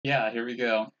Yeah, here we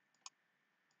go.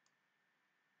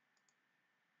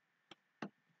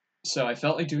 So I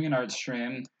felt like doing an art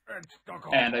stream, It's stuck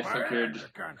and on I me. figured, You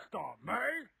can't stop me.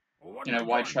 What you you know,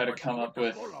 why done try to put you come with up the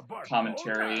with full of butt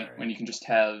commentary when you can just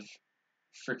have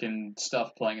freaking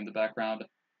stuff playing in the background?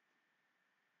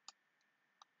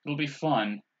 It'll be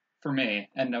fun for me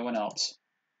and no one else.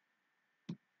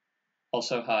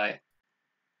 Also, hi.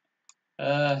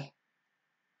 I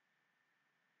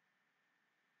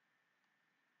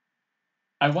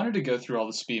wanted to go through all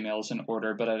the SPE mails in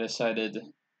order, but I decided,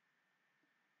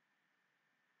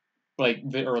 like,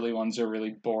 the early ones are really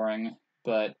boring,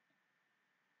 but,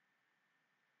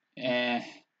 eh.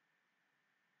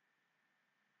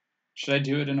 Should I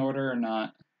do it in order or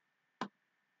not?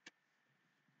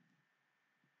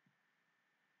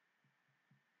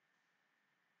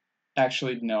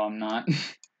 Actually, no, I'm not.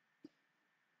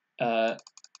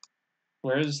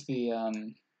 Where's the,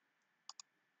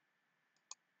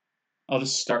 I'll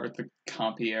just start with the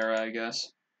compy era, I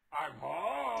guess. I'm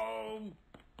home.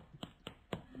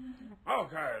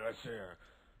 Okay, let's see here.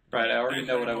 Don't Right, I need already this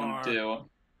know what I anymore. want to do.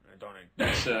 I don't need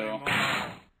this So, anymore.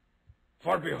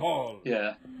 For behold,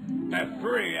 yeah. the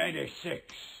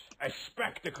 386, a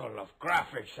spectacle of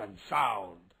graphics and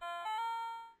sound.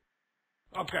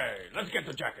 Okay, let's get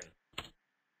to checking.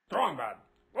 Strongbad,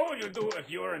 what would you do if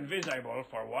you were invisible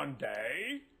for one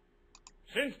day?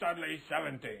 Since Dudley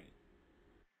 17.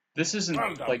 This isn't,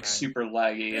 Well done, like, man. super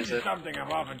laggy, This is is it? something I've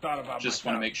often thought about Just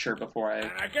want to myself. make sure before I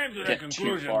And I came to the get too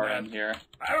conclusion far that in here.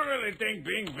 I don't really think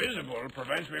being visible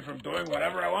prevents me from doing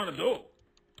whatever I want to do.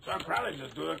 So I probably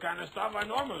just do the kind of stuff I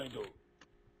normally do.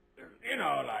 You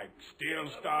know, like steal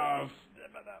stuff.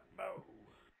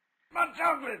 My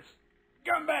chocolates!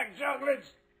 Come back,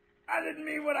 chocolates! I didn't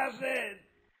mean what I said.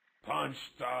 Punch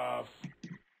stuff.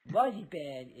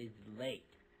 Marzipan is late.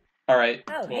 Alright,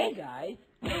 Oh, well, hey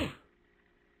guys.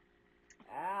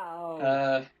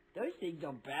 Ow. Those things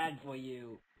are bad for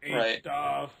you. Eat Right.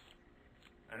 stuff.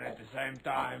 And at the same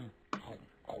time,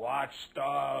 watch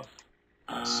stuff.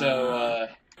 So,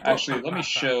 actually, let me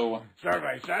show...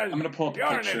 Survey says I'm gonna pull up a you're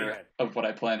an picture idiot. of what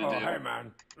I plan to Oh, do. hey,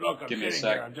 man. Look, I'm Give me a sitting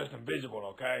sec. here. I'm just invisible,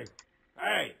 okay?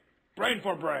 Hey, brain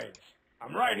for brains.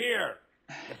 I'm right here.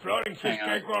 The floating fish Hang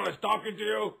on. cake roll is talking to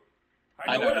you.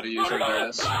 I know how to use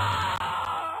OBS.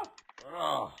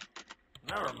 Oh,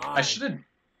 never mind. I should have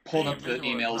pulled up the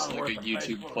Being invisible is emails not in, like, a worth the place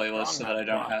YouTube full of playlist so that I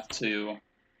don't have to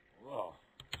Whoa,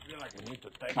 I feel like I need to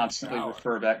take constantly a shower.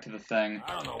 refer back to the thing.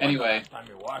 I don't know when Anyway, the last time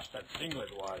you washed that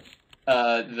singlet was.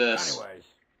 this. Anyways,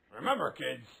 remember,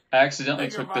 kids. I accidentally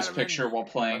Take your took this vitamins, picture while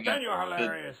playing pretend you're the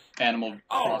hilarious. Animal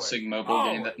Crossing mobile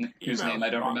game whose name I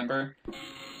don't remember.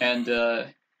 And, yeah,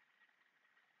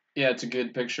 it's a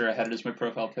good picture. I had it as my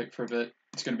profile pic for a bit.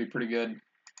 It's gonna be pretty good.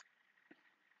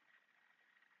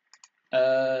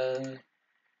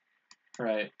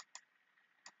 Right.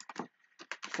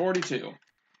 42.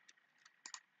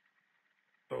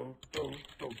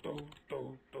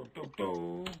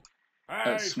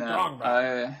 Hey, Snap.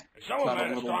 Strongback. If I someone got a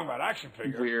made a little Strongback action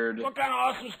figure, weird what kind of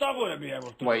awesome stuff would it be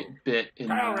able to white do? bit in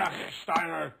Kyle there.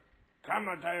 Rackensteiner,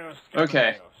 Camadeus,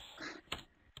 Okay.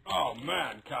 Oh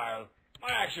man, Kyle, my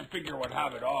action figure would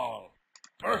have it all.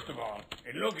 First of all,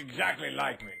 it looked exactly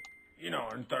like me. You know,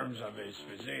 in terms of his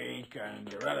physique and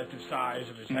the relative size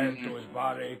of his head to his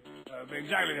body.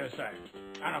 Exactly the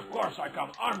same. And of course, I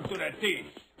come armed to the teeth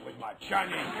with my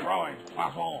Chinese throwing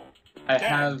plafond. I Then,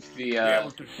 have be the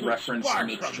able to shoot reference sparks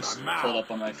image from just my mouth. pulled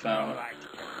up on my You know, phone. like,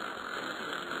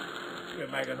 you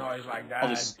make a noise like that. I'll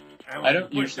just... And I when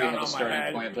don't you push usually down have a on my starting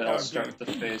head, point, but you'll I'll start do with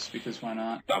the face because why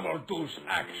not? double deuce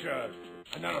action.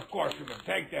 And then, of course, you can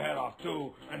take the head off,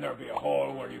 too, and there'll be a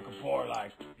hole where you can pour,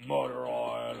 like, motor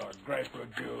oil or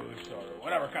grapefruit juice or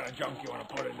whatever kind of junk you want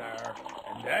to put in there.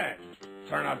 And then,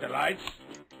 turn out the lights,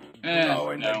 glow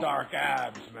in the No. dark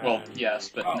abs, man. Well, yes,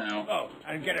 but no. Oh,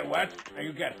 and get it wet, and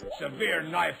you get severe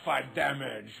knife fight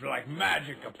damage, like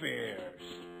magic appears.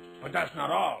 But that's not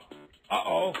all.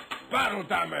 Uh-oh, battle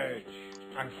damage.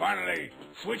 And finally,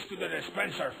 switch to the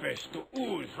dispenser fish to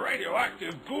ooze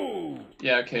radioactive goo.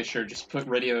 Yeah, okay, sure. Just put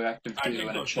radioactive I goo think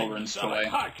in a those children's things smell toy.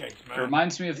 like hotcakes, man. It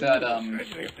reminds me of that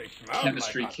Especially if they smell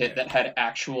chemistry like kit that hotcakes. had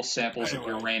actual samples of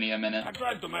Anyway, uranium in it. I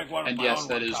tried to make one of And my yes, own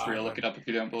that one is time, real. Look it up if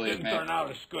you don't but believe didn't me. turn out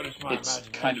as good as my It's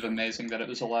imagination. kind of amazing that it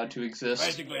was allowed to exist.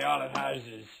 Basically, all it has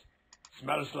is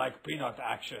smells like peanut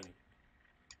action.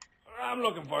 I'm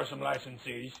looking for some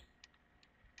licensees.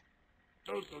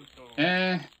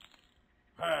 Eh,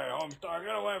 Hey, Homestar,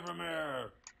 get away from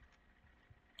here!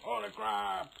 Holy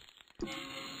crap!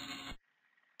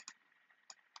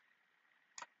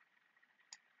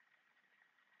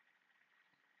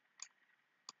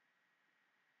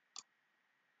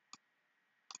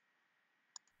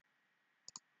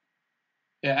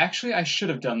 Yeah, actually, I should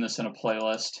have done this in a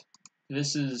playlist.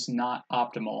 This is not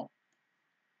optimal.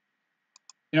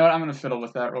 You know what? I'm gonna fiddle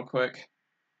with that real quick.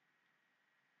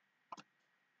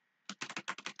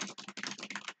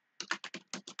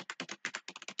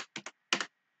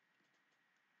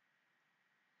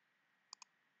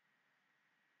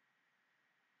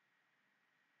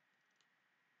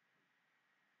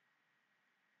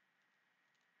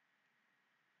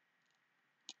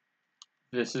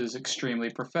 This is extremely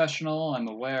professional, I'm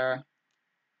aware.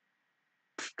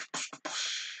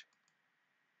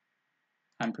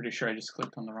 I'm pretty sure I just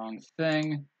clicked on the wrong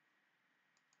thing.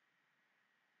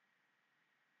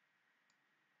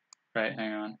 Right,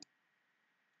 hang on.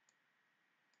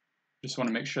 Just want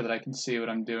to make sure that I can see what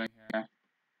I'm doing here.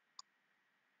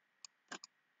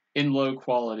 In low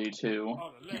quality, too.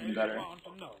 Even better.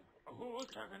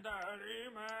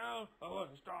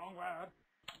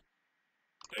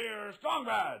 Dear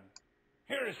Strongbad,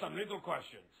 here is some little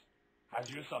questions. Has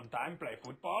you sometime play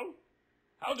football?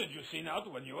 How did you sin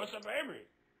out when you was a baby?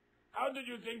 How did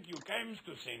you think you came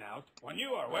to sin out when you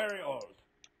are very old?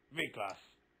 V-class.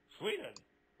 Sweden.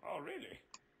 Oh, really?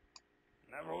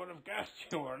 Never would have guessed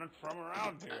you were not from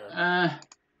around here.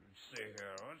 Let's see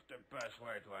here. What's the best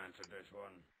way to answer this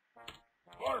one?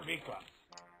 Or V-class.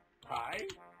 Hi?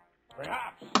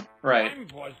 Perhaps. Right. Mine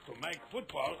was to make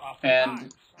football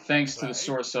and thanks to the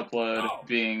source upload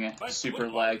being super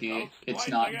laggy, it's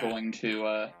not going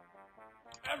to,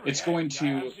 it's going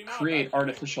to create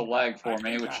artificial lag for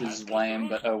me, which is lame,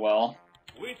 but oh well.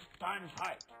 Width times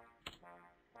height.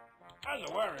 As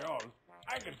a very old,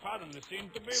 I could fathom the scene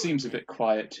to be Seems a bit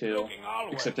quiet too,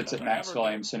 except it's at max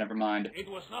volume, so never mind. It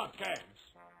was not Kane's.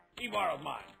 He borrowed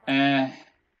mine.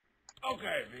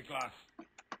 Okay, V-class.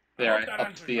 There, I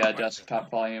upped the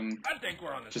desktop volume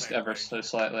just ever so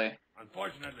slightly.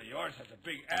 Unfortunately, yours has a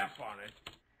big F on it.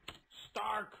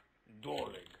 Stark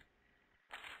Dorlig.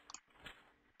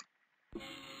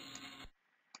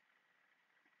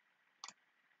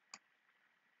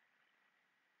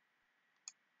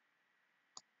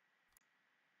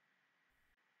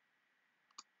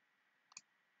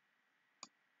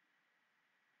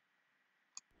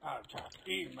 Check.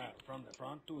 Email from the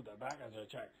front to the back as a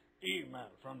check. Email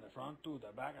from the front to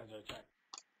the back as a check.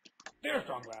 Dear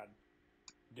Strongbad.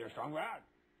 Dear Strongbad.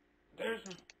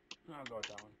 I'll go with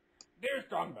that one. Dear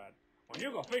Strongbad. When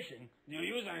you go fishing, do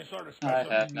you use any sort of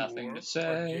special I have nothing to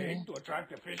say. jig to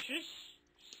attract the fishes?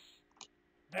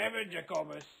 David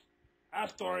Jacobus,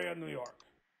 Astoria, New York.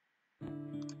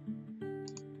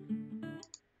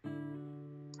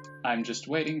 I'm just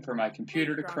waiting for my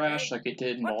computer to crash like it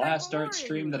did in the last art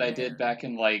stream that I did back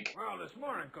in, like, Well, this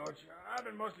morning, Coach, I've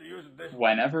been mostly using this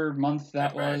whenever month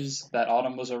that was, that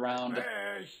autumn was around.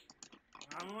 Fish.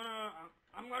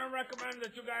 I'm gonna recommend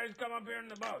that you guys come up here in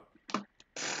the boat.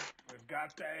 We've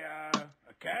got a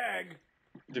keg.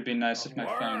 It'd be nice if my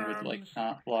phone would, like,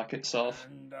 not lock itself.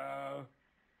 And,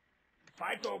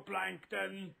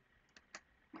 phytoplankton.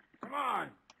 Come on.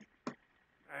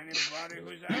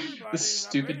 This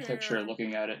stupid picture,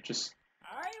 looking at it, just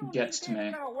gets to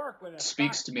me.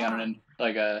 Speaks to me on an,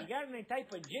 like a... You got any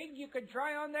type of jig you could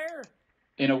try on there?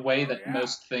 In a way that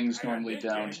most things normally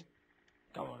don't.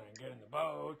 Come on and get in the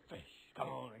boat, fish. Come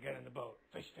on and get in the boat,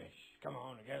 fish, fish. Come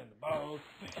on and get in the boat,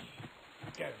 fish.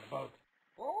 Get in the boat.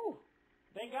 Oh,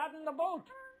 they got in the boat.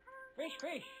 Fish,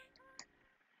 fish.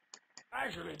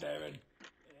 Actually, David,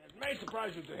 it may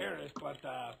surprise you to hear this, but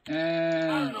I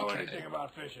don't know anything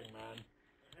about fishing, man.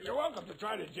 You're welcome to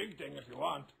try the jig thing if you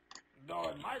want, though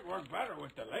it might work better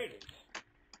with the ladies.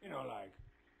 You know, like,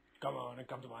 come on and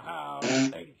come to my house,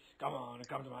 ladies. Come on and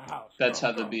come to my house. That's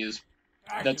how the B is.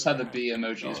 That's how the B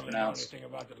emoji is pronounced.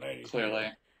 Clearly.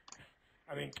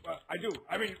 I mean, I do.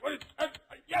 I mean, what is,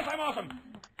 yes, I'm awesome.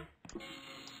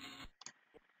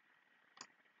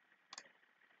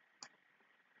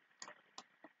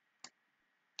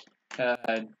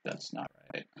 That's not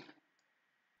right.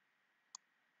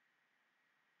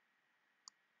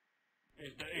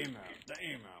 It's the email. The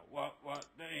email. What?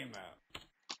 The email.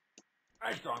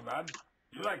 Hey, Strongbad.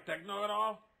 You like techno at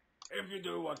all? If you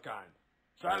do, what kind?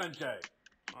 Silent J.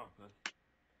 Oh,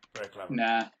 very clever.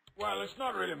 Nah. Well, it's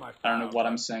not really my style. I don't know what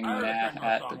I'm saying nah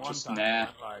at, but just nah.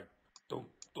 Like, dum,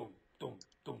 dum, dum,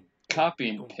 dum. Copy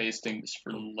and pasting is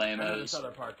for lame-os. And this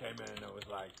other part came in and it was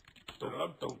like,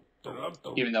 dum, dum, dum,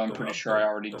 dum, even though I'm pretty sure I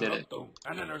already did it.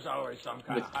 And then there's always some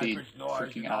kind with of the high-pitched noise,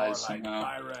 freaking you know, eyes like somehow.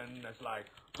 siren that's like,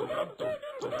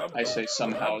 I say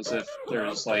somehow as if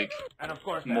there's like and of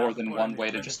course, more than one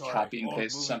way to just copy and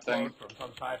paste something. From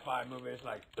some sci-fi movies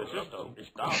like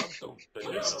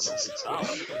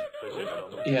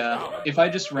Yeah, if I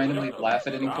just randomly laugh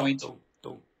at any point,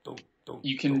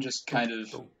 you can just kind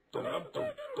of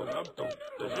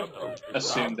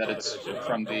assume that it's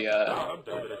from the,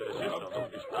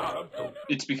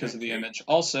 it's because of the image.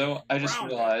 Also, I just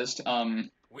realized,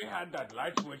 we had that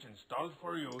light switch installed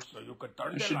for you so you could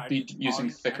turn I the should lights be using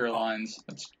on thicker and off. lines.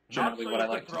 That's Not generally so what you I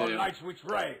like could to throw do. light switch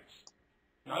rays.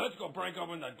 Now let's go break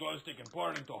open that glow stick and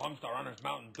pour it into Homestar Runner's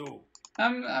Mountain Dew.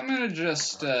 I'm gonna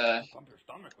just, Pump your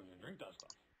stomach when you drink that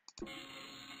stuff.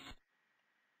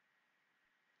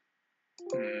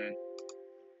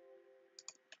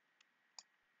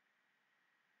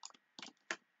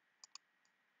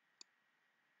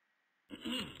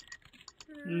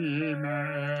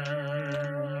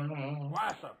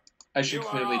 What's up? I should You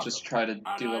are clearly awesome. just try to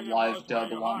I do a like it live most when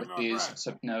dub you along hold with your these, breath.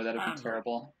 except no, that'd be Andrew.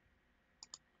 terrible.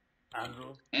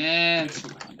 Andrew, And this is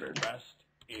 200. the best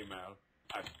email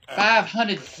I've ever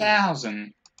 500,000!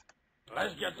 received.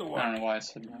 Let's get to work. I don't know why I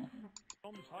said that.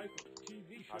 Some type of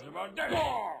TV show. How's about this?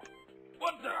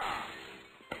 What the?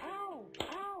 Ow,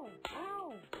 ow,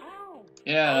 ow, ow.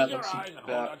 Yeah, Close that your looks eyes and hold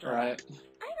about out your right. hand.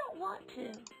 I don't want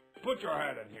to. Put your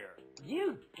head in here.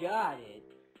 You got it.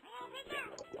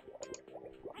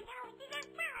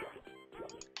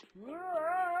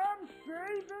 I'm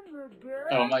saving the day.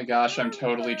 Oh my gosh, I'm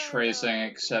totally tracing,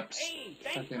 except Hey,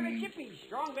 thanks for the fucking chippy,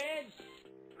 strong beds.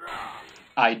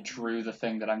 I drew the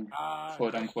thing that I'm Just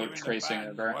quote-unquote giving the tracing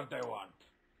fans over. what they want.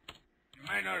 You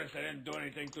may notice I didn't do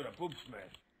anything to the poop smith.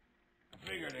 I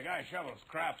figure the guy shovels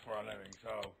crap for a living,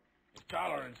 so his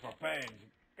tolerance for pain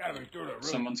gotta be through the roof.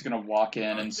 Someone's gonna walk in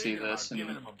I was and see thinking about this giving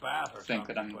and him a bath or think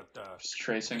that I'm something, but, just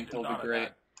tracing. just It'll be thought of great.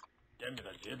 that. Give me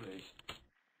the ghiblis.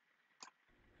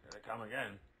 Here they come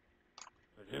again.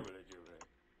 The ghibli.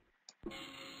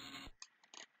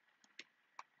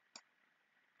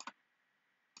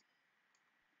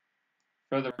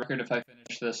 For the record, if I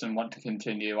finish this and want to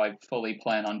continue, I fully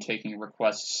plan on taking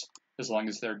requests as long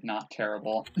as they're not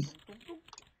terrible.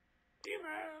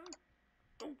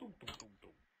 Email.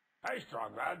 Hey,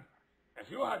 strong man.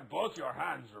 If you had both your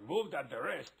hands removed at the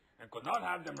wrist and could not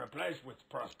have them replaced with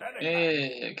prosthetic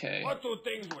hands, Okay. what two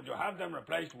things would you have them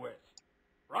replaced with?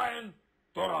 Ryan,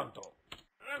 Toronto.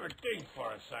 Let me think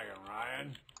for a second,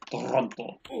 Ryan.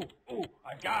 Toronto. Ooh,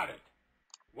 I got it.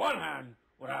 One hand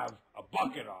would have a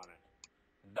bucket on it.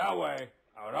 That way,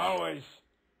 I would always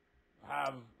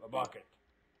have a bucket.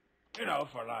 You know,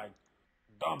 for like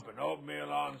dumping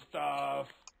oatmeal on stuff,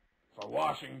 for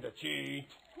washing the sheet,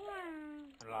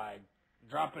 like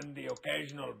dropping the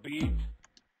occasional bead.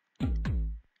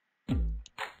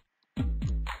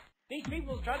 These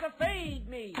people try to fade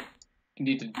me. You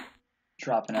need to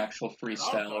drop an actual And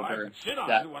freestyle also, I over can sit on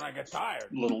that it when I get tired.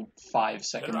 little Sit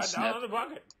 5-second right snip. down on the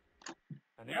bucket.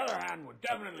 And the other hand would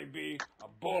definitely be a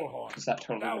bullhorn. Because that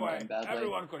totally That wouldn't way, end badly.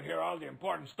 everyone could hear all the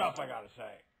important stuff I gotta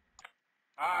say.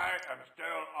 I am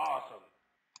still awesome.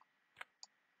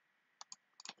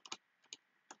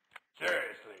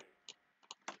 Seriously.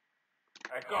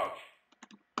 Hey,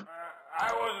 Coach.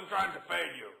 I wasn't trying to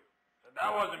fade you.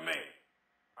 That wasn't me.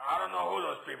 I don't know who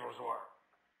those peoples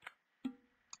were.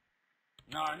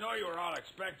 Now, I know you were all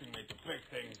expecting me to pick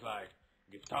things like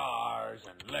guitars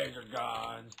and laser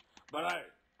guns, but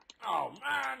oh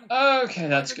man! Okay,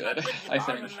 that's Why did good, pick I guitars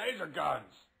think. and laser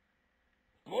guns.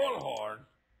 Bullhorn?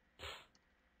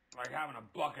 Like having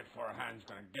a bucket for a hand's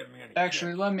gonna get me any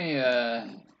Actually, chips. let me,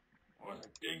 What was I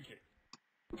thinking?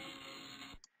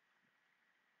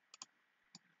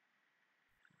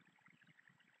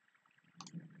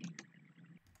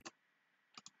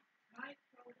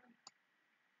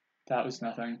 that was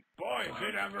nothing. Boy, is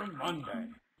it ever Monday.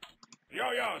 Yo,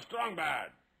 Strong Bad.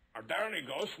 Are there any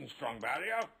ghosts in Strong Bad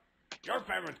yet? Your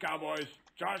favorite cowboys,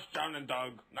 Josh, John, and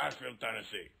Doug, Nashville,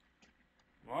 Tennessee.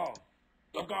 Well,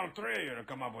 took all three of you to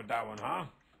come up with that one, huh?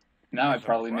 Now I That's a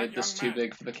probably bright made this young too man.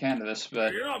 big for the canvas,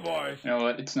 but You know, boys, you know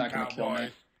what? It's not gonna kill me.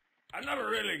 cowboys, I've never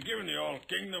really given the old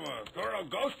kingdom a thorough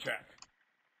ghost check.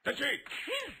 Tachik,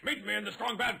 meet me in the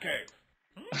Strong Bad cave.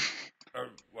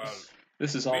 Well,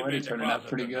 This is meet me already in the turning out closet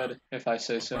pretty in good, if I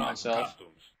say so bronze myself. costumes.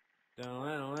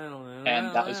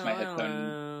 And that was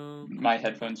my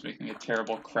headphones making a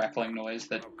terrible crackling noise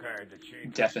that Okay, the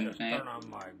chief. deafened Let's me. just turn on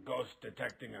my ghost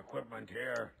detecting equipment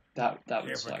here. that See would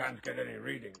if we suck. can't get any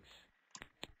readings.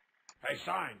 Hey,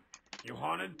 Sign, you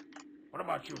haunted? What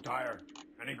about you, Tyre?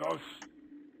 Any ghosts?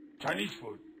 Chinese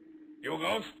food. You a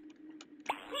ghost?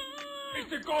 It's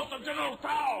the ghost of General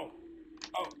Tao!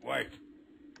 Oh, wait.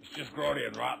 It's just grody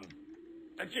and rotten.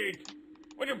 Cheat,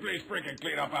 would you please freaking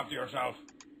clean up after yourself?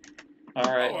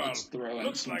 Alright, Oh, well, let's throw in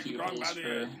looks some like Strong bugles Body for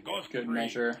is ghost good free,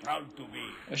 measure. proud to be.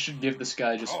 I should give this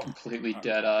guy just Oh, completely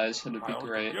dead eyes, it'd be My old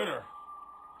great. computer.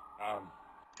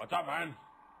 What's up, man?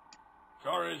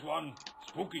 Sure is one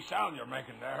spooky sound you're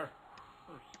making there.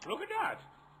 Look at that.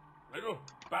 Little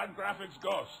bad graphics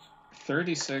ghost.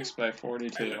 36 by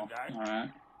 42. Hey, look, guy. Alright.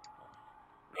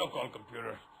 Look, old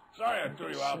computer. Sorry I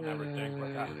threw you out and everything,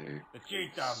 but the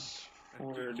cheat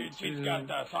cheat's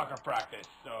got soccer practice.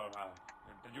 So,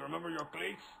 did you remember your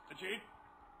cleats, the cheat?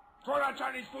 Throw that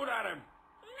Chinese food at him.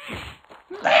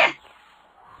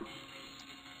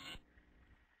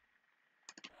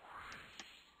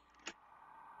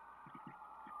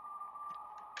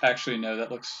 Actually, no,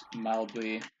 that looks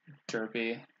mildly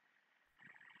derpy.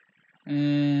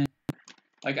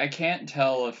 Like, I can't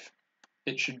tell if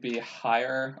it should be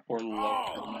higher or lower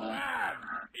Oh, than that.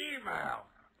 man! Email!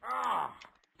 Ah!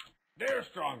 Dear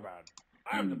Strongbad,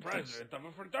 I am the president of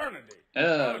a fraternity. I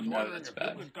was No, wondering that's if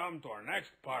bad. you could come to our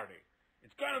next party.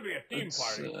 It's gonna be a theme Let's,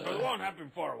 party, so it won't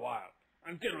happen for a while,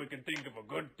 until we can think of a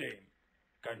good theme.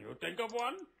 Can you think of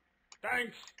one?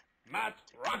 Thanks, Matt,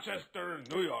 Rochester,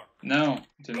 New York. No,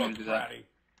 didn't mean Look, to do that. Fratty,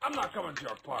 I'm not coming to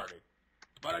your party,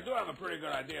 but I do have a pretty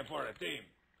good idea for a theme.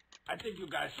 I think you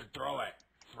guys should throw a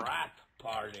frat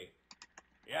party.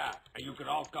 Yeah, and you could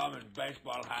all come in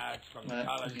baseball hats from the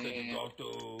college that you go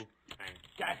to, and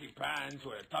khaki pants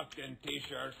with a tucked-in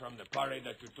t-shirt from the party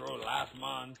that you threw last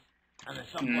month, and at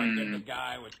some point get the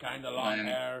guy with kind of long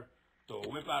hair to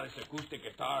whip out his acoustic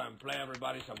guitar and play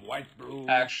everybody some white blues.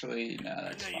 Actually, no, And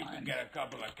that's then you fine. can get a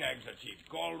couple of kegs of cheap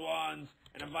cold ones,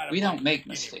 and invite We a don't bunch make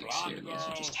of skinny mistakes here. blonde These are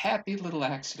girls. just happy little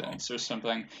accidents or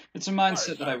something. It's a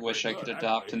mindset that I wish I could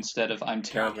adopt instead of I'm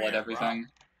terrible at everything.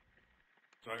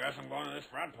 So I guess I'm going to this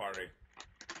frat party.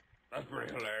 That's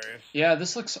pretty hilarious. Yeah,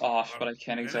 this looks off, but I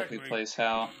can't exactly place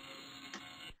how.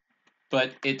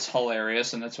 But it's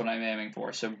hilarious, and that's what I'm aiming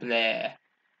for, so bleh.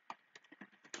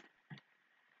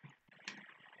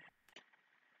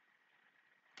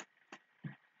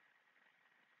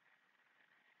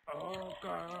 Oh,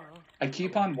 girl. I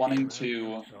keep on wanting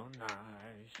to So nice.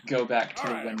 go back to the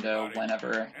Alright, window everybody.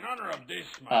 whenever In honor of this,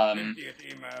 my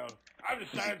 50th email, I've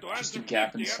decided to just a answer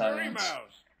gap in 50 other silence.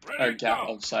 emails. Or Ready, gap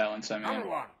go. of silence, I Number mean.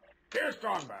 1. Dear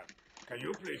Strongman, can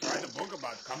you please write a book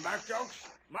about comeback jokes?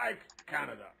 Mike,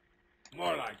 Canada.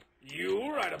 More like,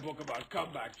 you write a book about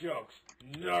comeback jokes,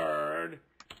 nerd.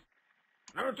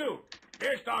 Number 2.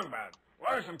 Dear Strongman,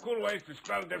 what are some cool ways to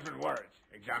spell different words?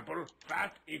 Example,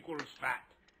 fat equals fat.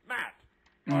 Matt.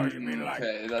 Or you mean like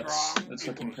Okay, that's strong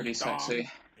looking equals pretty strong? sexy.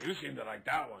 You seem to like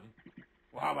that one.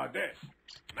 Well, how about this?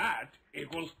 Matt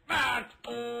equals Matt.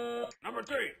 Number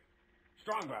 3.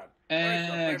 Strong bad. What is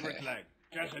your favorite Okay. leg?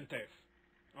 Jess and Tiff.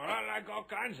 Well, I like all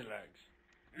kinds of legs.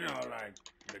 You know, like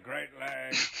the great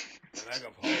leg, the leg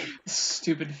of hope.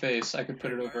 Stupid face, I could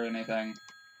put it over anything.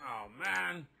 Oh,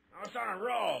 man. I was on a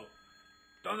roll.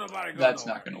 Don't nobody go That's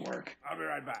nowhere. not gonna work. I'll be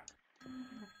right back.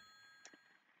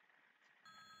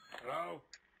 Hello?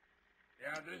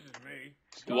 Yeah, this is me.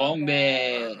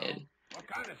 Wombed. What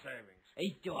kind of savings?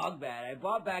 Hey, Dogman, I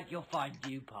brought back your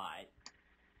fondue pot.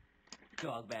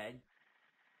 Dogman.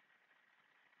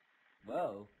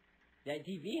 Whoa, that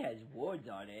TV has words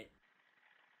on it.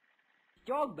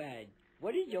 Dogman,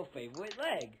 what is your favorite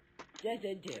leg?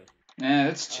 Sensitive.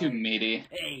 That's too meaty.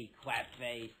 Hey,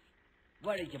 clapface.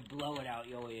 Why don't you blow it out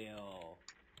your ear?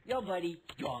 Yo, buddy,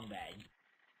 Dogman.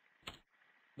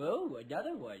 Oh,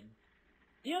 another one.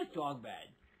 Dear Dogman,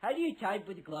 how do you type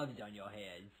with gloves on your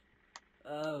hands?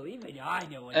 Oh, even I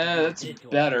know what to do with That's this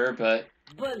one. better, but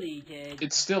Bulleted.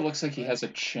 it still looks like he has a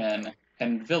chin.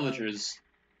 And villagers,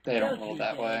 they don't roll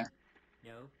that way.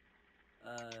 No.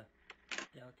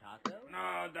 Del Taco?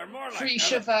 No, they're more like... Free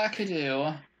elephants.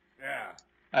 Shavakadu. Yeah.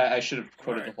 I should have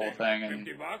quoted the What whole do I thing, think, and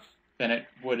 50 bucks? then it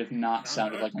would have not Sounds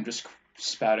sounded good. like I'm just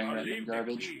spouting I'll random leave the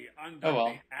garbage. key under Oh well.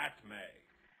 the atme.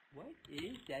 What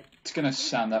is that? It's gonna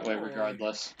sound that way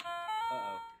regardless.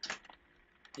 Uh-oh.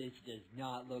 This does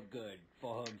not look good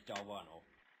for Homestar 1.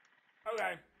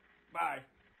 Okay, bye.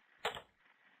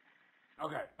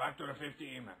 Okay, back to the 50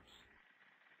 emails.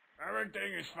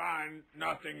 Everything is fine,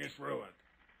 nothing is ruined.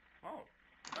 Oh,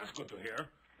 that's good to hear.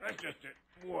 That's just it.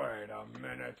 Wait a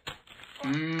minute.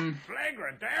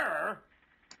 Flagrant error?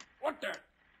 What the?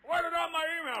 Where did all my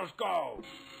emails go?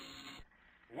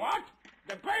 What?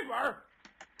 The paper?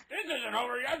 This isn't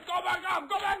over yet. Go back up!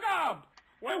 Go back up!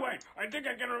 Wait. I think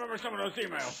I can remember some of those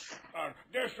emails.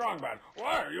 Dear Strongman,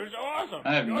 why are you so awesome?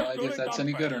 I have no Yours idea if truly, that's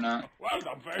any good or not. Well,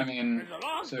 Dumbface. I mean, it's a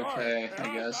long it's story. okay, It I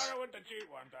all guess. started with the cheat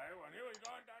one day when he was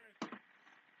going down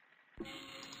his...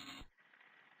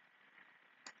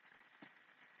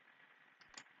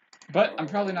 But I'm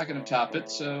probably not gonna top it,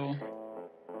 so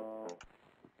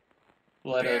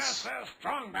let Dear us Sir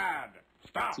Strongbad,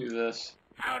 stop. do this.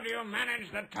 How do you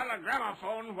manage the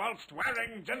telegramophone whilst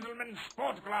wearing gentlemen's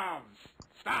sport gloves?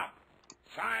 Stop.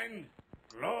 Signed,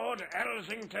 Lord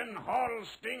Elsington Hall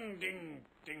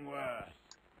Stingdingworth.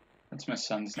 That's my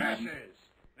son's name. Curses!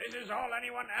 This is all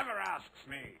anyone ever asks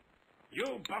me.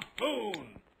 You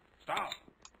buffoon! Stop!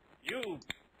 You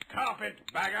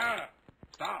carpetbagger!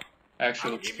 Stop!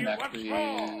 Actually, I'll let's give you connect what's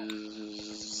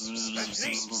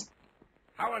these.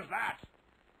 How was that?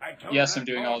 I told Yes, that I'm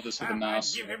doing poor all this with a sap I'd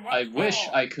mouse. give him I what's wish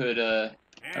for. I could,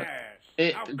 Yes.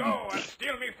 Now go and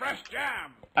steal me fresh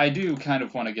jam. I do kind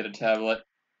of want to get a tablet,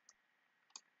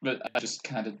 but I just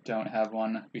kind of don't have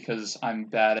one because I'm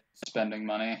bad at spending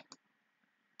money.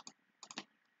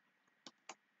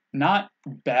 Not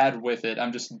bad with it,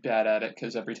 I'm just bad at it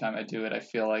because every time I do it, I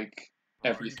feel like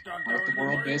everything with the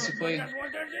world, basically.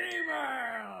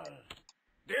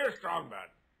 Dear Strongman,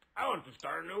 I want to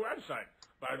start a new website,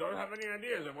 but I don't have any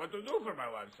ideas of what to do for my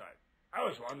website. I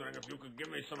was wondering if you could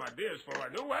give me some ideas for my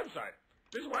new website.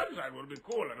 This website will be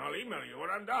cool, and I'll email you when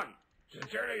I'm done.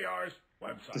 Sincerely yours,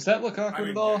 website. Does that look awkward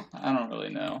at all? I don't really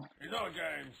know. You know,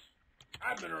 James,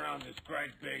 I've been around this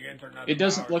great big internet. It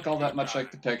doesn't look all that much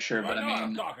like the picture, but I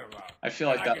mean, I feel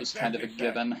like that was kind of a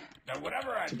given,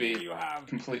 to be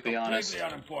completely honest.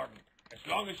 Unimportant, as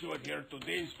long as you adhere to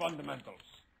these fundamentals.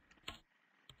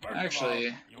 First Actually,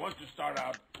 of all, you want to start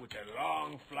out with a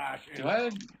long flash intro,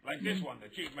 like this one the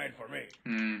Chief made for me.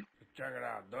 Check it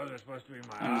out. Those are supposed to be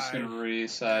my eyes. I'm just gonna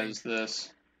resize this.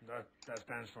 That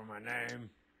stands for my name.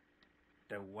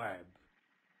 The web.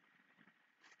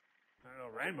 That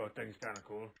little rainbow thing's kind of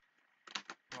cool.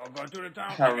 I'll go through the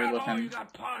town. How are we Oh, looking? you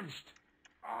got punched.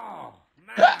 Oh,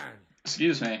 man.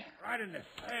 Excuse me. Right in the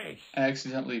face. I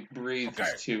accidentally breathed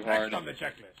too hard. Next on the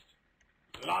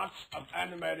checklist. Lots of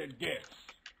animated GIFs.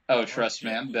 Oh, trust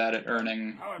me, I'm bad at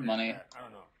earning money. I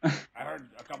don't know. I heard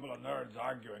a couple of nerds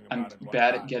arguing I'm about it.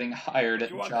 bad at getting hired at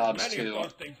you want jobs, as many too. of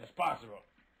those things as possible.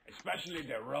 Especially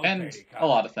the rotating And a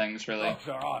lot of things, really. Those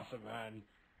are awesome, man.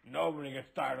 Nobody gets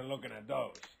tired of looking at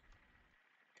those.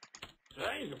 So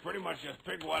then you can pretty much just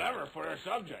pick whatever for your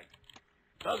subject.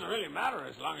 Doesn't really matter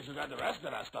as long as you got the rest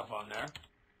of that stuff on there.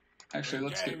 Actually,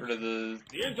 let's get rid of The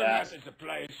internet is a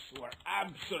place where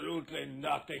absolutely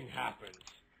nothing happens.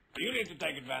 You need to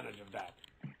take advantage of that.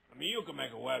 I mean, you can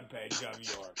make a web page of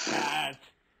your cat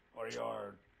or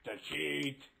the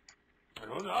cheat,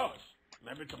 and who knows?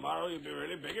 Maybe tomorrow you'll be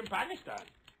really big in Pakistan,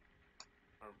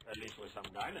 or at least with some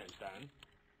guy named Stan.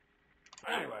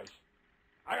 But anyways,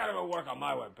 I gotta go work on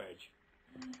my web page.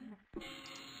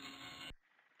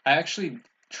 I actually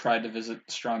tried to visit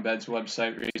Strongbed's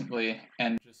website recently,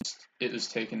 and it was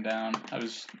taken down. I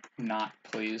was not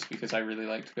pleased because I really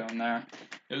liked going there.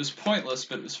 It was pointless,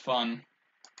 but it was fun.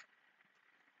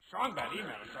 Strongbed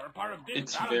emails are a part of this.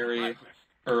 It's very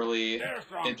early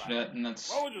internet, and that's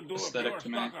what would you do aesthetic if to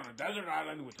you me. were stuck on a desert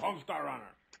island with Homestar Runner?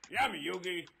 Yami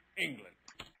Yugi, England.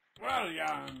 Well,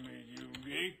 Yami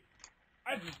Yugi,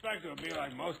 I suspect it would be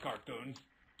like most cartoons.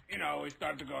 You know, we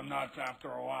start to go nuts after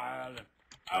a while, and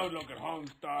I would look at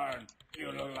Homestar, and he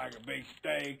would look like a big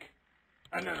steak.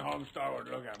 And then Homestar would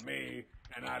look at me,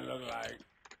 and I'd look like,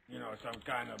 you know, some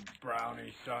kind of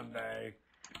brownie sundae.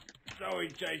 So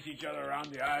we'd chase each other around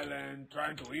the island,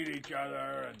 trying to eat each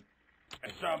other, and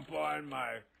at some point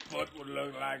my foot would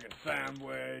look like a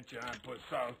sandwich, and I'd put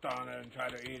salt on it and try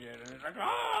to eat it, and it's like,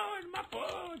 oh, it's my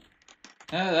foot!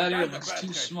 Yeah, that ear That's the looks best too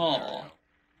case small. scenario.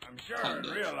 I'm sure Kind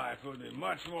in of. real life it would be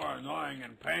much more annoying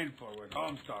and painful with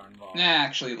Homestar involved. Nah,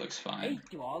 actually, it looks Hey, fine.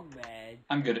 dog man.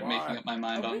 I'm good at Why? making up my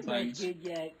mind Are on we things. rescued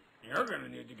yet? You're gonna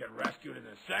need to get rescued in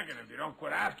a second if you don't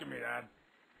quit asking me that.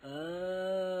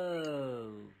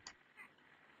 Oh.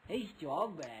 Hey,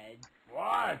 strong man.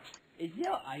 What? Is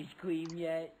there ice cream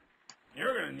yet?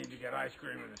 You're gonna need to get ice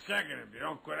cream in a second if you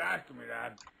don't quit asking me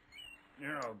that. You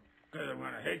know, because I'm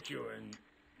gonna hit you and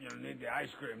you'll need the ice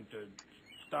cream to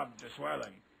stop the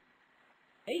swelling.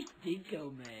 Hey,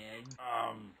 Stinko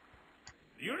man.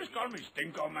 You just call me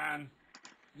Stinko Man?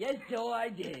 Yes, so I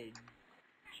did.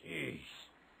 Jeez.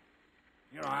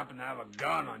 You don't happen to have a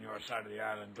gun on your side of the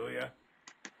island, do you?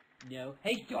 No.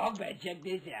 Hey, strong man, check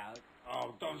this out.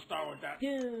 Oh, don't start with that.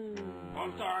 Dude.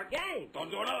 Don't start. Hey.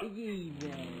 Don't do it. Gee,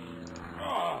 man.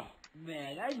 Oh.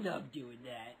 Man, I love doing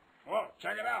that. Well,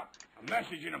 check it out. A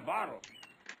message in a bottle.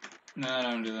 No, I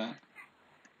don't do that.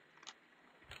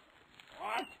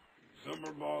 What?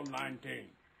 Super Bowl 19.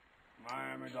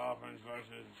 Miami Dolphins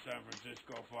versus San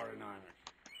Francisco 49ers.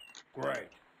 Great.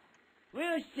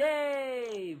 We're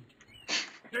saved!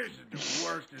 This is the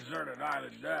worst deserted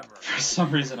island ever. For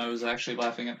some reason, I was actually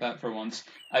laughing at that for once.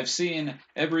 I've seen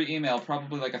every email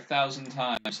probably like 1,000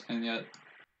 times, and yet,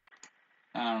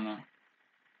 I don't know.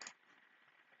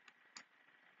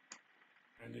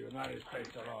 In the United States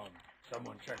alone,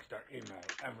 someone checks their email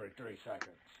every 3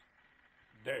 seconds.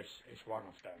 this is one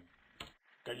of them.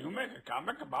 Can you make a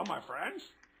comic about my friends?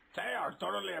 They are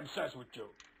totally obsessed with you.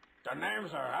 Their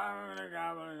names are...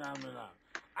 I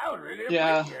would really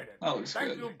appreciate it. That looks Thank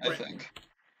good, you, I Brittany. think.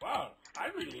 Well, I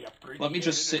really appreciate it. Let me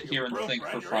just sit if here you and think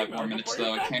for proofread your 5 more emails minutes, before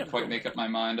you though. I send can't them quite to make me. up my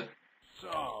mind. So,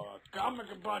 a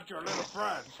comic about your little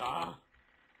friends, huh?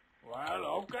 Well,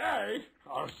 okay.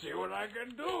 I'll see what I can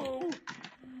do.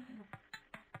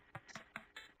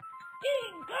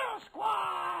 Teen Girl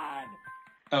Squad!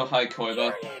 Oh, hi,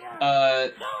 Koiba.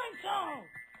 So-and-so!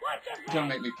 What's your Don't name?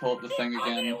 make me pull up the thing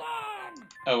again.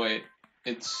 Oh, wait.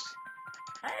 It's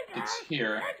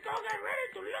here. Let's go get ready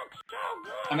to look so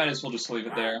good! I might as well just leave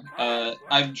it there.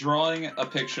 I'm drawing a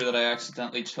picture that I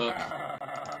accidentally took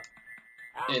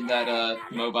in that,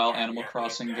 mobile Animal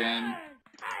Crossing game.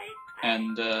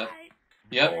 And,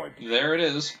 yep, there it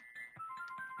is.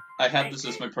 I had this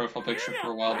as my profile picture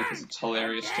for a while because it's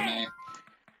hilarious to me.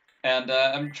 And,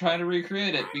 I'm trying to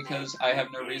recreate it because I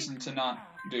have no reason to not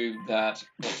do that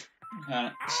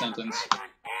sentence.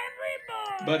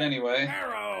 But anyway,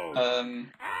 Ow,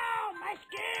 my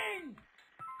skin!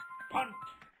 Punt!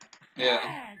 yeah.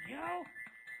 Yo!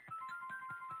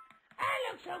 I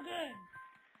look so good!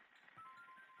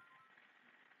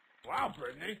 Wow,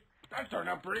 Brittany, that turned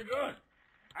out pretty good.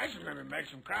 I should maybe make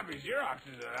some crappy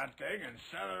Xeroxes of that thing and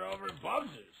sell it over at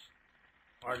Bubs's.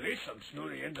 Or at least some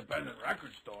snooty independent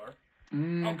record store.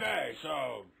 Okay,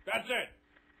 so, that's it.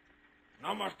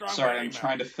 No more strong Sorry, I'm email.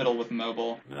 trying to fiddle with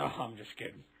mobile. No, I'm just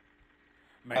kidding.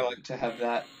 I like to have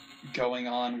that going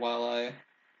on while I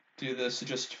do this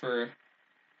just for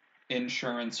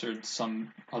insurance or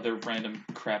some other random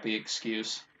crappy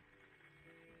excuse.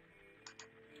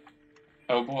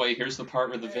 Oh boy, here's the part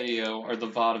where the video, or the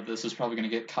VOD of this is probably going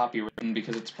to get copywritten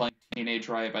because it's playing Teenage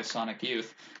Riot by Sonic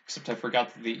Youth. Except I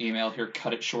forgot that the email here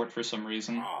cut it short for some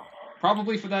reason.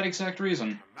 Probably for that exact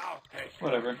reason.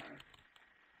 Whatever.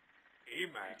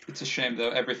 It's a shame though,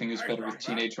 everything is better with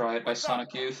Teenage Riot by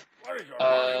Sonic Youth. What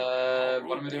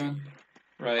am I doing?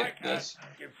 Right, Mike this.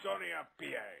 Gibsonia,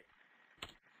 PA.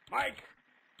 Mike,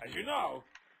 as you know,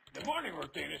 the morning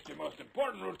routine is the most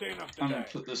important routine of the I'm day. gonna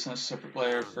put this in a separate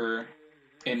layer for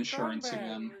insurance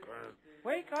again.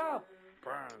 Wake up!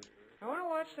 I want to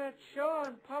watch that show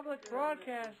on public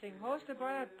broadcasting hosted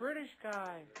by that British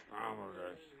guy.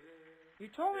 You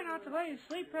told me not to let you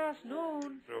sleep past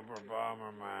noon. Super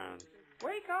Bomber Man.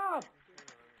 Wake up!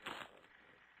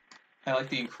 I like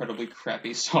the incredibly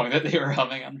crappy song that they were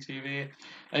humming on TV.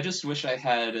 I just wish I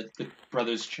had the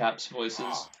Brothers Chaps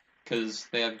voices, because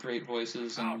they have great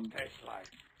voices and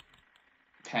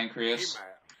Pancreas.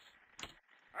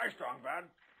 Hi, Strongbad.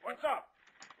 What's up?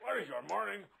 What is your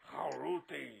morning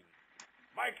routine?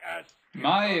 Mike S.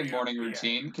 My morning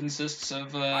routine consists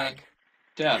of,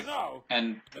 death,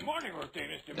 and the morning routine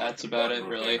is the that's about it,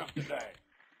 really.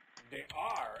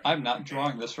 I'm not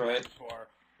drawing this right.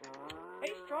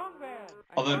 Hey, Strongbad.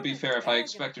 Although, to be fair, if I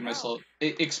expected myself...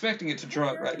 expecting it to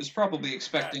draw it right was probably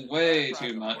expecting way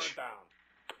too much.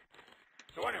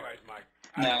 So anyways, Mike,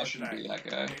 Nah, I shouldn't be that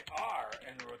guy. the R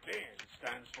in routine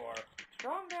stands for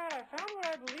Strongbad, I found what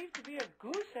I believe to be a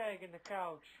goose egg in the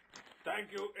couch.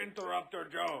 Thank you, Interrupter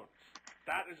Jones.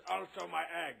 That is also my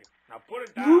egg. Now put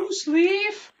it down. Goose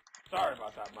leaf? Sorry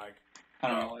about that, Mike. I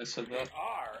don't know why I said that.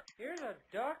 Here's a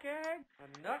duck egg, a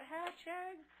nuthatch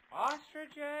egg,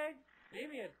 ostrich egg,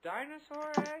 maybe a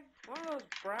dinosaur egg, one of those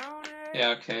brown eggs. Yeah,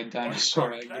 okay,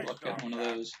 dinosaur egg. Good luck getting one of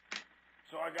those.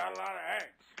 So I got a lot of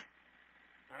eggs.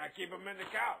 And I keep them in the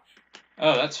couch.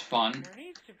 Oh, that's fun. There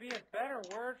needs to be a better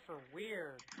word for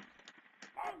weird.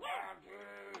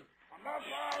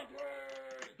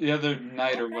 The other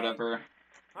night or whatever,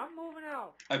 I'm moving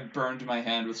out. I burned my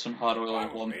hand with some hot oil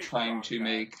while I'm trying to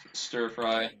make stir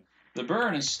fry. The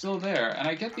burn is still there, and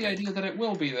I get the idea that it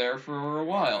will be there for a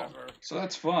while, so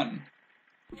that's fun.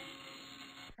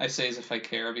 I say as if I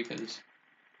care, because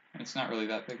it's not really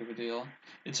that big of a deal.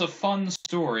 It's a fun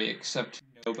story, except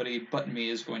nobody but me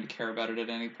is going to care about it at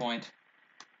any point.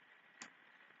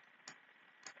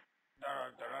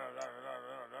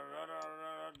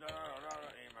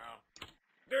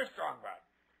 Dear Strongbad,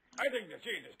 I think the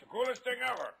cheat is the coolest thing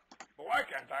ever, but why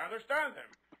can't I understand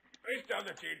him? Please tell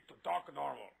the cheat to talk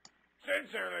normal.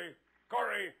 Sincerely,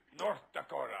 Corey, North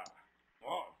Dakota.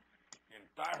 Whoa, the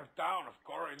entire town of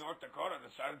Corey, North Dakota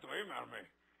decided to email me.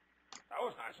 That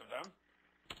was nice of them.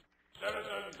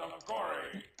 Citizens of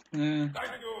Corey,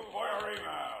 thank you for your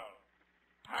email.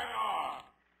 Hang on.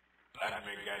 Let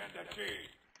me get the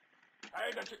cheat.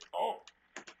 Hey, the cheat. Oh,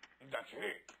 the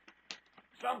cheat.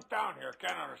 Some town here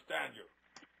can't understand you.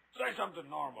 Say something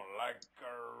normal, like,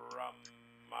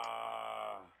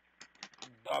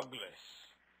 Douglas.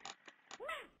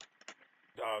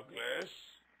 Douglas.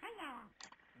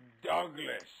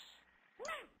 Douglas.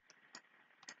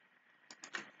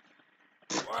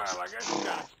 Well, I guess you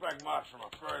can't expect much from a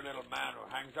furry little man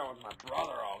who hangs out with my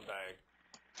brother all day.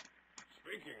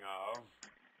 Speaking of...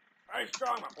 Hey,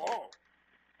 Strongman. Whoa.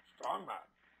 Strongman.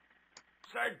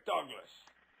 Say Douglas.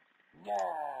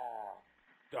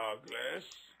 Douglas.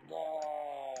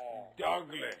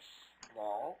 Douglas.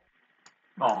 Oh,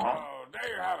 there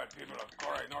you have it, people of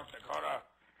Corey, North Dakota.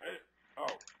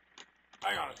 Oh,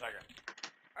 hang on a second.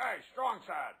 Hey, Strong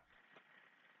Side.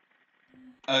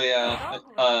 Oh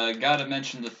yeah, gotta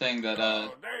mention the thing that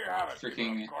Oh, there you have it,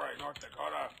 freaking people of Corey, North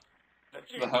Dakota.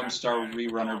 the Homestar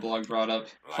Rerunner blog brought up.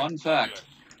 Fun fact: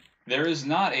 there is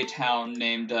not a town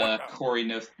named Corey,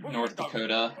 North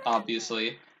Dakota,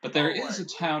 obviously, but there is a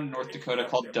town in North Dakota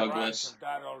called Douglas,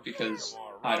 because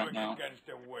I don't know.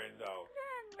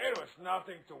 It was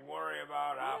nothing to worry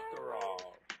about after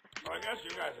all. So I guess you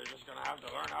guys are just gonna have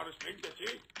to learn how to speak the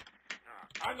G.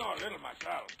 I know a little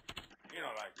myself. You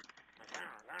know, like,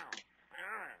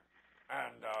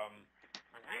 and,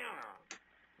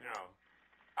 you know,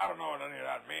 I don't know what any of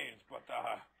that means, but,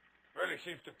 really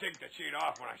seems to take the cheat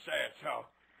off when I say it, so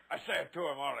I say it to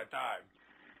him all the time.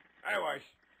 Anyways,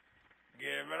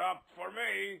 give it up for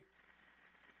me,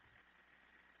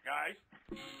 guys.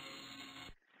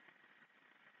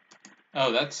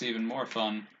 Oh, that's even more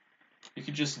fun. You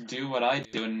could just do what I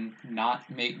do and not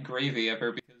make gravy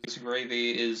ever, because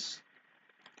gravy is...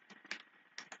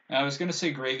 I was gonna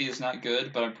say gravy is not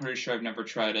good, but I'm pretty sure I've never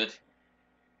tried it.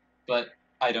 But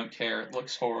I don't care, it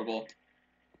looks horrible.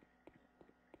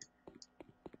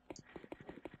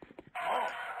 Oh,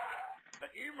 the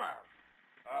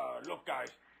email. Look guys,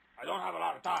 I don't have a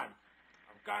lot of time.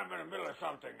 I'm kind of in the middle of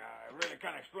something, I really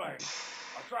can't explain.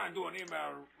 I'll try and do an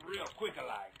email real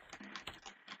quick-alike.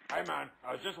 Hey man,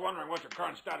 I was just wondering what your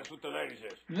current status with the ladies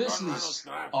is. This is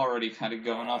already kind of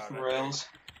going off the rails.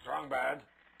 Strong bad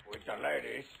with the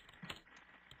ladies.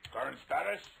 Current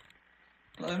status?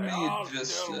 Let me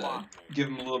just give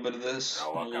him a little bit of this,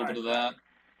 and a little bit of that.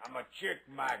 I'm a chick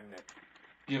magnet.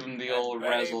 Give him the old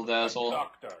razzle-dazzle.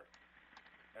 Doctor.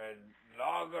 And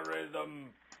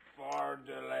logarithm for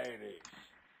the ladies.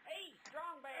 Hey,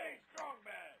 Strong Bad! Hey, Strong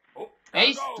Bad! Oh,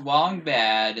 Hey, go. Strong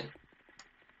Bad!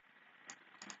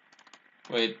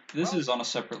 Wait, this is on a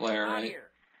separate layer, right?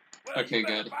 Okay,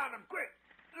 good.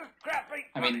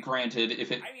 I mean, granted,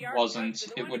 if it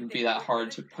wasn't, it wouldn't be that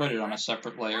hard to put it on a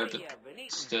separate layer, but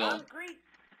still. At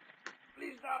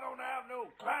least I don't have no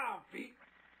clown feet.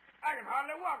 I can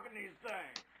hardly walk in these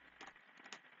things.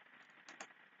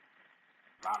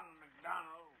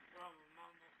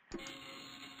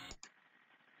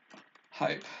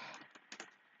 Hype.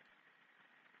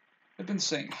 I've been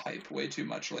saying hype way too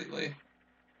much lately.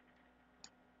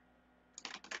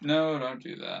 No, don't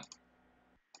do that.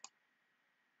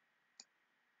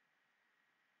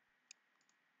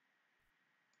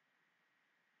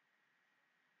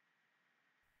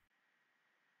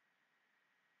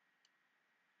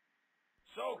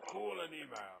 So cool an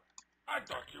email. I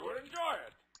thought you would enjoy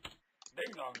it.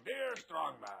 Ding dong, dear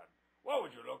Strong Man. What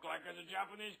would you look like as a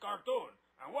Japanese cartoon?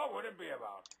 And what would it be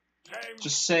about? James?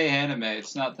 Just say anime,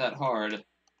 it's not that hard.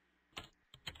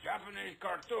 Japanese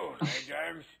cartoon, eh,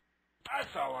 James? I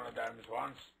saw one of them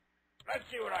once. Let's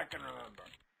see what I can remember.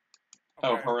 Okay,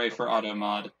 Oh, hooray for auto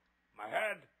mod. My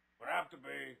head would have to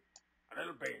be a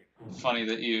little bean. Funny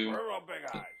that you... Real big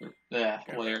eyes. Yeah,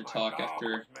 layer talk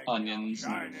after onions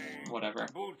and whatever. My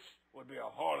boots would be a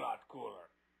whole lot cooler.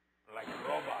 Like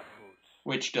robot boots.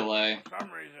 Which delay? For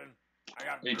some reason, I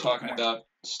got Are you talking about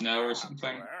snow or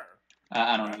something?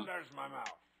 I don't know. There's my mouth.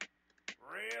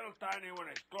 Real tiny when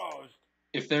it's closed.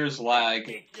 If there's lag,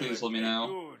 please let me know.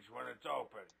 Huge when it's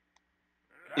open.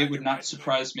 It would not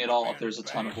surprise me at all if there's a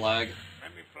ton of lag.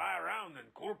 Let me fly around in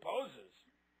cool poses.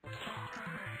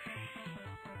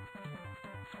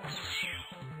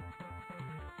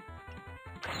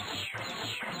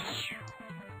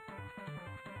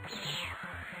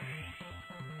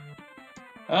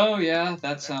 Oh yeah,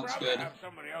 that sounds good. Have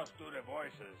somebody else do the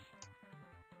voices.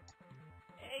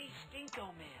 Hey,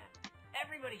 Stinko Man.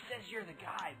 Everybody says you're the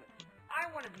guy, but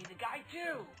I want to be the guy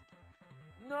too.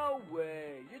 No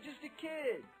way. You're just a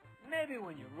kid. Maybe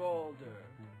when you're older.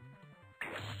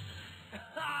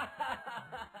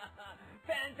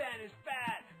 Fan is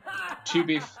fat.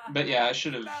 But yeah, I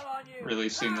should have really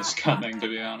seen this coming, to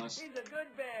be honest. He's a good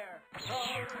bear.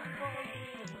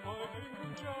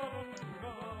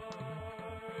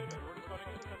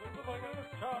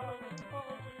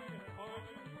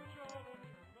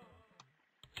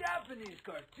 Japanese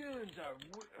cartoons are...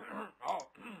 Oh,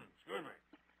 excuse me.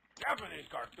 Japanese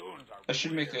cartoons are I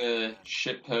should make a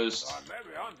shit post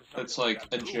that's like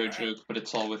a joke, but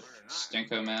it's all with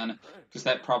Stinko Man, because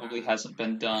that probably hasn't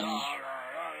been done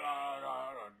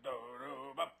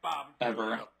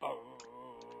ever.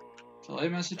 Delay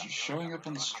message is showing up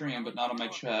on the stream, but not on my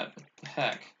chat. What the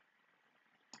heck?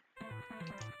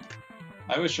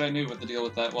 I wish I knew what the deal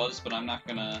with that was, but I'm not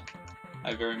gonna.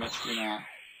 I very much do not.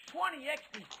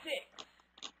 2066.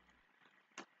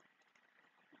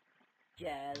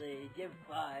 Challenge and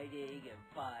fighting,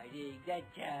 that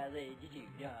challenge you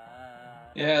know.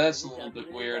 Yeah, that's a little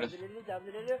bit weird.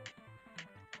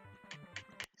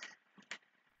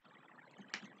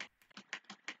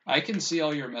 I can see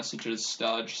all your messages,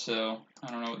 Stodge, so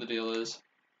I don't know what the deal is.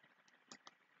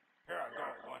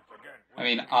 I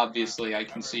mean, obviously I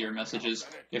can see your messages.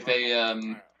 If they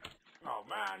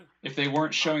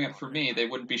weren't showing up for me, they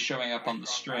wouldn't be showing up on the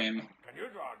stream. Can you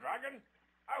draw a dragon?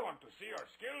 I want to see your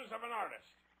skills of an artist.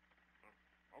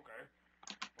 Okay.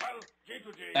 Well,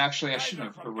 G2G. Actually, I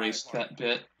shouldn't have erased that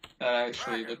bit. That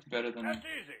actually looked better than... That's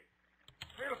easy.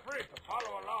 Feel free to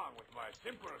follow along with my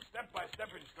simple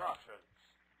step-by-step instructions.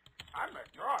 I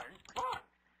make drawing fun.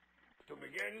 To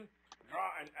begin, draw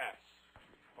an S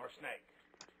for snake.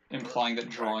 Implying that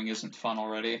drawing isn't fun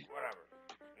already. Whatever.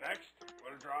 Next,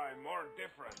 we'll draw a more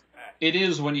different S. It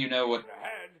is when you know what...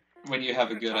 when you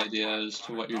have a good idea as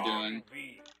to what you're doing.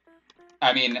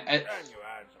 I mean...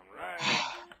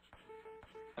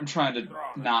 I'm trying to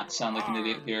not sound like an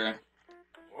idiot here.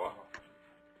 Whoa.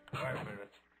 Wait a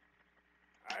minute.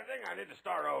 I think I need to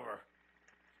start over.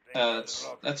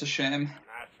 That's a shame.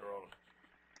 Natural.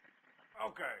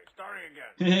 Okay, starting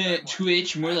again.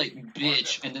 Twitch, more like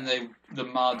bitch, and then the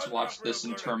mods watch this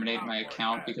and terminate my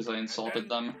account because I insulted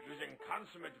them. Using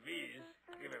consummate V's,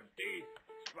 give him teeth,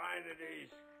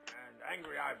 spinities, and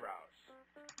angry eyebrows.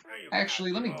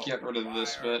 Actually, let me get rid of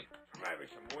this bit. Maybe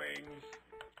some wings.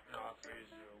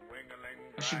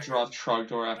 I should draw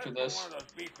Trogdor after this. One of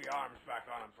those beefy arms back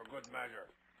on him for good measure.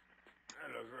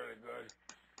 That looks really good.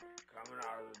 Coming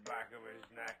out of the back of his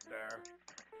neck there.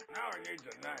 Now he needs a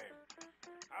name.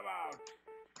 How about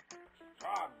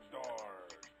Trogdor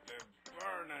the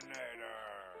Burninator?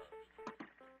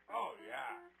 Oh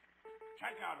yeah.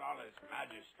 Check out all his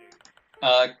majesty.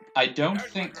 I don't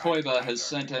think Koiba has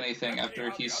sent anything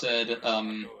after he said,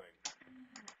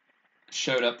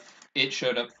 it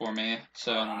showed up for me,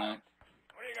 so I don't know.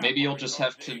 Maybe you'll just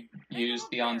have to use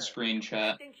the on-screen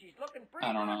chat.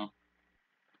 I don't know.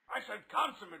 I said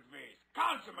consummate, V's.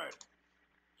 Consummate!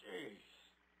 Jeez.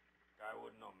 Guy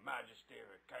wouldn't know majesty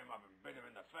if it came up and bit him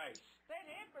in the face.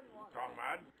 Strong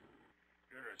man.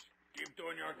 You just keep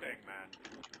doing your thing, man.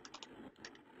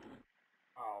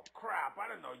 Oh, crap. I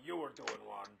didn't know you were doing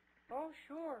one. Oh,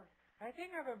 sure. I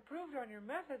think I've improved on your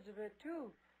methods a bit,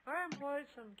 too. I employed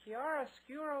some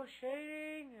chiaroscuro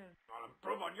shading and... I'll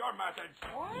improve on your methods.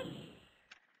 What?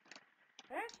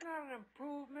 That's not an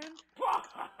improvement.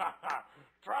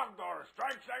 Trogdor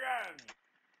strikes again.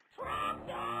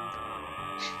 Trogdor!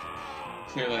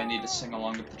 Clearly I need to sing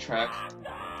along with the track.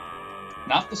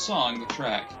 Not the song, the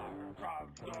track.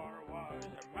 Trogdor was a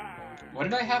man. What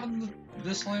did I have in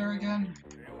this layer again?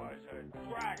 He was a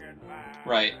dragon man.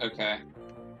 Right, okay.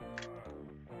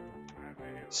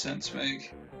 Sense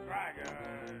make. Dragon.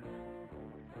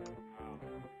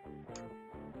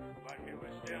 But he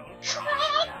was still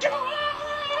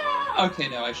Trogdor! Okay,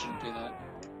 no, I shouldn't do that.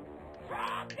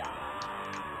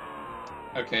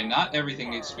 Okay, not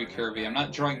everything needs to be curvy. I'm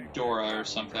not drawing Dora or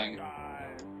something.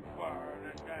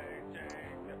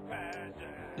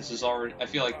 This is already... I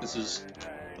feel like this is...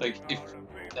 like, if...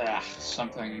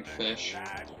 something fish. And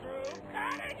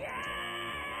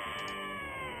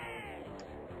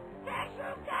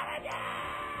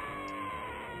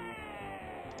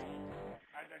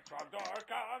the Trogdor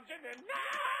comes in the night!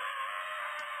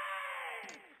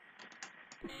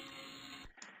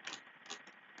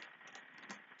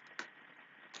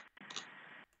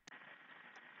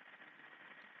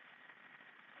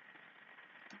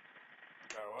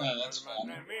 Oh, that's fun.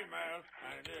 Email,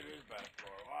 and it is best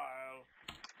for a while.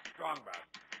 Strongback.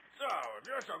 So, if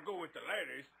you're so good with the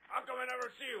ladies, how come I never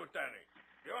see you with any?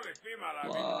 The only female I've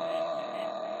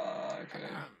Okay.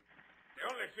 The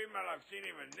only female I've seen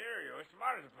even near you is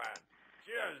Marzipan.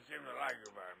 She doesn't seem to like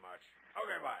you very much.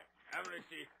 Okay, bye. Emily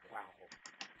C. Wow.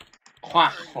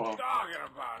 What are you talking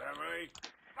about, Emily?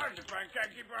 Marzipan can't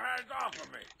keep her hands off of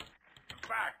me. In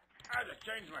fact, I had to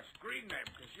change my screen name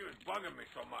because she was bugging me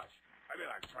so much. I'd be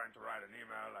like trying to write an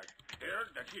email like, here's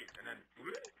the sheet, and then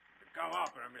it'd come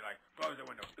up, and I'd be like, close the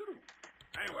window.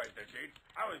 Anyways, the sheet,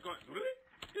 I was going to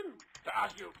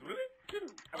ask you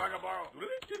if I could borrow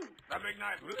that big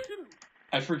knife.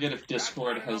 I forget if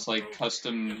Discord has like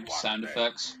custom sound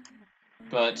effects,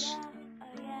 but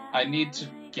I need to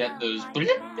get those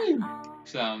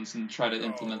sounds and try to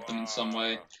implement them in some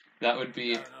way. That would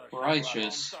be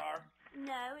righteous.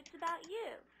 No, it's about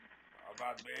you.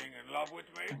 About being in love with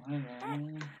me? That's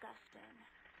disgusting.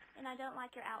 And I don't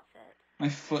like your outfit. My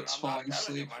foot's falling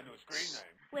asleep.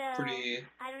 Well, Pretty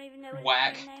I don't even know what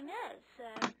whack. your name is, so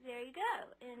there you go.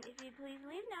 And if you'd please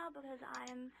leave now because I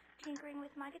am tinkering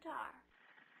with my guitar.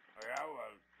 Oh yeah,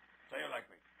 well, say you like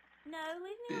me. No,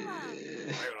 leave me alone.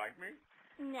 Say you like me?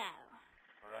 No.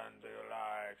 Well, then do you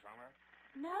like Summer?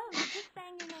 No, you're just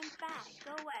saying your name fast.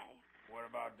 Go away. What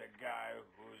about the guy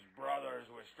whose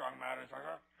brothers were strong man and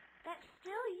sucker? That's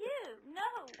still you.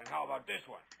 No. And how about this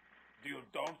one? Do you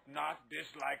not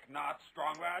dislike not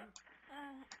strong man?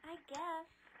 I guess.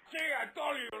 See, I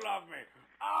told you you love me.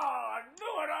 Oh, I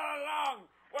knew it all along.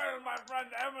 Well, my friend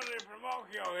Emily from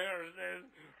Okio hears this.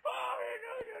 Oh, he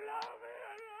knew you love me.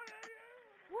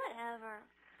 Whatever.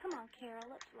 Come on, Carol,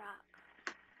 let's rock.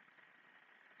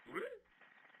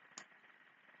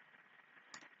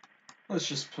 Let's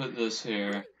just put this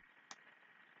here.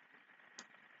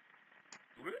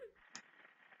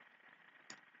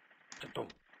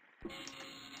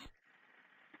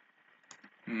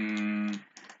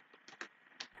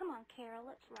 Come on, Carol,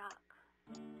 let's rock.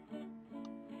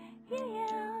 Yeah,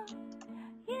 yeah,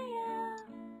 oh yeah,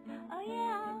 oh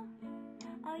yeah,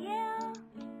 oh yeah,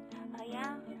 oh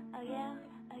yeah, oh yeah,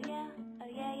 oh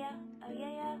yeah, yeah, oh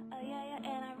yeah, yeah, oh yeah, yeah,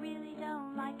 and I really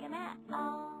don't like him at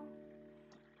all.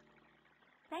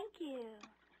 Thank you.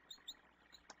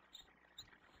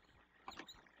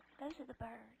 Those are the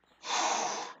birds.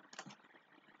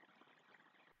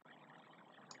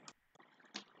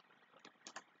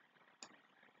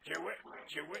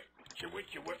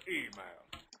 Chewit email.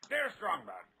 Dear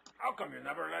Strongman, how come you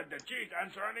never let the cheat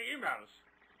answer any emails?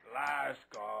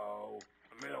 Lasco,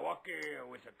 Milwaukee,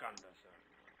 Wisconsin.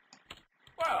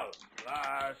 Well,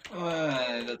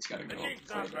 Lasco. That's gotta go. The cheat's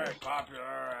not very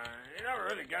popular, and he never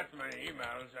really gets many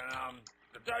emails, and,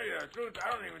 to tell you the truth,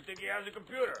 I don't even think he has a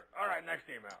computer. Alright, next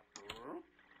email.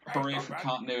 Hooray for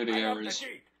continuity errors.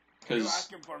 Because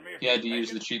he had to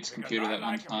use the cheats computer that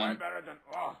one time.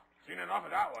 Seen enough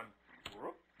of that one.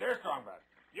 Dear Strongman,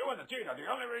 you and the cheat are the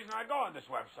only reason I go on this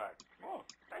website. Oh,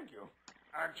 thank you.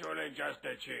 Actually, just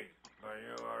the cheat. But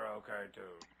you are okay,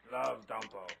 too. Love,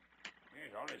 Dumpo.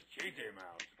 These all these cheat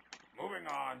emails. Moving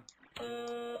on.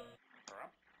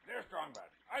 Dear Strongman,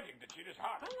 I think the cheat is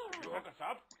hot. You hook us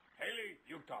up? Haley,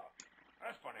 you talk.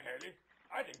 That's funny, Haley.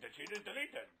 I think the cheat is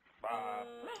deleted. What?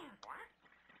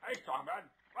 Hey, Strongman,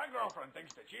 my girlfriend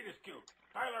thinks the cheat is cute.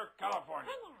 Tyler,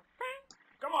 California.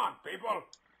 Come on, people.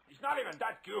 He's not even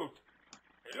that cute.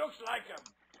 He looks like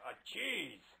a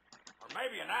cheese. Or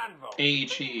maybe an anvil. A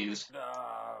cheese.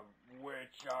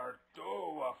 Which are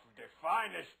two of the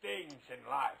finest things in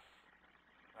life.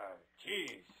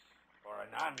 Cheese or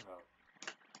an anvil.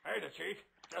 Hey, the cheat.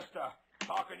 Just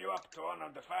talking you up to one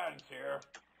of the fans here.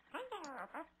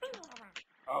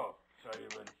 Oh, so you've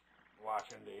been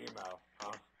watching the email,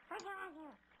 huh?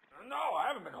 No, I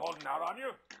haven't been holding out on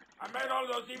you. I made all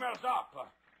those emails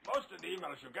up. Most of the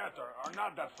emails you get are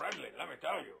not that friendly, let me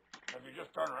tell you. If you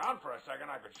just turn around for a second,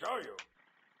 I could show you.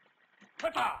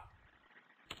 Pata!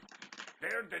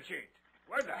 Dear the cheat.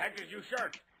 Where the heck is your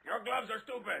shirt? Your gloves are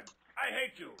stupid. I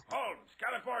hate you. Holmes,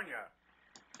 California.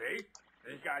 See?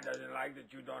 This guy doesn't like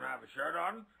that you don't have a shirt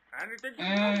on. And he thinks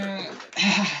you're stupid.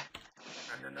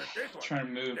 And then there's this one. Trying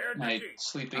to move my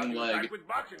sleeping leg. leg. With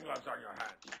boxing gloves on your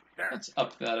hands. There. Let's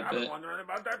up that a I've been bit. wondering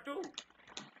about that too.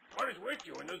 What is with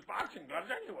you in those boxing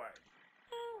gloves anyway?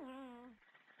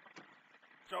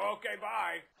 So, okay,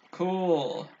 bye.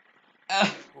 Cool. Ooh, I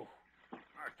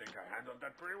think I handled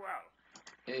that pretty well.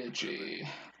 Edgy.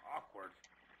 Awkward.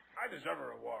 I deserve a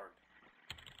reward.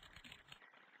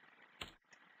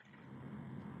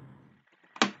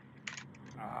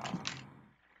 Ah,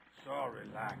 so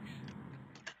relaxing.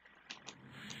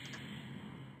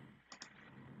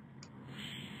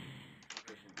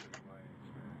 Listen to the waves,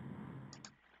 man.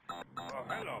 Oh,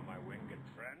 hello, my winged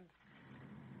friend.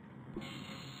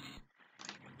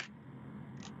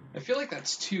 I feel like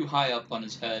that's too high up on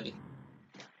his head.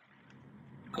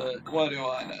 But what do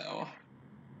I know?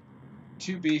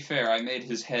 To be fair, I made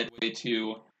his head way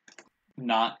too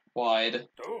not wide. Dude,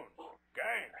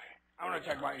 gang, I want to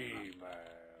check my email.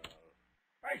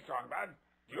 Hey, Strongman,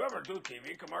 do you ever do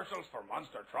TV commercials for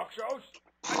monster truck shows?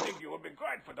 I think you would be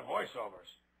great for the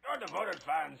voiceovers. Your devoted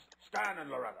fans, Stan and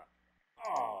Loretta.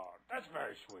 Oh, that's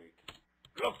very sweet.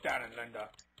 Look, Dan and Linda,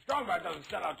 Strongman doesn't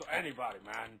sell out to anybody,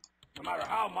 man. No matter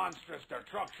how monstrous their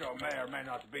truck show may or may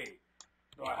not be.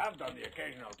 though I have done the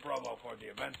occasional promo for the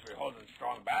events we hold in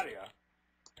Strongbadia.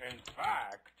 In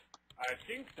fact, I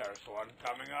think there's one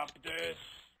coming up this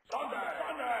Sunday!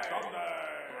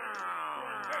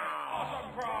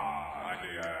 Awesome prize!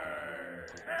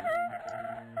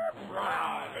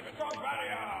 It's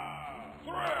Strongbadia!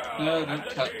 No, don't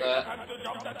cut that. Time to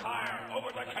jump the tire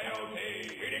over the KOT,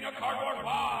 eating a cardboard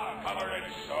box covered in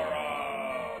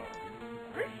syrup.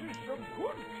 This is some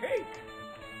good cake.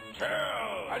 Chill,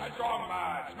 a strong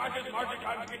man smashes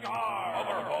Marzipan's guitar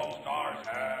over Homestar's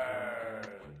head.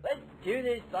 Let's do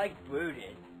this like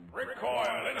Brutus.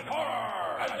 Recoil in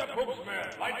horror as the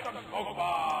Pooksmith lights some smoke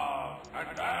bombs.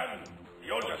 And then,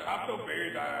 you'll just have to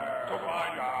be there to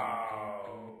find out.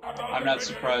 I'm not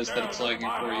surprised that it's lagging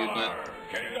for you, but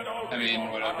I mean,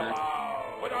 whatever.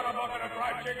 Without a bucket of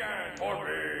fried chicken for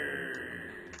me.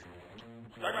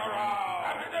 Stick around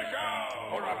after the show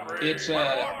for a free It's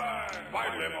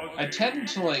I tend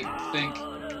to like think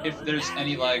if there's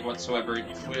any lag whatsoever,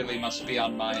 it clearly must be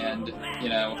on my end, you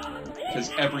know, because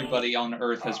everybody on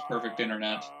Earth has perfect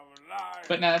internet.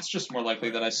 But nah, it's just more likely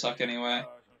that I suck anyway.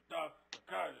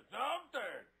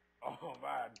 Oh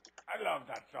man, I love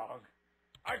that song.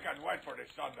 I can't wait for this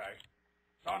Sunday.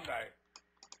 Sunday.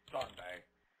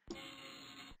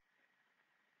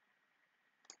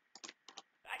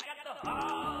 I got the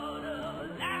heart of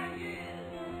a lion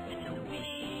and the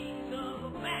wings of a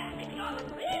bat. It's gonna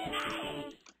be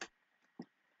nice.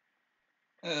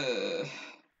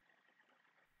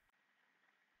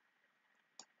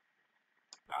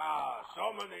 So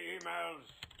many emails,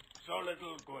 so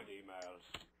little good emails.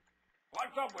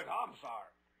 What's up with Homestar?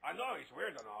 I know he's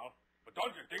weird and all, but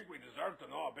don't you think we deserve to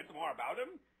know a bit more about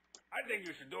him? I think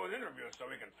you should do an interview so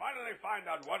we can finally find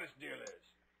out what his deal is.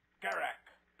 Carrack,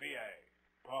 PA.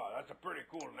 Oh, that's a pretty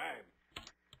cool name.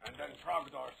 And then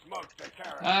Trogdor smoked the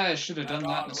Carrack. I should have done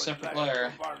that in a separate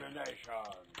layer.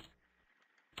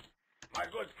 My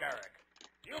good Carrack,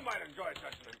 you might enjoy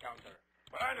such an encounter,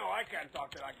 but I know I can't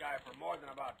talk to that guy for more than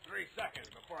about 3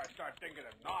 seconds before I start thinking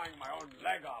that gnawing my own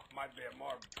leg off might be a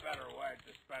more better way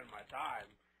to spend my time.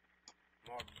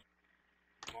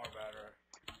 More better.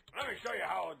 Let me show you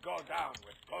how it would go down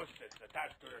with post-its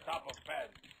attached to the top of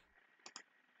pens.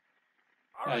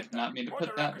 I did not mean to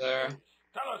put that there.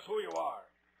 Tell us who you are.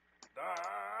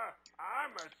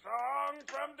 I'm a song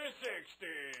from the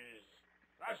 60s.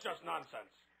 That's just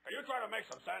nonsense. Are you trying to make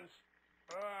some sense?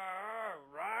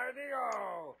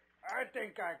 Righty-o. I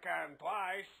think I can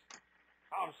twice.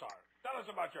 I'm sorry. Tell us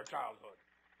about your childhood.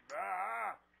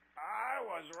 I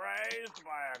was raised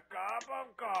by a cup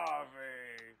of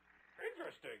coffee.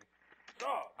 Interesting. So,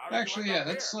 how did Actually, you yeah, end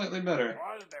up that's here? slightly better.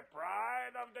 Was the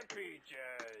pride of the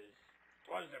peaches.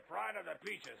 Was the pride of the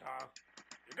peaches, huh?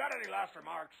 You got any last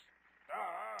remarks?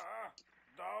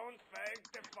 Don't fake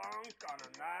the funk on a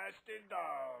nasty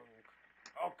dunk.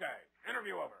 Okay,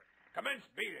 interview over. Commence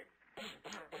beating.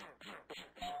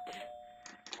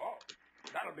 Oh,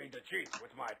 that'll be the cheats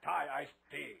with my Thai iced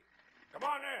tea. Come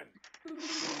on in.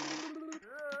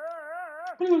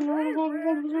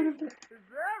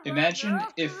 Imagine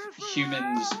if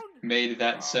humans made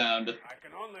that sound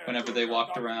whenever they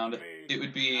walked around. It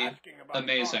would be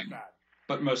amazing,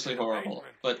 but mostly horrible,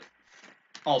 but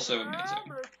also amazing.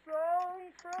 I'm a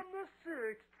song from the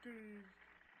 60s.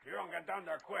 You don't get down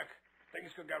there quick.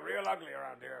 Things could get real ugly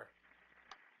around here.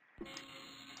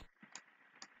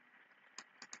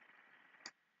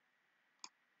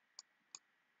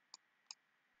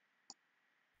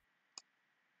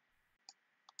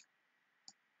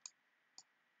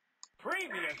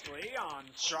 Previously on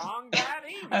Strong Bad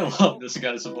Email. I love this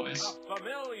guy's voice. A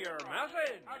familiar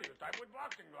message. How do you type with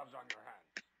boxing gloves on your hands?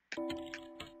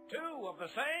 2 of the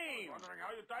same. Wondering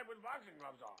how you type with boxing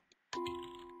gloves on.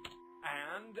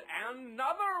 And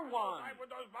another one.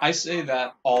 I say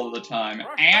that all the time.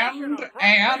 And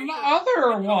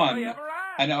another one.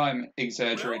 I know I'm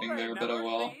exaggerating there, but oh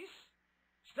well.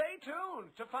 Stay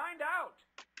tuned to find out.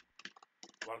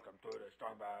 Welcome to the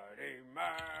Strong Bad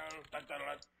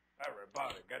Email.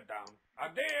 Everybody get down. A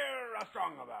dear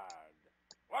Strongabad.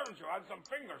 Why don't you add some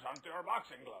fingers onto your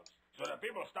boxing gloves so that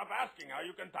people stop asking how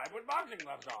you can type with boxing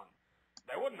gloves on?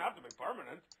 They wouldn't have to be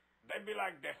permanent. They'd be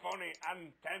like the phony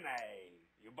antennae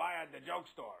you buy at the joke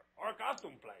store or a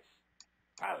costume place.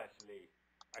 Palace, Lee.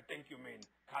 I think you mean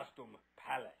costume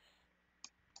palace.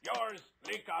 Yours,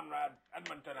 Lee Conrad,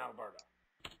 Edmonton, Alberta.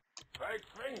 Fake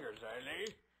fingers, eh,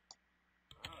 Lee?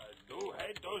 I do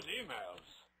hate those emails.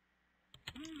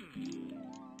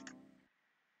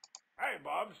 Hey,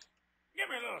 Bubs. Give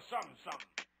me a little something.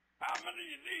 How many do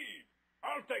you need?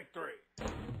 I'll take 3.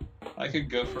 I could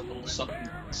go for a little something.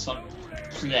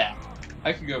 Yeah.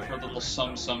 I could go for a little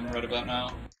some right about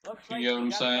now. Looks Looks like You know what I'm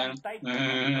got some saying? type of You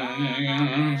a know crown what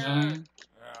on I'm there. saying?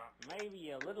 Yeah. Maybe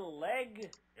a little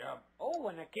leg. Yep. Oh,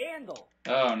 and a candle.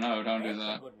 Oh no, don't do That's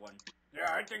that. a good one.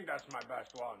 Yeah, I think that's my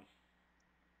best one.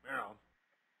 You know,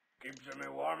 keeps me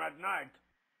warm at night.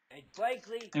 And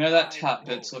frankly, You know, that I'm top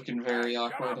bit's cold. looking very Hey,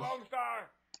 awkward. Shut up, Homestar.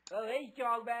 Oh, hey,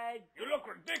 Strongman. You look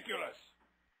ridiculous.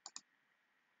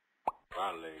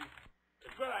 Well, Lee,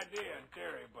 it's a good idea in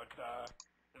theory, but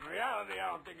in reality,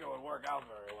 I don't think it would work out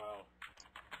very well.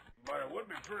 But it would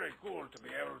be pretty cool to be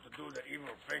able to do the evil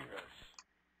fingers.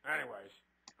 Anyways,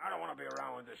 I don't want to be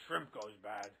around when this shrimp goes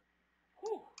bad.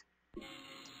 Whew.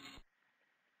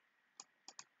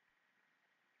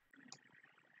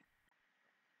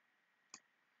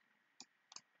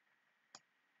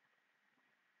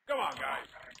 Come on, guys.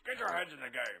 Get your heads in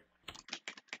the game.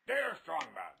 Dear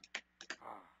Strongman.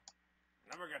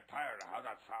 Never get tired of how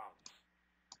that sounds.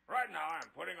 Right now, I'm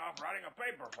putting off writing a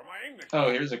paper for my English. Oh,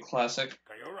 here's a classic.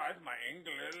 Can you write my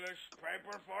English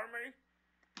paper for me?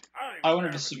 I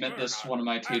wanted to submit this to one of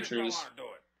my teachers. I do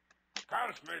it.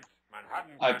 Carl Smith,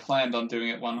 Manhattan. I planned on doing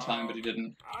it one time, but he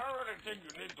didn't. I don't really think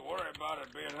you need to worry about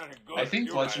it being any good. I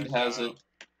think Legend has it.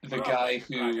 The guy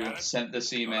who sent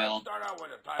this email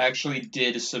actually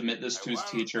did submit this to his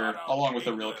teacher, along with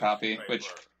a real copy, which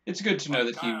it's good to know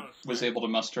that he was able to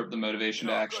muster up the motivation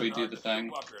to actually do the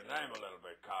thing.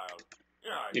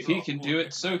 If he can do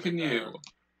it, so can you.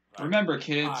 Remember,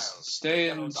 kids, stay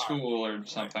in school or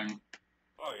something.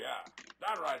 Oh yeah,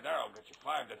 that right there will get you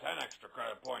 5 to 10 extra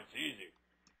credit points easy.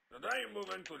 So then you move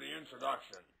into the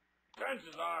introduction.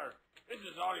 Chances are, this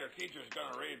is all your teacher's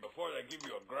gonna read before they give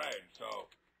you a grade, so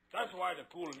that's why the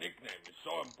cool nickname is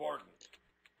so important.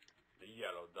 The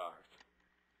Yellow Dart.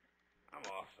 I'm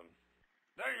awesome.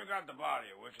 Then you got the body,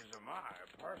 which is my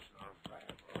personal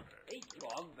favorite. Hey,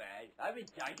 Strongman. I'm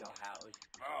inside your house.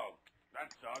 Oh,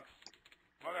 that sucks.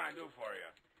 What can I do for you?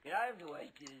 Can I have the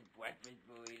rest of this breakfast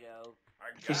burrito?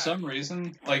 For some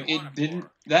reason, like,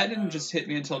 that didn't just hit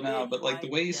me until now, but, like, the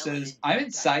way he says, I'm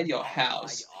inside your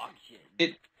house,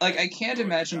 like, I can't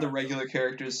imagine the regular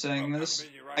characters saying this.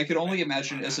 I could only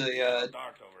imagine it as a,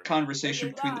 conversation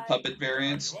between the puppet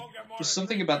variants. There's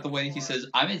something about the way he says,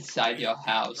 I'm inside your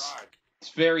house. It's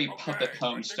very Puppet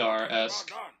Homestar-esque.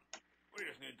 We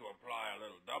just need to apply a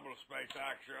little double space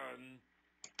action,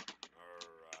 or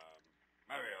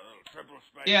maybe a little triple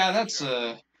space Yeah,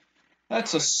 action.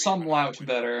 that's a somewhat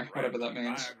better, whatever that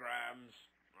means. Diagrams.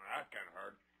 Well, that can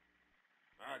hurt.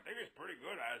 I think it's pretty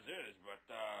good as is, but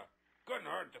couldn't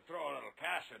hurt to throw a little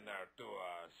cash in there to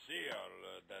seal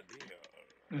the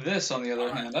deal. This, on the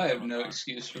other hand, I have no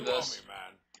excuse for this. You owe me,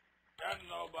 man. Can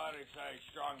nobody say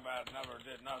Strongman never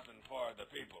did nothing for the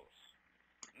peoples?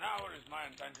 Now it is my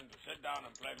intention to sit down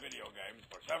and play video games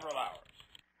for several hours.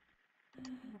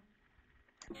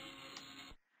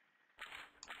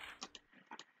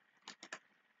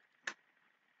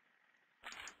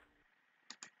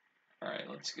 Alright,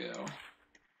 let's go.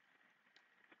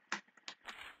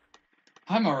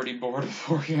 I'm already bored of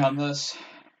working on this,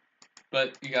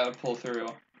 but you gotta pull through.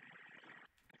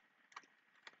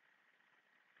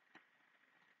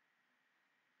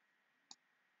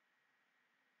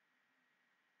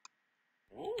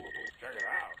 Ooh, check it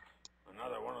out.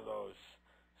 Another one of those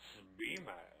emails.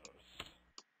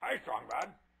 Hey, Strongman.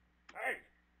 Hey,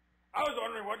 I was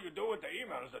wondering what you do with the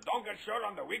emails that don't get showed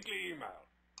on the weekly email.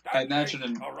 I imagine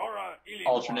an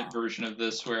alternate version of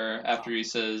this where after he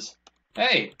says,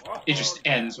 hey, it just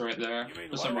ends right there.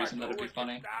 For some reason that'd be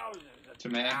funny. To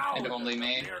me, and only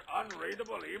me.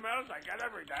 Unreadable emails I get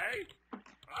every day?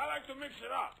 I like to mix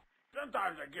it up.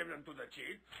 Sometimes I give them to the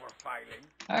chief for filing.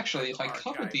 Actually, if I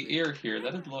covered the ear here,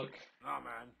 that'd look no,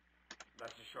 man.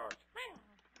 That's a short.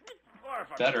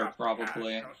 better,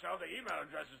 probably. I'll sell the email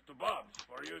addresses to Bubs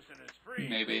for use in his free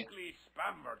Maybe. weekly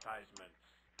spam advertisements.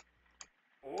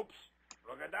 Oops,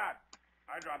 look at that.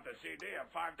 I dropped a CD of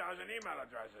 5,000 email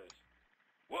addresses.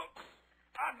 Whoops,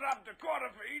 I dropped a quarter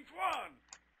for each one.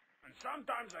 And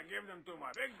sometimes I give them to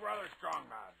my big brother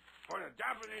Strongman for the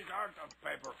Japanese art of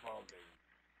paper folding.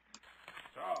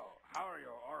 So, how are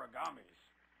your origamis?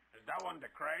 Is that one the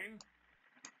crane?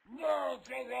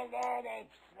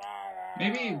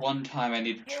 Maybe one time I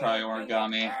need to try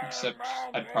origami, except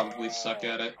I'd probably suck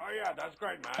at it. Oh yeah, that's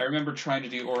great, man. I remember trying to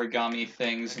do origami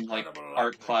things in, like,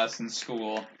 art class in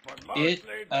school. It,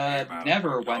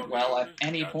 never went well at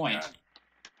any point.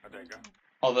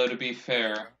 Although, to be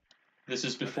fair, this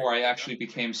is before I actually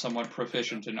became somewhat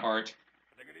proficient in art.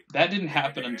 That didn't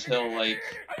happen until, like...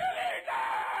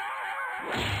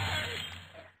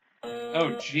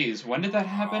 Oh, jeez, when did that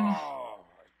happen?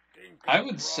 I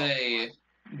would say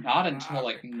not until,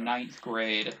 like, 9th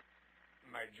grade.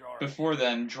 before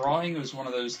then, drawing was one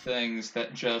of those things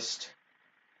that just,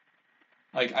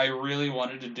 like, I really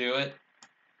wanted to do it,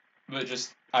 but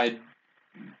just,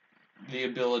 the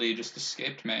ability just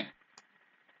escaped me.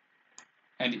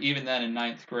 And even then, in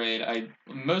 9th grade,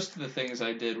 most of the things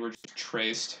I did were just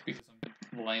traced, because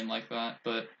I'm lame like that,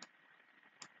 but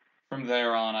from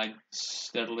there on, I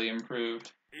steadily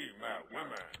improved. Email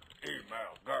women,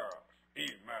 email girls,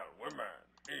 email women,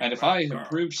 email And if I girls.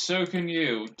 improved, so can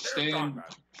you. Stay in... My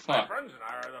Fuck. friends and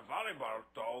I are the volleyball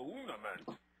tournament,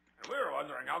 and we were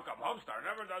wondering how come Homestar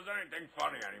never does anything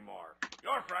funny anymore.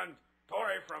 Your friend,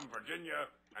 Tori from Virginia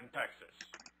and Texas,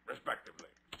 respectively.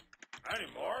 Any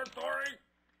more, Tori?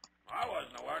 I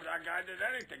wasn't aware that guy did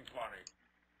anything funny.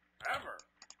 Ever.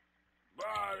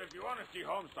 But if you want to see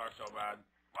Homestar so bad,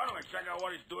 why don't we check out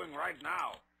what he's doing right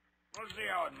now? We'll see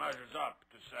how it measures up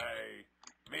to, say,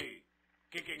 me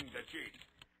kicking the cheek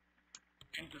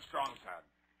into Strong's head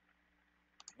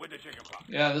with the chicken pox.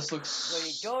 Yeah, this looks When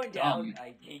it turned out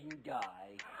I didn't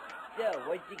die. So,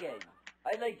 once again,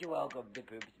 I'd like to welcome the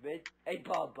Poopsmith and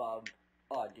Pom Pom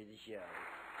onto the show.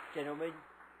 Gentlemen,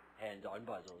 hands-on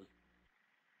puzzles.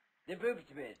 The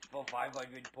Poopsmith for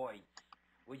 500 points.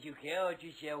 Would you care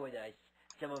to share with us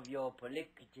some of your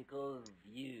political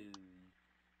views?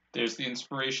 There's the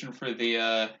inspiration for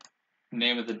the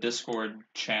name of the Discord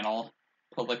channel,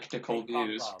 Political And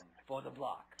Views. Pom Pom for the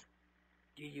block.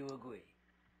 Do you agree?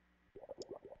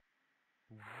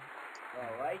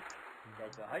 Alright,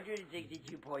 that's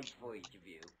 162 points for each of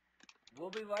you. We'll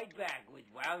be right back with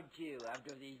round 2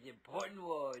 after these important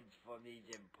words from these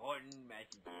important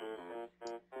messages.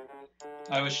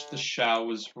 I wish the show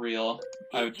was real.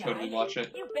 I would totally watch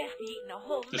it. You best be eating a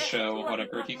whole The mess show, of whatever.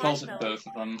 fluffy He calls it marshmallows. both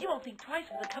of them. You won't think twice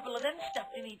with a couple of them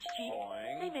stuffed in each cheek.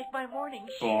 They make my morning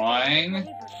Boing.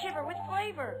 shiver with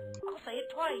flavor. I'll say it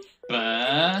twice.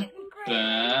 Bah,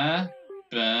 bah,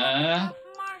 bah. Puff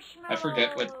I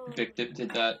forget what marshmallow. Vic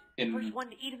did that in, First one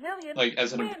to eat a million. like,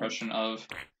 as an wins. impression of.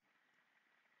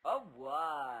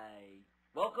 Alright,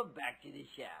 welcome back to the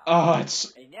show. Oh,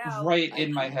 it's And now, right I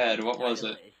in my choose head. the What was it?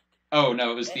 title list. Oh,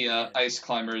 no, it was the ice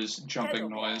climbers jumping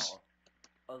noise.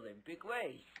 Kettlebell Olympic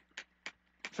race.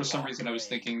 For some reason, I was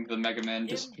thinking the Mega Man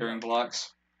disappearing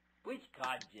blocks.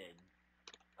 Wisconsin.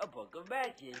 A book of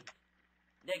matches.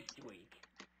 Next week.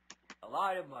 A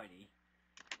lot of money.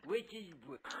 Which is...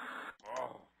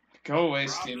 Oh, Go away,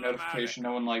 Steam notification.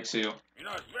 No one likes you. you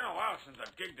know, it's been a while since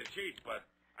I've kicked the cheek, but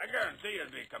I guarantee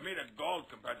it'd be comedic gold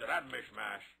compared to that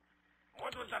mishmash.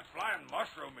 What's with that flying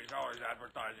mushroom he's always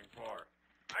advertising for?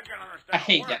 I can't understand. I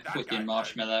hate a word that guy fucking says.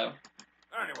 marshmallow.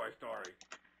 Anyway, Story,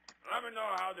 let me know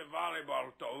how the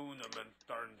volleyball tournament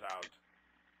turns out.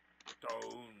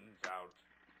 Turns out.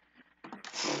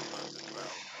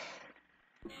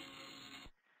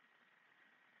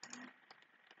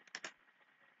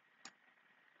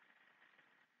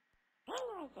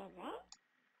 Well.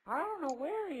 I don't know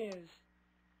where he is.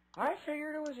 I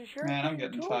figured it was a sure Man, I'm thing,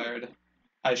 getting too. tired.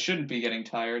 I shouldn't be getting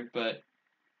tired, but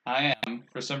I am.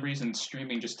 For some reason,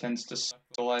 streaming just tends to suck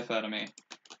the life out of me.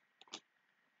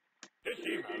 This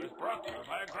email is brought to you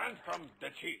by a grant from The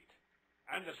Cheat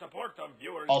and the support of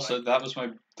viewers. Also, like that you. was my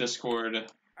Discord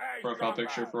Hey, profile Strong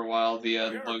picture Bad. for a while, the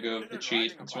Have you ever logo of the considered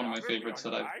cheat. writing a It's one of my biography favorites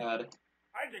on that your I've life? had.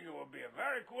 I think it would be a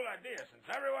very cool idea since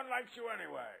everyone likes you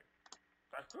anyway.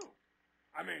 That's true.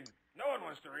 I mean, no one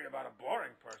wants to read about a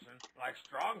boring person like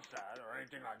Strong Sad or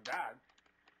anything like that.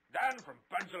 Dan from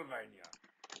Pennsylvania.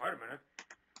 Wait a minute.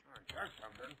 I checked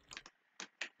something.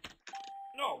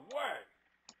 No way.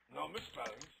 No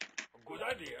misspellings. A good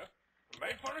idea.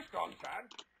 Made fun of Strong Sad.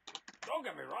 Don't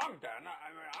get me wrong, Dan. I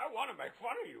mean, I want to make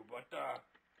fun of you, but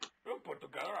we'll put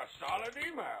together a solid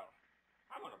email.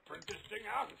 I'm going to print this thing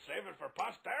out and save it for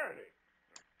posterity.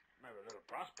 Maybe a little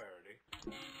prosperity.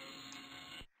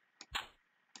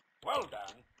 Well,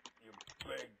 Dan, you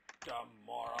big dumb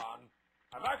moron.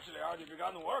 I've actually already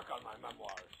begun work on my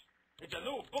memoirs. It's a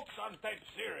new books on tape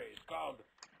series called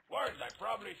Words I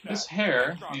Probably Said. This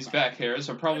hair, these back hairs,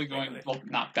 are probably going, well,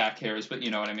 not back hairs, but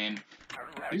you know what I mean.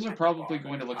 These are probably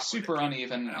going to look super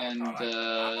uneven and,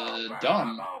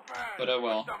 dumb. But oh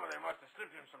well. Somebody must have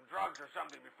slipped him some drugs or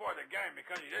something before the game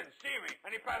because he didn't see me,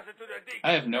 and he passed it to the deacon.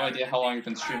 I have no idea how long I've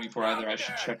been streaming for either. I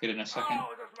should check it in a second.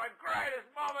 Oh, this was my greatest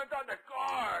moment on the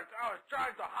court. I was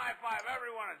trying to high-five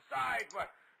everyone in sight,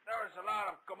 but there was a lot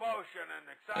of commotion and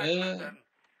excitement, and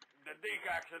the deke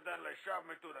accidentally shoved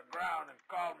me to the ground and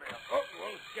called me a... Oh,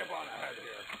 we'll skip on ahead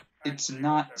here. It's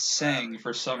not saying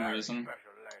for some reason.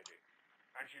 Special lady.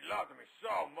 And she loved me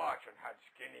so much and had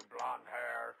skinny blonde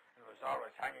hair and was always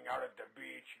hanging out at the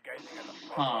beach, gazing at the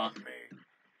photo of me.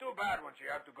 Too bad when she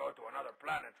had to go to another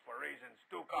planet for reasons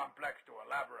too complex to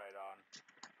elaborate on.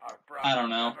 I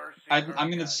don't know. I'm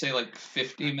gonna say like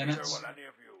 50 Neither minutes. will any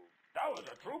of you. That was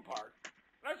a true part.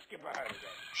 Let's skip ahead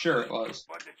again. Sure, it was.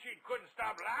 But the cheat couldn't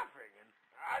stop laughing, and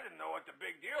I didn't know what the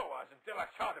big deal was until I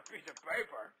saw the piece of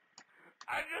paper.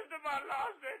 I just about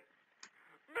lost it.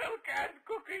 Milk and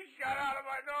cookies shot out of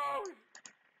my nose.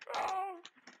 Oh,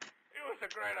 it was a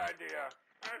great idea.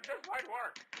 And it just might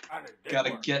work. And it did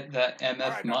Gotta work. get that All MF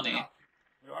right, money. that's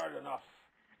enough. You heard enough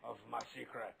of my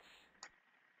secrets.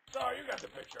 So, you got the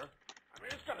picture. I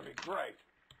mean, it's gonna be great.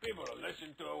 People to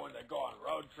listen to when they go on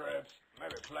road trips,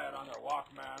 maybe play it on their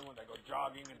Walkman when they go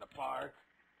jogging in the park.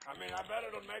 I mean, I bet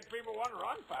it'll make people want to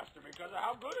run faster because of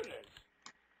how good it is.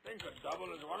 Thing could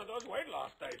double as one of those weight loss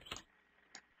tapes.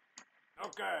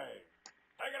 Okay,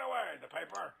 take it away, the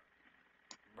paper.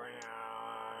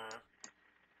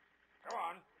 Come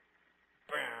on.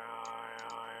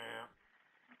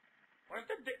 Where's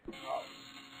the oh,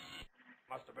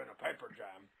 must have been a paper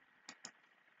jam.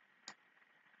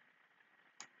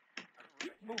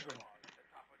 Keep moving.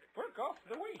 Work off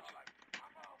the weight.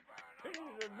 This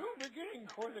is a new beginning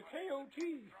for the KOT.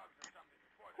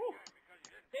 Whew.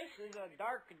 This is a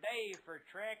dark day for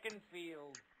track and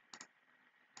field.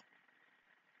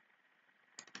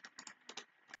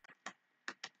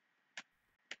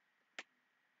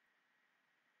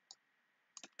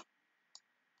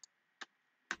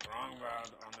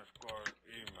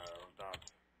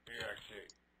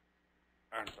 Strongbad_email.exe.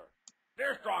 Answer.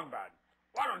 Dear Strongbad,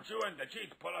 why don't you and the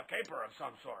cheat pull a caper of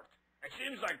some sort? It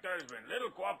seems like there's been little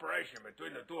cooperation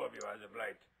between the two of you as of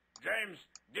late. James,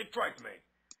 Detroit me.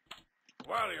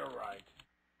 Well, you're right.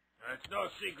 It's no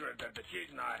secret that the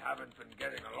cheat and I haven't been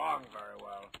getting along very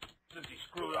well since he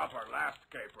screwed up our last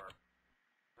caper.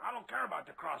 I don't care about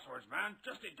the crosswords, man.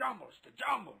 Just the jumbles, the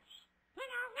jumbles.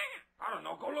 I don't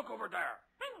know. Go look over there.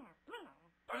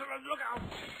 Look out.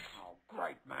 Oh,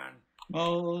 great, man.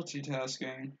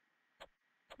 Multitasking.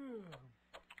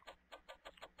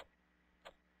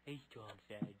 Hey, Strong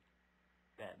said,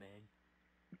 Batman,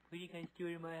 what are you guys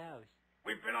doing in my house?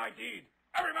 We've been ID'd.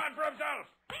 Every man for himself.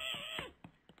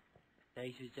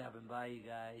 Thanks for stopping by, you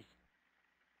guys.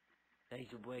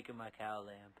 Thanks for breaking my cow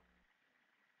lamp.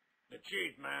 The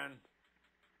cheat, man.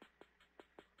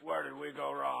 Where did we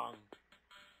go wrong?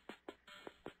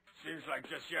 Seems like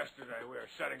just yesterday we were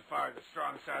setting fire to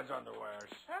Strong Sad's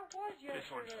underwears. That was yesterday. This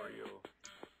one's for you.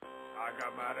 I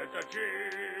got mad at the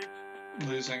cheat.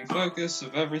 Losing focus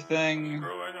of everything.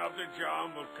 Screwing up the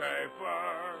jumble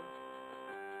caper.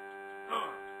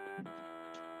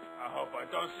 I hope I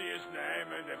don't see his name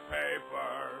in the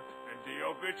paper, in the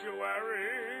obituaries.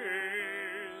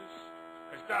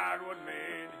 Cause that would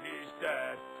mean he's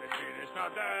dead. The cheat is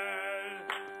not dead.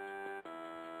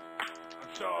 I'm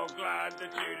so glad the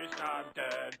cheat is not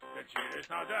dead. The cheat is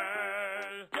not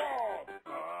dead.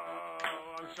 Oh,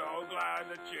 I'm so glad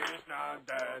the cheat is not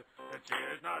dead. The cheat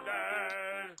is not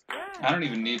dead. I don't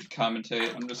even need to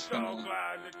commentate. I'm just So gonna.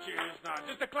 glad the cheat is not.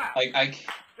 Just a clap. I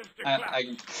Just a clap.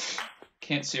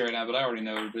 can't see right now, but I already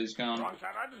know everybody's gone. Wrong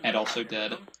side, I didn't And know also I did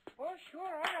dead. rhythm. Well, sure,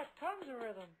 I got tons of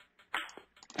rhythm.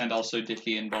 And also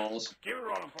Dicky and Balls. Keep it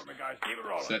rolling for me, guys. Keep it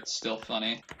rolling. So that's still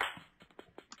funny.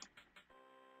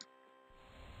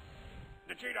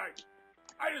 The cheat,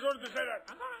 I just wanted to say that.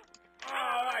 Oh,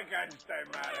 I can't stay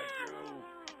mad at you.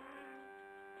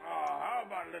 Oh, how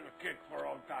about a little kick for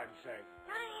old time's sake?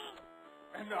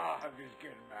 No, I'm just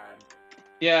kidding, man.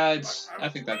 Yeah, I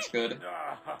think that's good.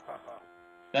 Oh,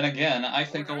 Then again, I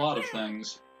think a lot of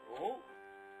things. what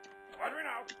do we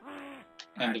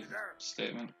know? End of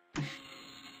statement.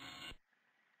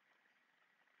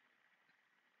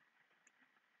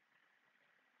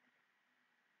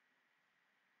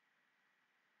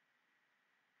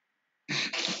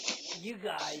 You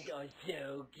guys are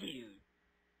so cute.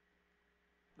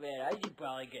 Man, I should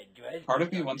probably get dressed. Part or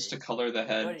of me wants to something. color the What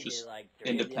head is just it, like 3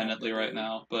 in the independently right afternoon?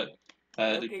 now, but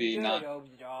it'd Okay, be good, not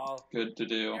Homestar. good to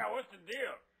do. Yeah, what's the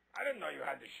deal? I didn't know you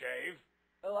had to shave.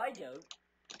 Oh, I don't.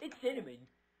 It's cinnamon.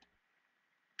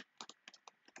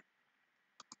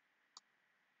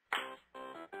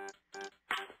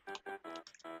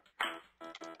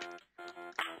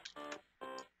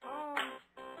 Oh,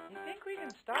 you think we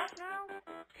can stop now?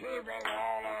 Keep it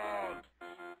rolling.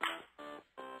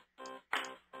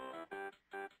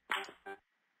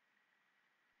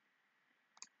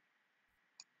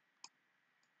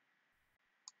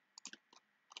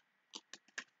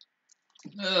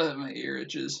 Ugh, my ear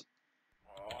itches.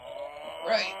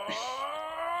 Right.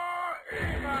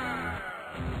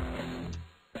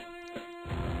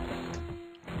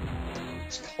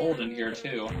 It's cold in here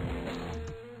too.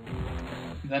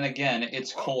 Then again,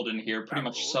 it's cold in here. Pretty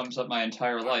much sums up my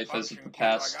entire life as of the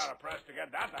past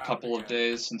couple of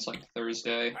days since like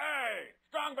Thursday. Hey,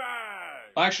 strong bad.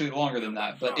 Actually, longer than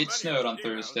that, but it snowed on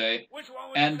Thursday,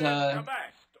 and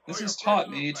this has taught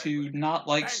me to not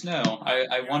like snow.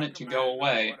 I want it to go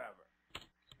away.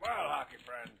 Well, hockey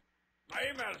friend, my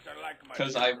emails are like my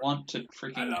because I want to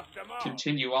freaking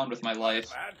continue on with my life.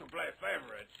 I had to play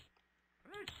favorites.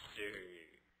 Let's see.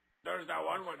 There's that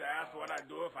one where they asked what I'd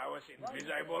do if I was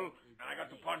invisible, and I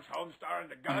got to punch Homestar in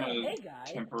the gut. I'm Hey, gonna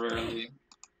guys. temporarily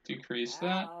decrease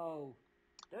that. Ow.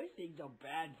 Those things are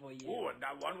bad for you. Ooh, and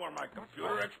that one where my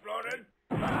computer exploded.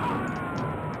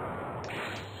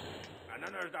 And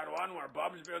then there's that one where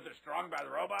Bubs built a strong bad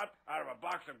robot out of a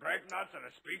box of grape nuts and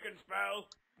a speaking spell.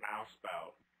 Now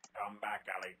spell. Come back,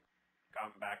 Ellie.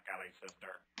 Come back, Ellie,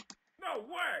 sister. No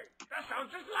way! That sounds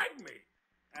just like me!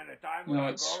 And the time when I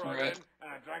it's go right. in and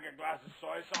I drank a glass of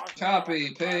soy sauce. Copy,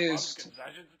 from the paste.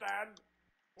 concession stand.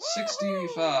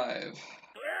 65.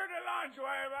 Clear the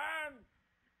launchway, man!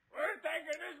 We're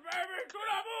taking this baby to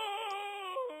the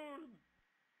moon!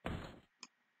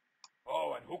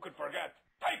 Oh, and who could forget?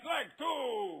 Take leg,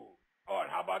 too! Oh,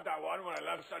 and how about that one when I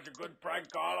left such a good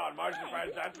prank call on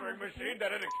Marzipan's answering machine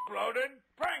that it exploded?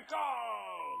 Prank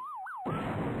call!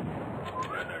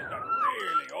 And then there's that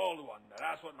really old one.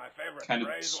 That's what my favorite Kind of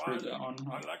phrase screwed was. that one.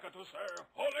 I like it to say,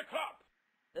 holy crap!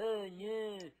 Oh,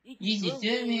 no. It's Easy broken.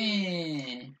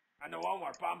 doing. And the one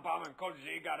where Pom Pom and Coach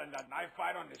Z got in that knife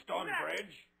fight on the stone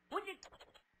bridge. What did...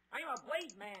 I'm a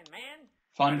white man, man.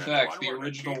 Fun And then fact, one the where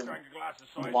original Chief drank a glass of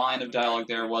soy line sauce of dialogue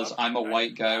there and was, "I'm a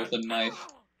white guy with a knife."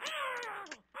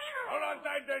 Hold on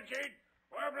tight there, Cheat.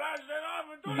 We're blasting off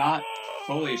into Not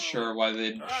the moon! fully sure why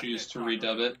they'd choose to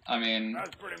redub it. I mean,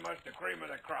 That's pretty much the cream of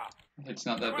the crop. it's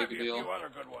not There that might big a be a deal. few other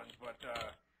good ones, but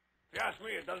if you ask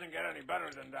me, it doesn't get any better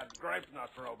than that grape nut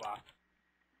robot.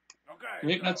 Okay.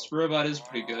 Grape Nuts Robot is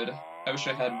pretty good. I wish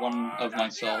I had one of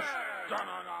myself.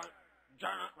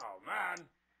 Oh man,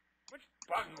 which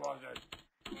button was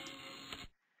it?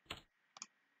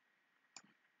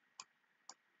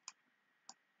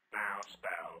 Now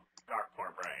spell Dark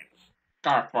for Brains.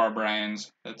 Dark Bar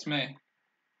Brains. That's me.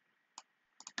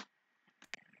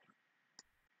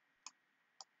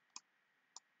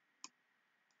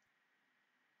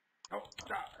 Oh,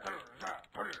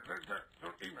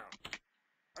 email.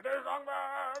 There's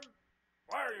Songbird.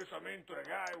 Why are you so mean to the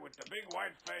guy with the big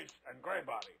white face and gray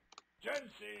body? Gen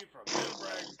C from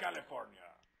Millbrae, California.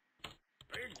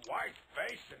 Big white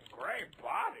face and gray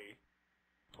body?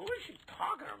 Who is she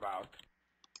talking about?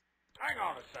 Hang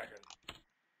on a second.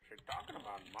 Is she talking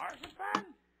about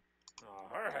Marzipan? No,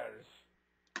 her head is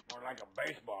more like a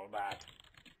baseball bat.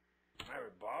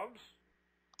 Maybe Bubs?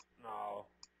 No.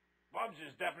 Bubs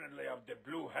is definitely of the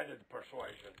blue-headed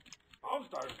persuasion.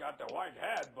 Homestar's got the white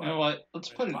head, but... You know what? Let's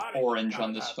put an orange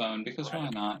on this phone, because why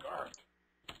not?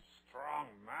 Strong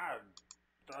man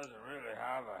doesn't really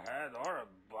have a head or a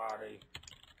body.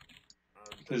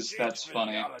 Because that's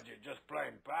funny. Physiology just plain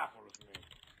baffles me.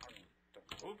 The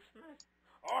Poopsmith?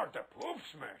 Or the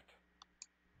Poopsmith?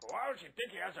 Why would she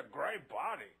think he has a gray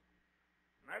body?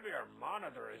 Maybe her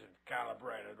monitor isn't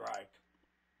calibrated right.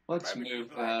 Let's Maybe move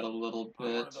she's that like a little on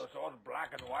one bit. of those old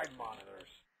black and white monitors.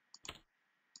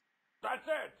 That's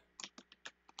it.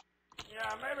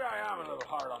 Yeah, maybe I am a little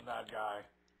hard on that guy.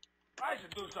 I should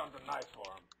do something nice for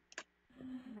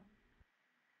him.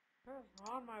 I was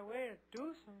on my way to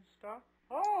do some stuff.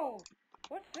 Oh,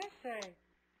 what's this say?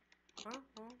 Huh?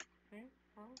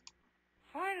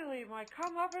 Finally, my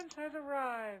comeuppance has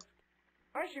arrived.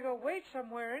 I should go wait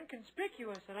somewhere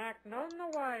inconspicuous and act none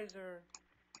the wiser.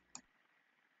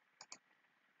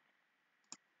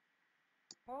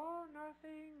 Oh,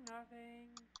 nothing.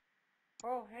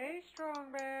 Oh, hey,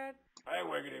 Strong Bad. Hey,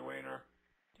 Wiggity Wiener.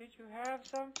 Did you have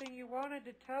something you wanted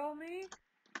to tell me?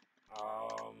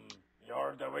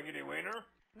 You're the Wiggity Wiener?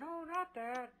 No, not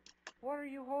that. What are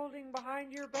you holding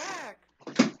behind your back?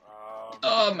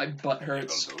 Oh, my butt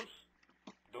hurts.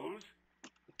 Deuce?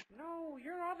 No,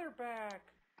 your other back.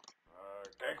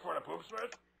 Cake for the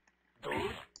Poopsmith?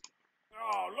 Deuce?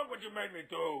 Oh, look what you made me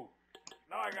do.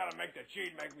 Now I gotta make the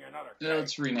cheat make me another cake.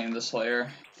 Let's rename this layer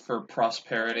for I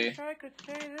prosperity. wish I could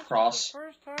say this Cross was the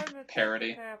first time that parody.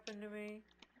 this has happened to me.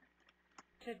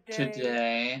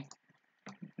 Today.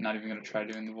 Not even gonna try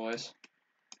doing the voice.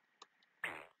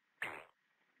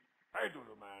 Hey,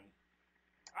 Doodoo Man.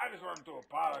 I just wanted to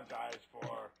apologize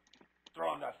for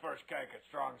throwing that first cake at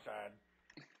Strong Sad.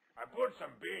 I put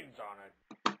some beans on it,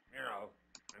 you know,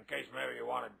 in case maybe you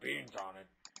wanted beans on it.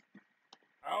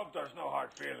 I hope there's no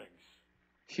hard feelings.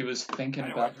 He was thinking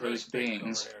Anyway, about it's really those stinks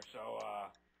beans. over here, so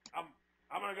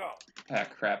I'm gonna go. Ah,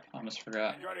 crap. I almost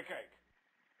forgot. Enjoy the cake.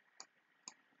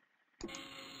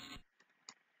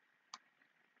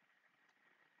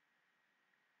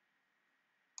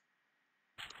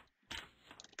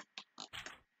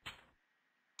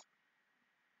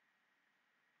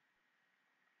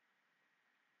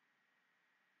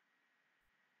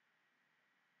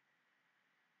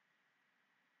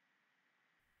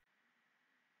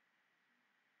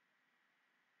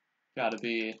 Gotta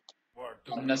be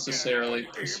unnecessarily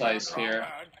precise here.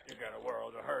 You get a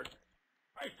world of hurt.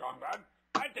 Hey, Strongbad,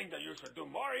 I think that you should do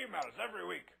more emails every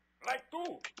week. Like 2.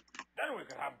 Then we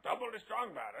could have double the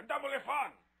Strongbad and double the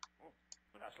fun. Oh,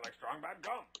 that's like Strongbad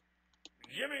gum.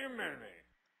 Jimmy and Minnie.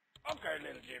 Okay,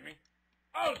 little Jimmy.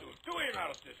 I'll do 2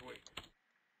 emails this week.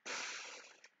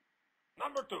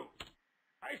 Number 2.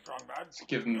 Hey, Strongbad. Let's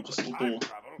give him just little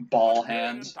ball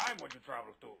hands. What time would you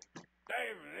travel to?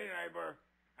 Dave, neighbor,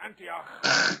 Antioch,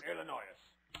 Illinois.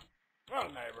 Well,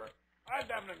 neighbor, I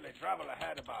definitely travel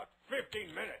ahead about 15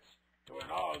 minutes to win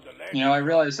all the ladies. You know, I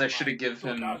realized I should have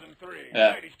given him.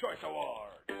 Ladies' Choice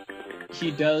Award. He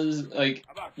does, like,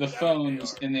 the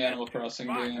phones in the Animal Crossing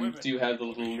game do have the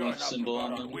little leaf symbol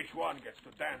on them.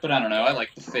 But I don't know, I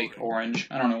like the fake orange.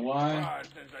 I don't know why.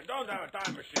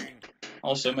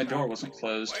 Also, my door wasn't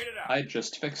closed. I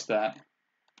just fixed that.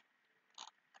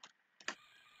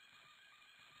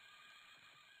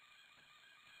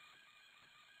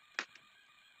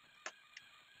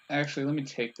 Actually, let me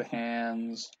take the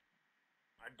hands.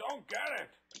 I don't get it.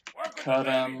 Cut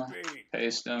them,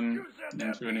 paste them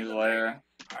into a new layer.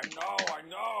 I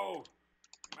know.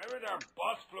 Maybe their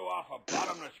bus flew off a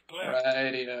bottomless cliff.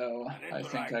 Radio. I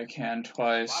think I can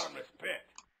twice. Bottomless pit.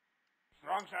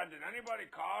 Strong said, did anybody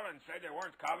call and say they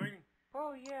weren't coming?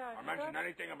 Oh, yeah. Or mention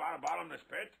anything about a bottomless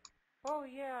pit? Oh,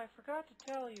 yeah, I forgot to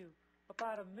tell you.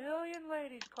 About 1 million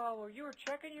ladies called where you were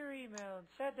checking your email and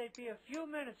said they'd be a few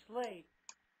minutes late.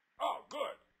 Oh,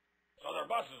 good. So their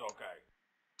bus is okay.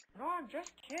 No, I'm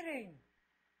just kidding.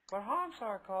 But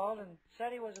Homestar called and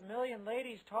said he was 1 million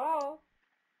ladies tall.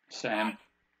 Same.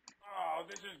 Oh,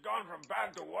 this has gone from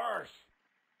bad to worse.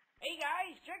 Hey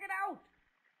guys, check it out.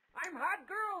 I'm hot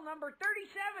girl number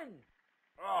 37.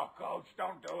 Oh, Coach,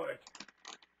 don't do it.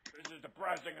 This is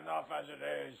depressing enough as it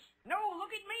is. No, look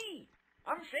at me.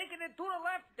 I'm shaking it to the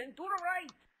left and to the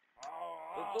right.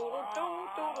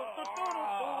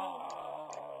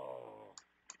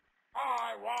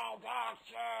 I want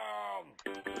action!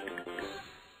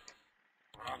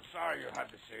 I'm sorry you had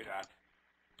to see that.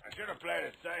 I should have played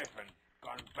it safe and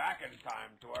gone back in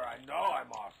time to where I know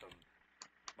I'm awesome.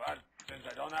 But since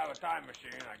I don't have a time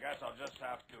machine, I guess I'll just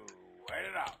have to wait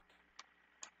it out.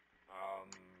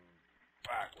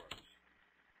 Backwards.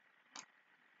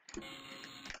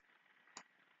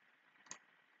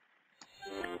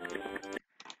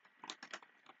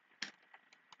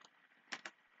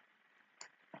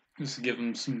 Just give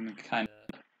him some kind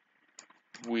of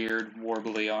weird,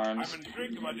 warbly arms. I'm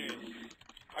intrigued by this.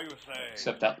 How you say?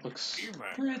 Except that looks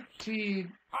pretty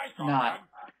not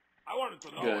I wanted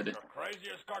to know good. what your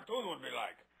craziest cartoon would be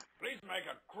like. Please make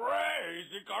a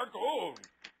crazy cartoon.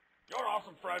 Your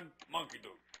awesome friend, Monkey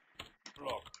Dude.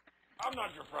 Look, I'm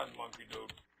not your friend, Monkey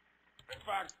Dude. In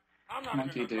fact, I'm not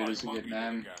Monkey even Dude gonna is a call you good Monkey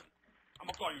name. Dude again. I'm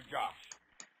gonna call you Josh.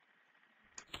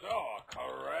 So, a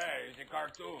crazy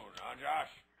cartoon, huh,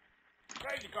 Josh?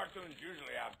 Crazy cartoons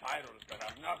usually have titles that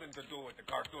have nothing to do with the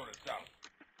cartoon itself.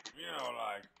 You know,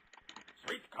 like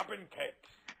Sweet Cuppin' Cakes.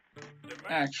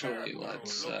 Actually,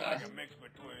 let's look like a mix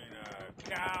between a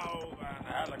cow and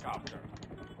a helicopter.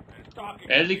 And talking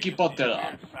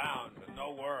Helicopter. sound and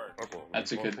no words.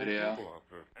 That's a good video.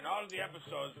 And all of the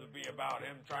episodes would be about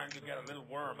him trying to get a little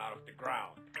worm out of the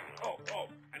ground. Oh,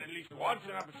 and at least once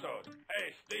an episode,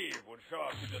 hey, Steve would show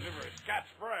up to deliver his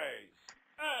catchphrase.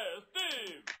 Hey,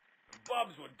 Steve! And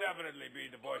Bubs would definitely be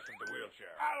the voice of the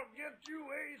wheelchair. I'll get you,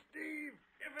 hey, Steve,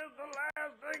 if it's the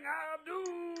last thing I'll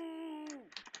do.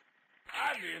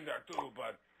 I'd be in there too,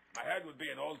 but my head would be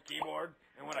an old keyboard,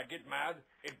 and when I get mad,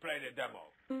 it'd play the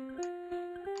demo.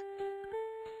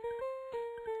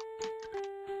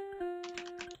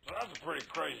 So that's a pretty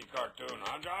crazy cartoon,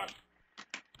 huh, Josh?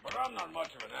 But I'm not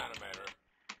much of an animator,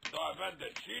 so I bet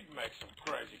that she'd make some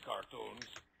crazy cartoons.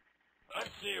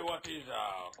 Let's see what he's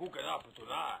cooking up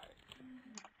tonight.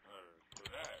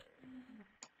 Today.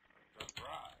 That's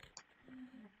right.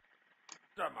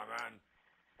 What's up, my man?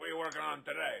 What are you working on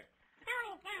today?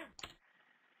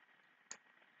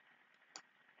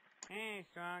 Hey,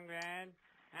 Strongbad.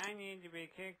 I need to be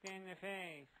kicked in the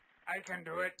face. I can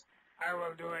do it. I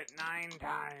will do it 9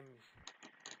 times.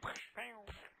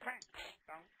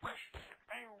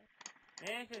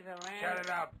 This is a land... Shut it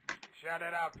up. Shut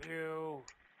it up, you.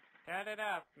 Shut it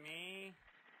up, me.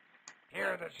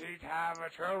 Here the sheets have a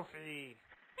trophy.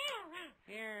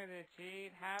 Here, the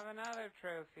cheat. Have another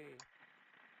trophy.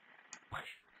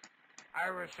 I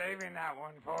was saving that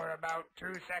one for about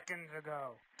 2 seconds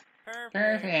ago.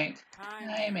 Perfect.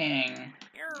 Timing.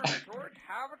 Here, George,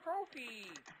 have a trophy.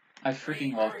 I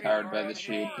freaking love Powered by the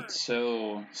Cheat. It's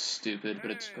so stupid,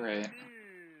 but it's great.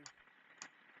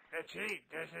 The Cheat,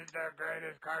 this is the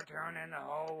greatest cartoon in the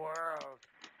whole world.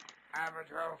 Have a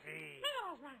trophy.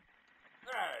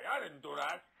 Hey, I didn't do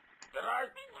that. Did I?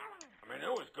 I mean, it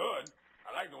was good.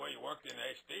 I like the way you worked in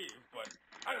Hey Steve, but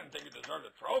I didn't think it deserved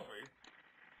a trophy.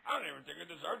 I don't even think it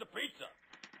deserved a pizza.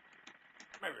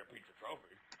 Maybe a pizza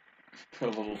trophy.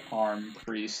 Put a little arm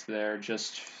crease there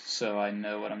just so I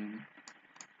know what I'm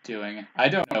doing. I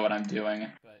don't know what I'm doing,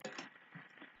 but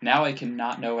now I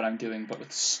cannot know what I'm doing, but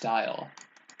with style.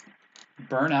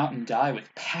 Burn out and die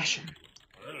with passion.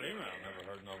 A little email never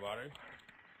hurt nobody.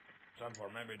 Some for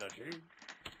maybe the Cheat.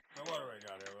 So what do we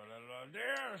got here?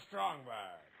 Dear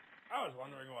Strongbag, I was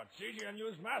wondering what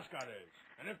CGNU's mascot is,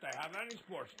 and if they have any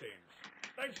sports teams.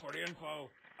 Thanks for the info,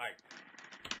 Ike.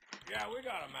 Yeah, we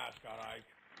got a mascot, Ike.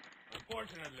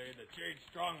 Unfortunately, the Cheat,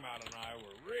 Strongman, and I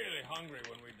were really hungry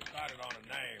when we decided on a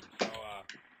name, so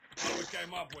what we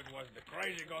came up with was the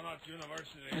Crazy Go Nuts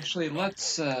University. Actually,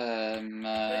 let's, I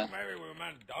think maybe we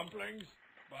meant dumplings,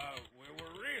 but we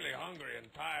were really hungry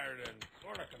and tired and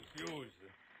sort of confused.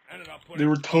 Ended up putting they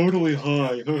were totally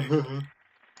high.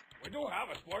 We do have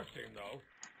a sports team, though.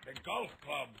 The golf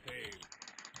club team.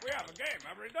 We have a game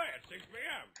every day at 6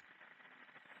 p.m.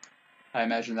 I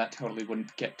imagine that totally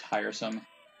wouldn't get tiresome.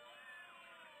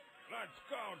 Let's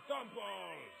go,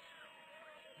 Dumples!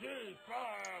 G5!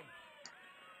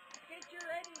 Get your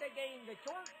head in the game, the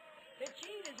torque. The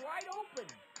Cheat is wide open.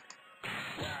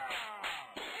 Yeah!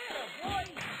 Atta boy.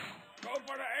 Go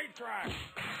for the 8-track!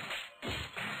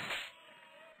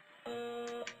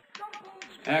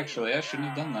 Actually, I shouldn't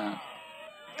have done that.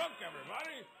 Look,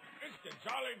 everybody! It's the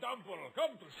Jolly Dumple.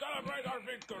 Come to celebrate our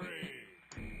victory!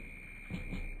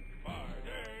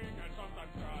 Fighting and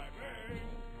sometimes driving,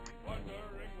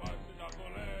 wondering what the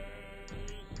Dumple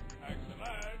is.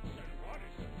 Excellence and what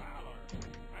is the power?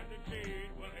 And the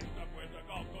Cheat will hit them with the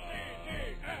golf club.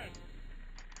 C-G-N!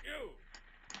 You!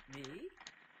 Me?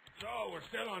 So, we're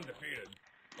still undefeated.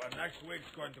 But next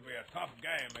week's going to be a tough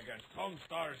game against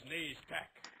Homestar's Knees Tech.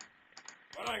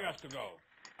 But I got to go.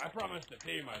 I promised the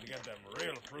team I'd get them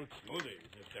real fruit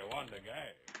smoothies if they won the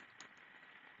game.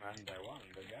 And they won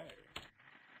the game.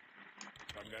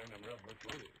 So I'm getting them real fruit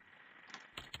smoothies.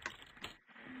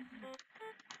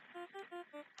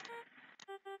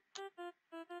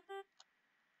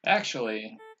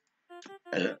 Actually,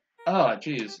 oh,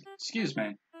 jeez, excuse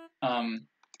me.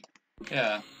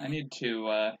 Yeah, I need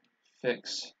to,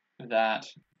 fix that.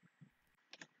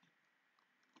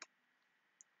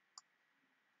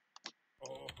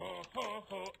 Oh, ho, ho,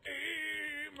 ho,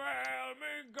 email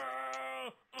me,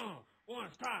 girl.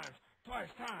 Once times,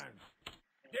 twice times.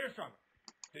 Dear Strummer,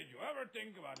 did you ever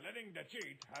think about letting the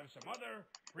Cheat have some other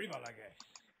privileges?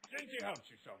 Since he helps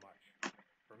you so much.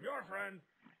 From your friend,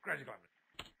 Crazy Gunman.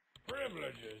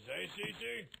 Privileges, eh,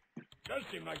 CC? Does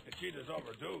seem like the Cheat is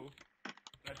overdue.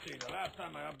 Let's see, the last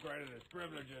time I upgraded his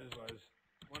privileges was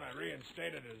when I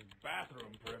reinstated his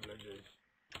bathroom privileges,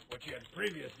 which he had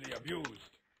previously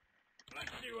abused.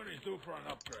 Let's see when he's due for an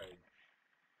upgrade.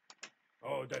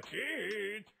 Oh, the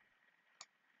Cheat!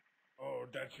 Oh,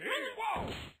 the Cheat! Whoa!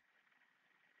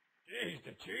 Jeez,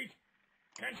 the Cheat!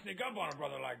 Can't sneak up on a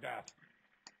brother like that.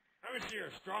 Let me see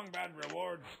your strong bad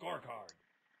reward scorecard.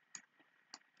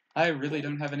 I really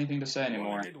don't have anything to say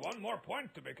anymore. You only need one more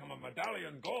point to become a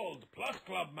Medallion Gold Plus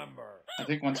Club member. I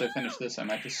think once I finish this, I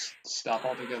might just stop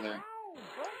altogether. Ow!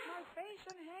 Broke my face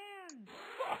and hands.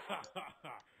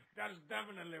 That's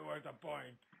definitely worth a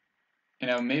point. You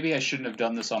know, maybe I shouldn't have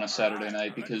done this on a Saturday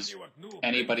night, because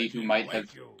anybody who might have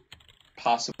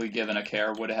possibly given a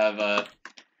care would have,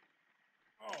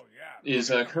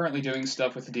 is currently doing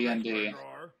stuff with D&D,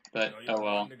 but oh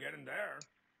well.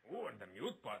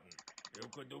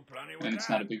 And it's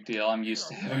not a big deal. I'm used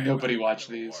to having nobody watch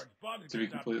these, to be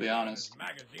completely honest.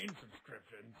 Magazine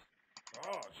subscriptions.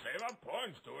 Oh, save up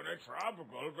points to an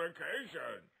tropical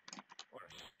vacation. What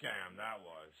a scam that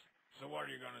was. So what are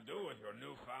you gonna do with your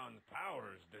newfound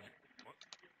powers?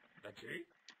 The Cheat?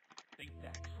 Think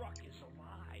that truck is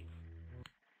alive.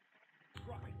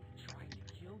 Truck tried to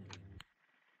kill me.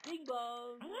 Ding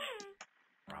bong.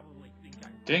 Probably think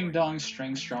I'm Ding dong,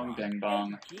 string strong, ding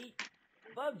bong. Cheat.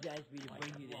 Bubs asked me to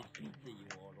bring you this pizza you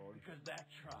ordered. Because that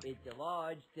truck. It's a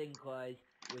large, thin crust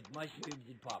with mushrooms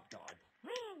and Pop-Tarts.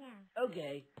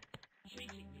 Okay.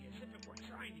 Chasing me as if it were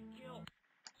trying to kill.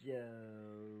 So,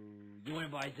 you want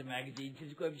to buy some magazine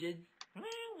subscriptions?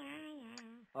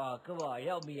 Oh, come on,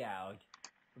 help me out.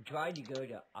 I'm trying to go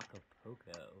to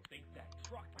Acapulco. Think that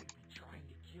truck might be trying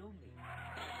to kill me.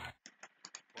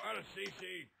 Well,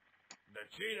 CC, the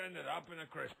cheat ended up in a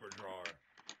crisper drawer.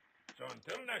 So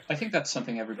until next I think week, that's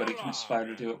something everybody so can long, aspire to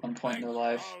and do at one point in their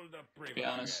thanks for life, all the to be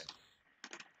honest.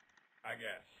 I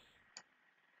guess.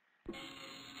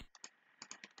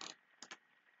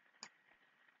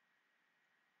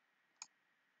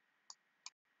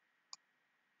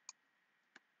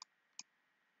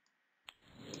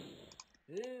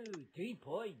 Ooh, 3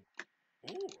 points.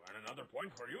 Ooh, and another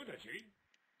point for you, the cheat.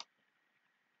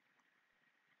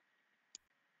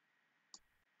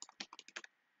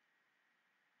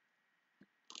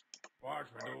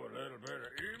 Watch me do a little bit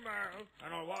of email,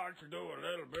 and I'll watch you do a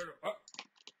little bit of... Oh,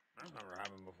 that's never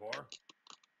happened before.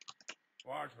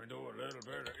 Watch me do a little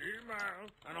bit of email,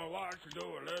 and I'll watch you do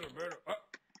a little bit of... Oh,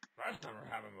 that's never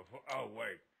happened before. Oh,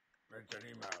 wait. It's an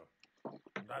email.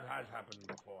 That has happened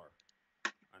before.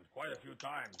 And quite a few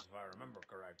times, if I remember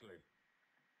correctly.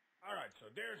 Alright, so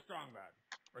dear Strongman,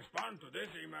 respond to this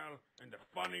email in the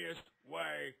funniest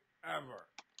way ever.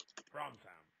 From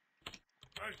Sam.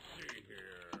 Let's see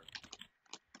here.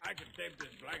 I can tape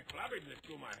this blank flappy disk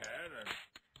to my head and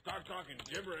start talking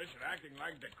gibberish and acting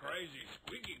like the crazy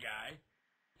squeaky guy.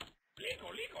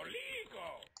 Lico, lico,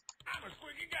 lico! I'm a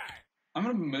squeaky guy. I'm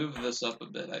gonna move this up a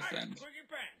bit, I got think. squeaky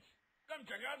pants. Come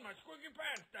check out my squeaky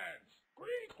pants dance.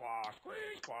 Squeak, squawk,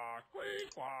 squeak, squawk, squeak,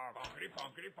 squawk. Punkity,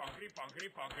 punkity, punkity, punkity,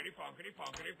 punkity, punkity,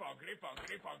 punkity, punkity,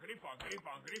 punkity, punkity, punkity,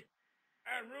 punkity.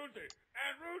 And Ruthie,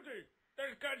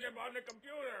 there's ketchup on the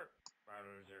computer.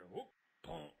 Rather say, whoop,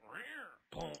 pump, rear,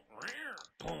 pump, rear,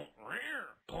 pump,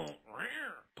 rear, pump,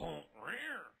 rear, pump,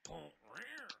 rear, pump,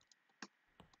 rear.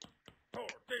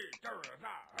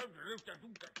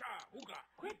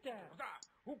 Quit that!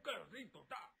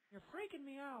 You're freaking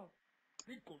me out.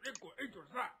 Did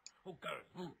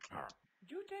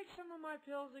you take some of my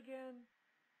pills again?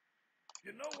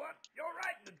 You know what? You're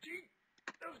right, Najee.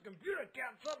 This computer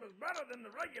cat sub is better than the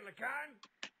regular kind.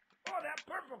 Oh, that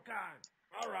purple kind.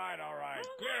 All right.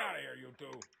 Clear out of here, you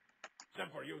two.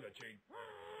 Except for you, the cheat.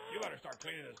 You better start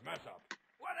cleaning this mess up.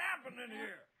 What happened in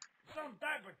here? Some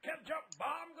type of ketchup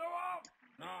bomb go off?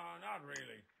 No, not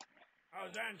really. I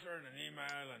was answering an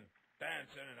email and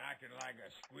dancing and acting like a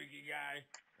squeaky guy,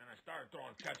 and I started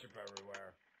throwing ketchup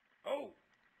everywhere. Oh,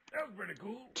 that was pretty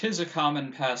cool. 'Tis a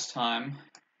common pastime.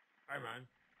 Hey, man.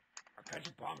 Are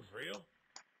ketchup bombs real?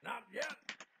 Not yet.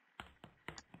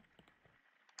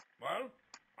 Well,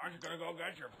 aren't you going to go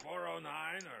get your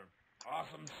 409 or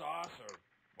awesome sauce or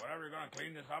whatever you're going to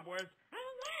clean this up with?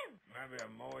 Maybe a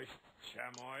moist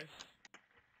chamois?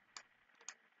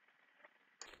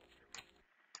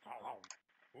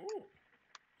 Ooh,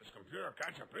 this computer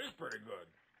ketchup is pretty good.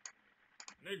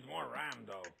 Needs more RAM,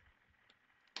 though.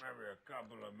 Maybe a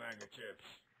couple of mega chips.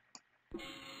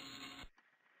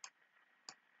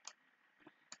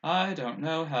 I don't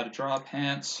know how to draw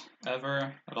pants,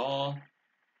 ever, at all,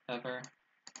 ever.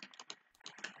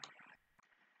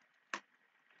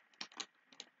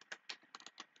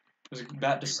 I was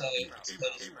about to say his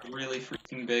head is really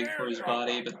freaking big for his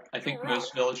body, but I think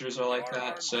most villagers are like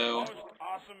that, so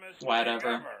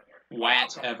whatever.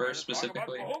 Whatever,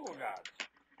 specifically. Oh,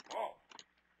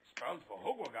 spelled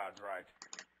Fahugogods right.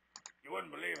 You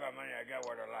wouldn't believe how many I get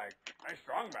where they're like, hey,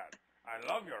 Strongman, I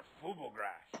love your fugu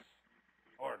grass.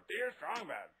 Or, dear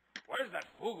Strongman, where's that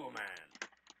fugu man?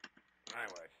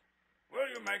 Anyways, will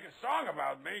you make a song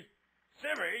about me?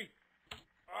 Sibby?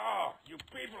 Oh, you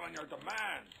people and your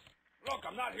demands. Look,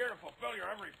 I'm not here to fulfill your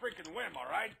every freaking whim, all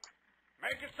right?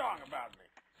 Make a song about me.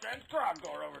 Send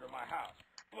Trogdor over to my house.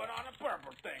 Put on a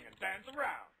purple thing and dance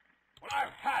around. Well, I've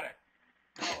had it.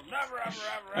 I'll never,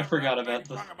 ever, I forgot ever about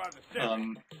make a song about the city.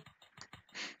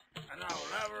 And I will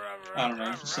never, I don't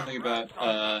know, ever, something ever, about,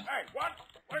 Hey, what?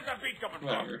 Where's that beat coming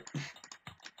whatever.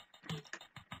 from?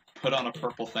 Put on a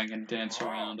purple thing and dance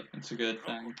around. It's a good Look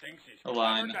thing. who thinks he's A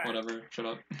line, clever, Dan. whatever, shut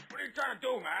up. What are you trying to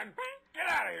do, man? Get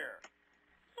out of here.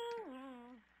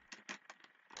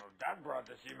 Well, that brought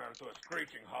this email to a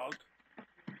screeching halt.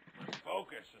 My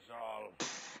focus is all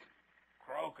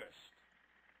crocus.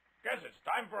 Guess it's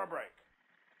time for a break.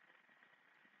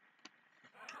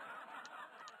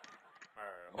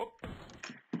 Whoop.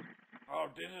 Oh,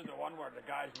 this is the one where the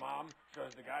guy's mom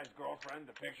shows the guy's girlfriend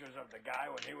the pictures of the guy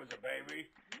when he was a baby.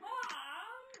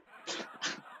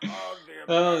 Oh, dear.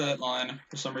 Oh, that line.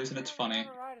 For some reason it's funny.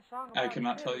 Never write a song I about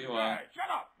cannot the tell city. you why. Hey, shut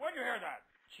up! Where'd you hear that?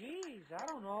 Jeez, I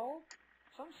don't know.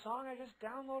 Some song I just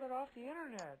downloaded off the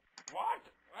internet. What?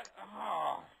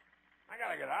 Oh, I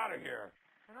gotta get out of here.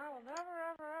 And I will never,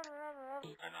 ever, ever, ever, ever.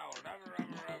 And I will never,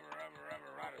 ever, ever, ever, ever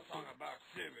write a song about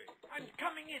Sibby. I'm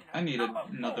coming in. I need Number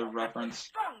another 4, reference.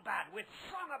 Strong Bad with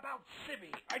Song About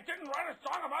Sibby. I didn't write a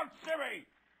song about Sibby.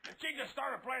 And she just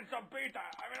started playing some beat. I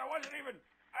mean, I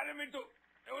didn't mean to.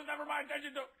 It was never my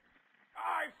intention to.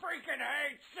 I freaking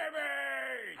hate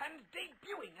Sibby! And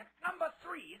debuting at number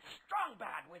 3, it's Strong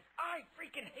Bad with I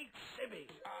Freaking Hate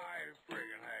Sibby. I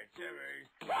freaking hate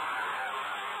Sibby.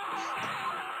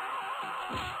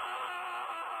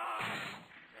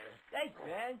 Thanks,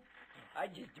 man. I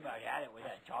just about had it with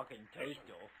that talking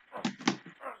toadstool.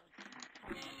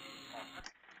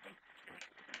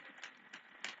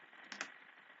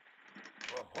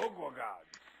 Hogwa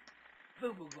gods.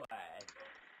 Boo-boo guy.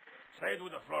 Say it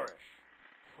with a flourish.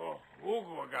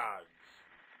 Hogwa gods.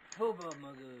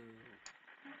 Hooba-magoo.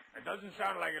 It doesn't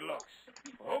sound like it looks.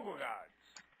 Hogwa gods.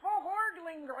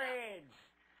 Pohorgling grades.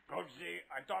 Coach Z,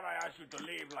 I thought I asked you to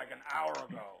leave like an hour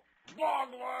ago.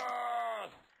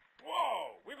 Bogworth!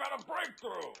 Whoa, we've had a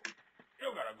breakthrough.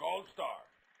 You got a gold star.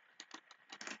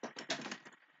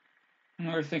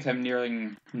 I think I'm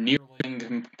nearing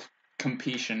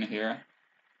completion here.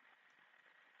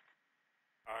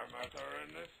 I met her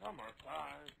in the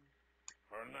summertime.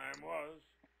 Her name was...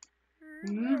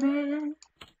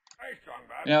 Hey, Strong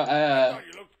Bad. You know, I thought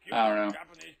you looked cute I don't in a know.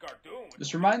 Japanese cartoon with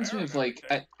This the reminds hair me and of, like,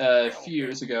 everything. a few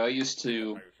years ago, I used to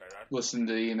How you say that? listen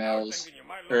to I was emails, thinking you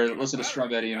might look or even listen to better Strong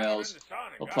if Bad you got her in emails the sun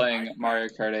and while got playing nice Mario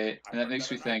tan. Kart 8, I and that heard makes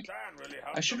that me a think, nice tan really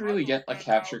helps I should the really muscles get a stand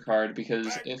capture out. card, because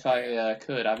Nice if tan. I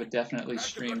could, I would definitely That's a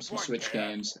stream good some point, Switch Ted.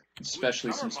 games, With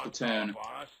especially summer some months all Splatoon,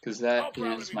 upon us, because I'll that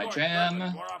probably is be my going jam,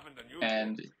 shirtless more often than usual.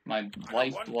 and my I know one thing the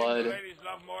lifeblood, ladies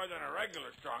love more than a regular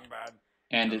Strong Bad.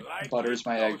 and The it lightly butters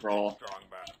my egg toasted roll. Strong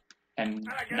Bad. And And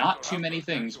I guess not it'll too help many to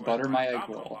things accentuate butter my egg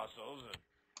abdominal roll. muscles and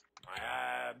my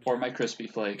abs, Or my crispy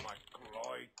flake. my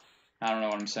cloit. I don't know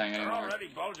what I'm saying They're anymore. already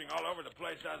bulging all over the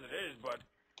place as it is, but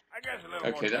I guess a little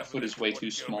Okay, more that foot is definition way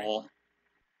wouldn't too kill me. small,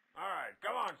 All right,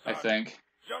 come on, I son. think.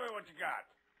 Show me what you got.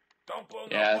 Don't pull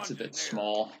no Yeah, it's a punches bit neither.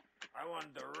 small. I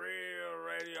want the real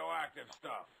radioactive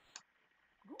stuff.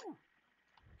 Ooh.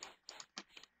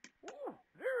 Ooh,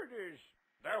 there it is.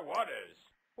 There what is?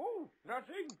 Oh,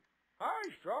 nothing. Hi,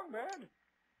 Strong Man.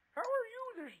 How are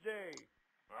you this day?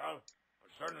 Well, it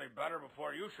was certainly better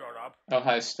before you showed up. Oh,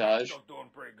 hi, I'm Staj. still doing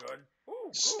pretty good.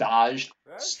 Oh, good. Staj.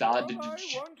 That's all I Stod.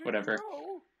 wanted Whatever. to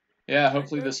know. Yeah, I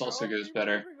hopefully guess this also I'll goes be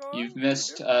better. moving on You've to a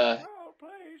missed, different foul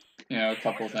place. you know, a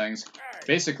couple things. Hey,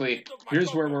 Basically, you took my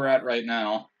here's where cocoa we're at butter. right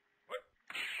now, What?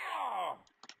 Oh,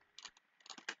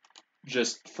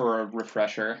 just for a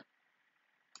refresher.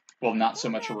 Well, not so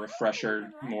much a Strong Bad, how long have you refresher,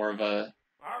 been writing more of this? a...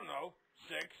 I don't know.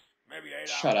 6, maybe 8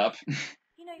 Shut hours. up.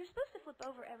 You know, you're supposed to flip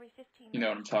over every 15 minutes. You know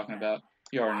what I'm talking Strong Bad. about.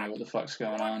 You already know what the fuck's Who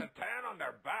going wants on. a tan on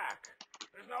their back?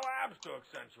 There's no abs to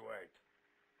accentuate.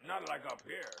 Not like up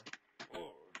here.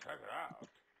 Ooh, check it out.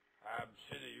 Ab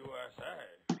City, USA.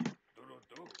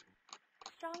 Doo-doo-doo.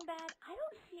 Strong Bad, I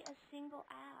don't see a single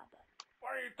ab.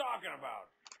 What are you talking about?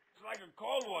 It's like a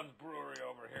Cold Ones brewery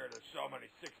over here. There's so many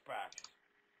six-packs.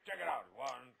 Check it out. 1,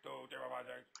 2, 3, 4, 5,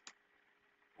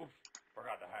 6. Oops,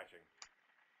 forgot the hatching.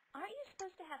 Aren't you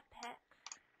supposed to have pecs?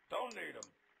 Don't need 'em.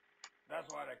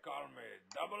 That's why they call me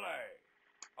Double A.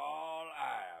 All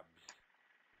abs.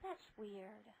 That's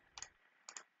weird.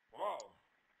 Whoa.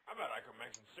 I bet I could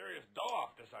make some serious dough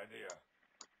off this idea.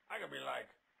 I could be like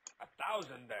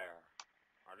 1,000 there.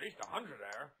 Or at least 100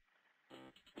 there.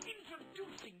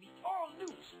 Introducing the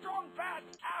all-new Strong Bad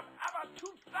Ab Abba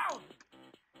 2000.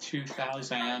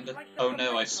 2000. Oh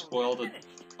no, I spoiled an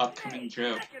upcoming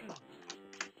joke.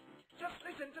 Just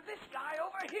listen to this guy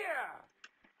over here.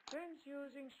 Since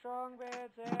using Strong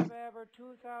Bad's Ab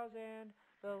 2000,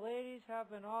 the ladies have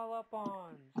been all up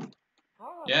on.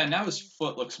 All up Yeah, now his ons?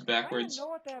 foot looks I don't backwards. know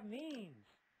what that means.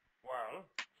 Well,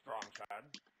 Strong said.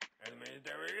 It means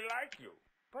they really like you.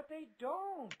 But they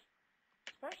don't.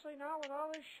 Especially now with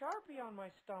all this Sharpie on my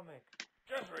stomach.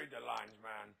 Just read the lines,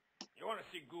 man. You want to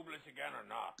see Goobless again or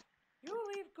not? You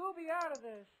leave Gooby out of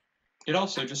this. It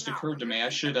also just occurred to me I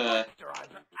should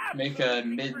make a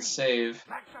mid-save.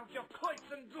 Max out your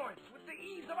cloits and joints with the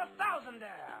ease of 1,000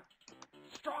 there.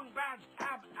 Strong Bad's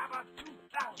Ab Abba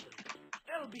 2000.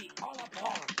 They'll be all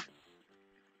upon.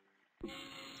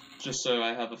 Just so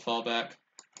I have a fallback.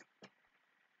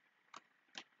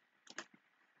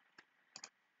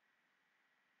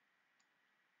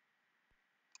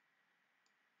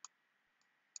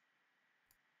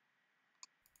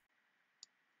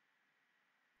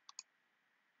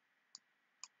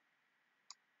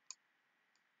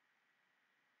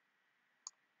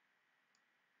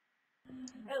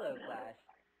 Hello, class.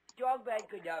 Strong Bad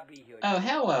could not be here. Oh, today,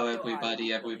 hello so I will everybody,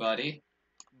 fill in. everybody.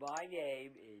 My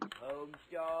name is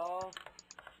Homestar.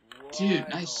 Dude,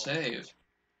 nice save.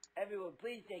 Everyone,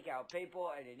 please take out paper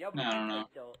and a number I don't know.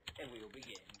 pencil, and we will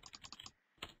begin.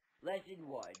 Lesson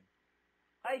 1.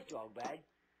 Hi, Strongbad.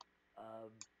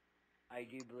 I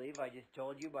do believe I just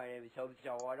told you my name is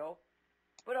Homestar Waddle,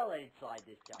 but I'll let it slide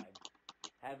this time.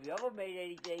 Have you ever made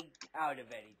anything out of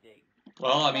anything?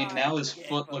 Well, I mean, now his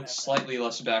foot looks slightly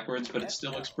less backwards, but it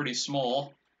still looks pretty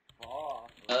small.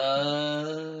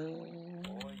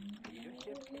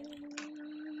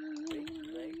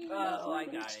 Oh, I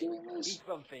got it. He's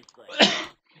from Fishland.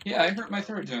 Yeah, I hurt my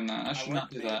throat doing that. I should not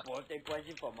do that. I birthday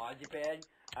present for Marzipan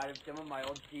out of some of my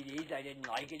old CDs I didn't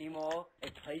like anymore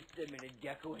and placed them in a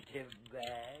decorative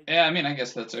bag. Yeah, I mean, I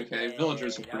guess that's okay.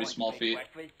 Villagers have pretty small feet.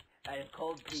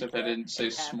 Except I didn't say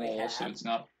small, so it's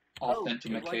not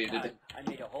authenticated. I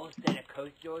made a whole set of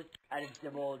coasters out of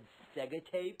some old Sega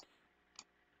tapes.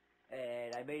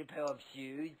 And I made a pair of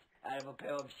shoes out of a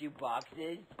pair of shoe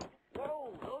boxes. Whoa,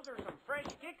 those are some fresh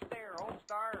kicks there,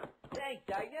 Homestar. Thanks,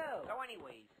 I know. So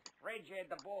anyways, Reg had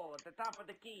the ball at the top of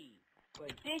the key.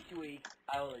 But this week,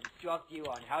 I will instruct you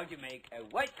on how to make a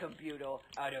wet computer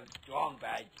out of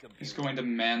Strongbad's computer. He's going to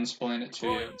mansplain it to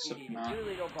you, except you need not. a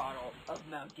 2-liter bottle of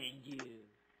Mountain Dew.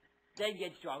 Then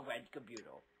get Strongbad's computer.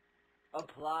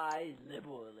 Apply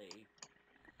liberally.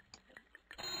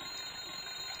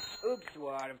 Oops,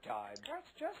 we're out of time.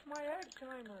 That's just my egg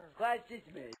timer. Class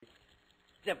dismissed.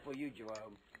 Except for you,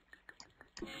 Jerome.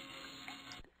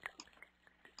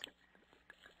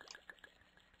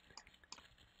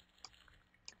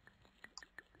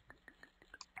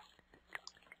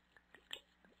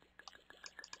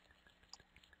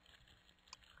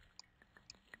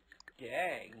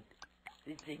 Dang.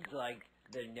 This thing's like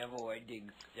the never-ending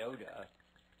soda.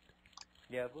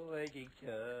 Never-ending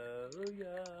soda.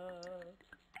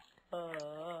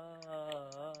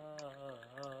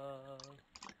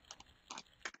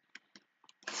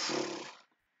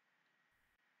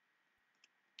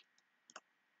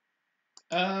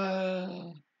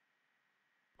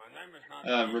 My name is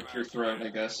not Rip your throat, I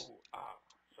guess.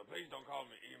 So please don't call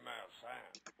me Email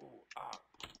Sam.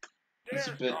 It's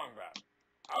a bit Strongbad.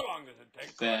 How long does it take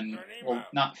thin. to answer an Well, email?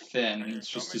 not thin, it's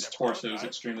just his torso is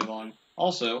extremely long.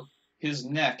 Also, his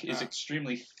neck is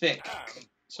extremely thick,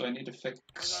 so I need to fix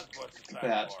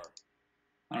that.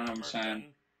 I don't know what I'm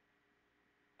saying.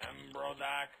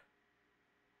 Embrodak.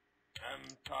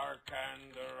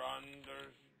 Tarkander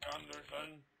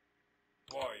Anderson.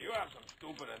 Boy, you have some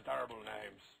stupid and terrible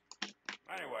names.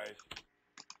 Anyways,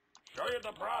 show you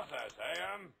the process,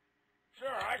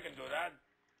 Sure, I can do that,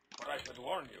 but I should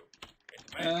warn you. It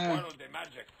may spoil the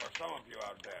magic for some of you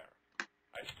out there.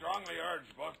 I strongly urge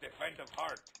both the faint of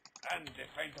heart and the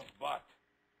faint of butt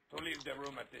to leave the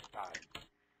room at this time.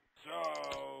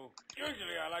 So,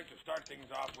 usually I like to start things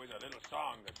off with a little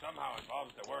song that somehow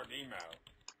involves the word email.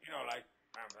 You know, like,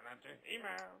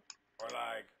 email, or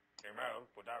like, email,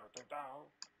 something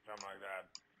like that.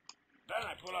 Then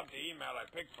I pull up the email I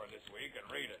picked for this week and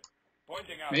read it,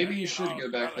 pointing out maybe you should go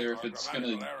back there if it's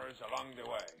gonna errors along the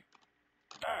way.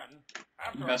 Then,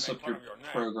 after mess I up make your fun of your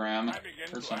name, program I begin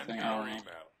or to something. answer I your don't know.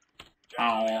 email.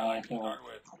 Generally, I like to start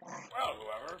with, well,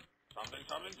 whoever, something.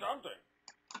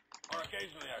 Or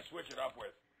occasionally I switch it up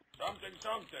with, something,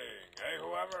 hey,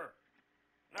 whoever.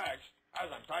 Next, as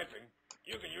I'm typing,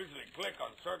 you can usually click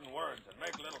on certain words and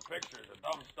make little pictures of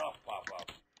dumb stuff pop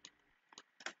up.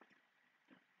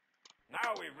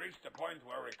 Now we've reached the point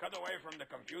where we cut away from the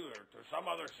computer to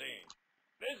some other scene.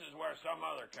 This is where some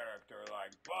other character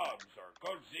like Bubs or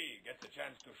Coach Z gets a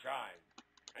chance to shine.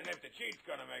 And if the cheat's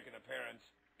gonna make an appearance,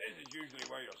 this is usually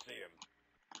where you'll see him.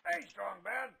 Hey,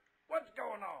 Strongbad, what's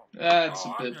going on? That's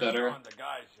a bit I'm just better. showing the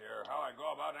guys here how I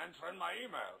go about answering my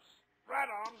emails. Right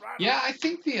on. Yeah, I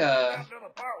think the Down to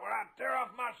the part where I tear off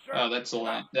my shirt. oh, that's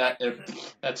lame.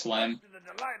 That's lame. To the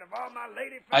delight of all my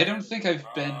lady I don't friends. think I've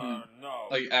been No.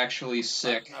 like actually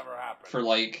sick That's never happened. for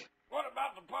like What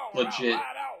about the part where legit I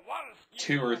ride out water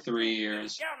skiing 2 or on 3 two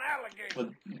years. Count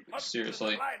alligators.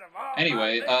 Seriously. Delight of all Anyway, my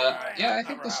lady friends. yeah, I That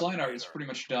think never this line happened art is either. pretty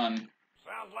much done.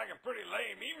 Sounds like a pretty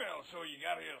lame email, so you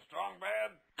got here,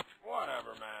 Strongbad.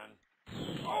 Whatever, man.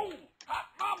 Oh, hot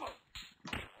mama!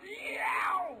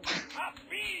 Yow! Hot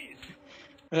bees!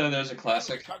 There's a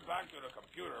classic. Cut back to the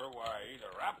computer where I either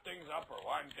wrap things up or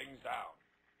wind things down,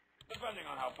 depending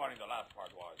on how funny the last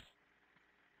part was.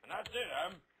 And that's it,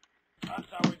 That's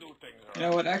how we do things around You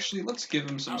know what? here. Actually, let's give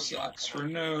him some socks for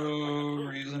no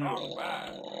reason at all.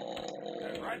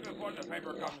 And right before the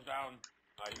paper comes down,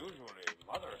 I usually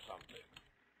mutter something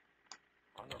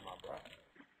under my breath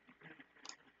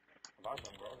about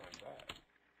some girl named Beth.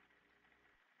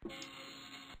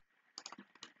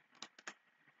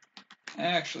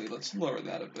 Actually, let's lower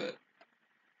that a bit.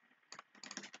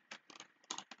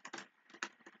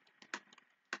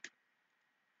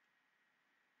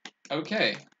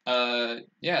 Okay.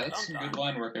 Yeah, that's some good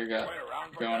line work I got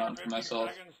going on for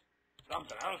myself.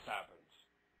 Something else happens.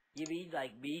 You mean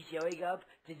like me showing up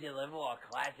to deliver a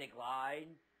classic line?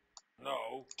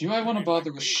 No. Do I want to bother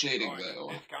Like with me shading, throwing a though?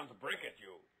 discount brick at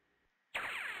you.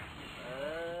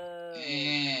 Oh,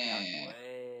 Eh. quick.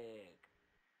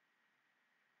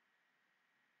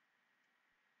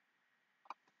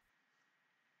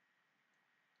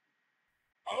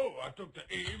 Oh, I took the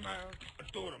email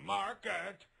to the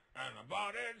market, and I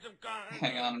bought in some kind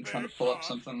Hang on, I'm of trying to fish pull up sauce.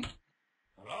 something.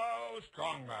 Hello,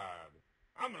 Strongbad.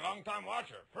 I'm a long-time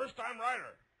watcher, first-time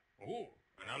writer. Ooh,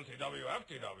 an LTW,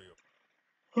 FTW.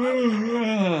 I was just wondering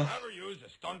if you ever used a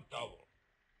stunt double.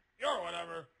 You're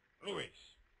whatever, Louis.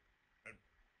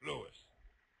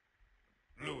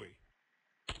 Louis.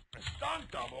 A stunt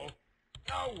double?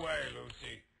 No way,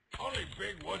 Lucy. Only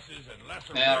big wusses and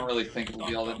lesser I don't really wigs think use it'll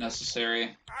be stunt all that doubles.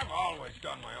 necessary. I've always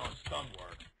done my own stunt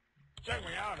work. Check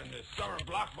me out in this summer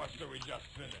blockbuster we just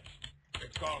finished.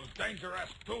 It's called Dangerous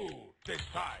 2. This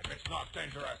time, it's not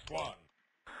Dangerous 1.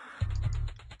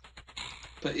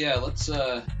 But yeah, let's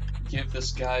give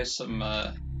this guy some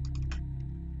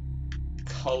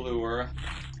color,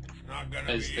 It's not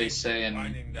gonna as be they easy say in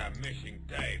finding that missing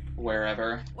tape.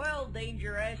 wherever. Well,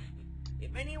 Dangerous,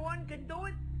 if anyone can do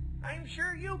it, I'm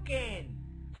sure you can.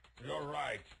 You're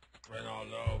right,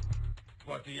 Ronaldo.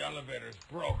 But the elevator's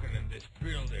broken in this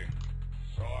building.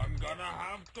 So I'm gonna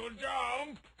have to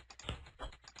jump.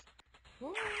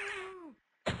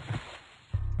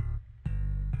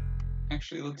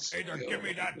 Actually, let's Either go give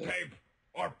me a that bit. tape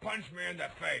or punch me in the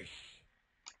face.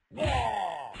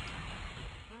 Whoa!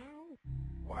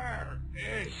 Where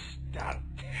is that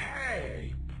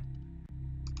tape?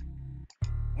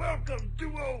 Welcome to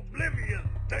Oblivion,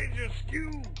 Danger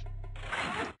Skew.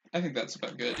 I think that's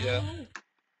about good, yeah.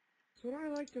 It's what I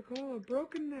like to call a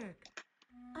broken neck.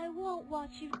 I won't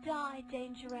watch you die,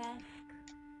 Dangerous.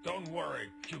 Don't worry,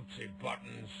 cutesy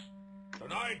buttons.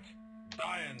 Tonight,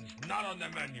 dying's not on the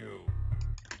menu.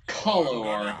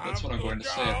 Color, that's what I'm going to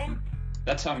say.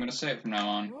 That's how I'm going to say it from now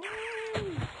on.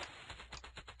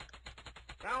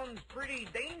 Sounds pretty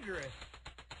dangerous.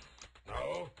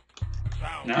 No.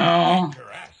 Sounds No.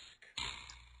 dangerous.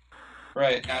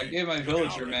 Right, now I gave my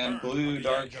villager man blue,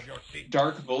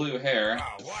 dark blue hair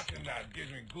Wow, watching that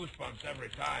gives me goosebumps every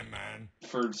time, man.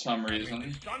 for some I mean, reason.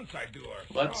 the stunts I do are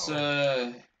Let's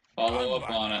so follow up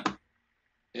on it.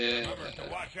 Remember to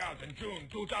Yeah. watch out in June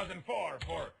 2004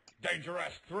 for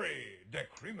Dangerous 3, The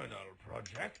Criminal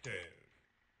Projective.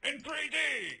 In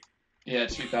 3D! Yeah,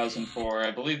 2004.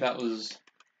 I believe that was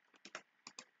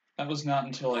not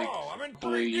until like Oh, I'm in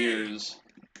 3 3D. years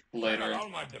Check later. out all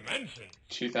my dimensions.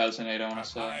 2008, I want At to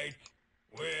say. height,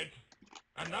 width,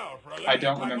 and now for a I limited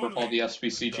don't time remember if all only, the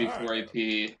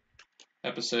SBCG4AP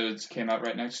episodes came out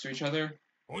right next to each other,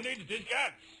 who needs these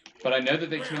cats? but I know that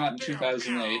they came out in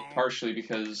 2008, partially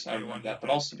because I remember that, but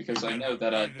also because I know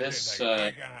that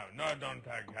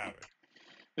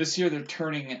this year they're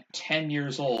turning 10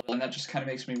 years old, and that just kind of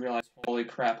makes me realize, holy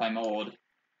crap, I'm old.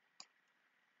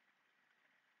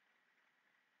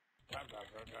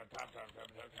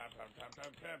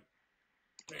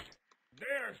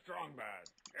 Dear Strongbad,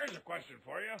 here's a question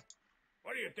for you.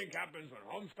 What do you think happens when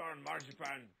Homestar and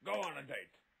Marzipan go on a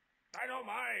date?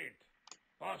 Dynamite!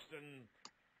 Boston,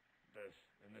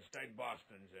 in the state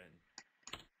Boston's in.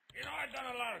 You know, I've done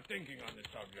a lot of thinking on this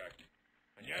subject.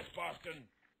 And yes, Boston,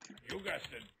 you guessed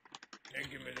it, they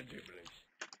give me the gibblies.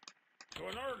 So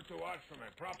in order to watch from a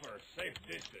proper, safe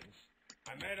distance,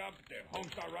 I made up the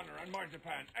Homestar Runner and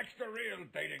Marzipan Extra Real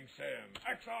Dating Sim,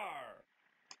 XR.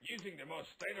 Using the most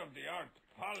state-of-the-art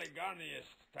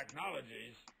polygoniest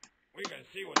technologies, we can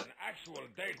see what an actual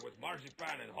date with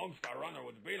Marzipan and Homestar Runner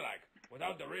would be like,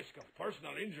 without the risk of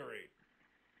personal injury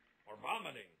or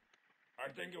vomiting. I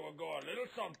think it will go a little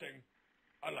something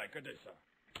like a dissa.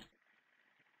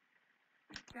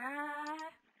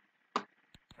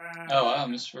 Oh, I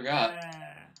almost forgot.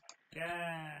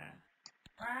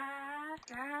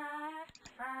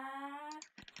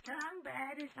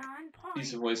 Strongbad is on point.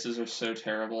 These voices are so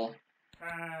terrible.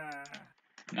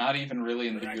 Not even really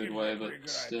in the That good gives way, you a but pretty good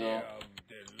still. idea of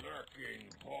the lurking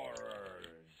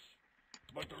horrors.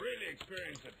 But to really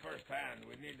experience it firsthand,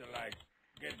 we need to, like,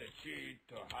 get the cheat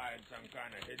to hide some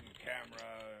kind of hidden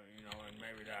camera, you know, and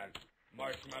maybe that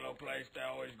marshmallow place they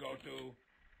always go to.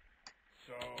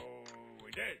 So,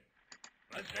 we did.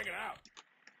 Let's check it out.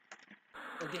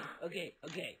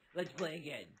 Okay, let's play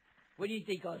again. What do you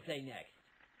think I'll say next?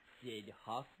 Sid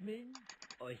Hoffman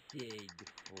or Sid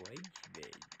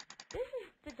Frenchman? This is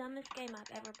the dumbest game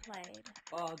I've ever played.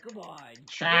 Oh, come on.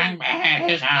 Strongman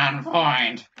is on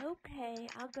point. Okay,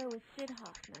 I'll go with Sid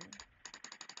Hoffman.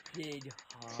 Sid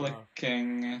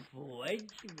Clicking.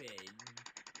 Frenchman.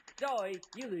 Sorry,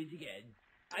 you lose again.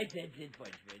 I said Sid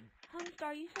Frenchman.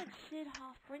 Homestar, you said Sid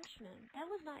Hoff Frenchman. That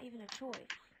was not even a choice.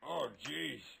 Oh,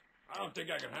 jeez. I don't think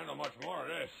I can handle much more of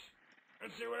this.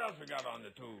 Let's see what else we got on the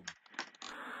tube.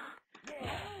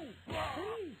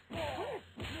 Please! Quit!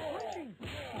 Punching!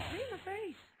 Me in the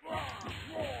face!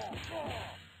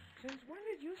 Since when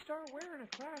did you start wearing a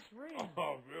class ring?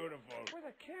 Oh, beautiful. With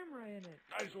a camera in it?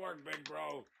 Nice work, big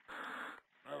bro.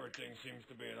 Everything seems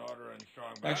to be in order and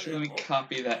strong. Actually, let me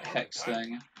copy that hex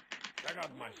thing. Check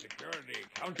out my security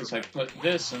counter. Because I put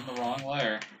this in the wrong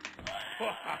layer.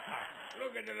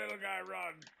 Look at the little guy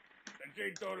run. The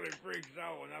G totally freaks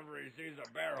out whenever he sees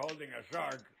a bear holding a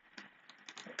shark.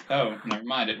 Oh, never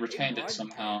mind. It retained Hey, it Mark,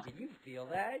 somehow. Can you feel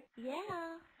that?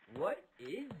 Yeah. What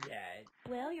is that?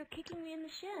 Well, you're kicking me in the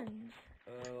shins.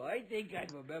 Oh, I think I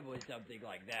remember something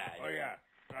like that. Oh yeah,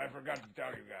 I forgot to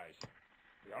tell you guys.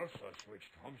 We also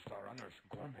switched Homestar Runner's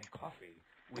gourmet coffee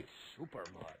with super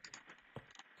mud.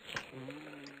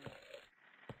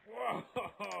 Whoa,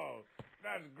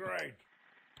 that's great.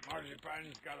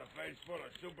 Marzipan's got a face full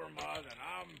of super mud and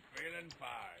I'm feeling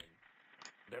fine.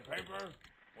 The paper,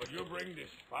 would you bring this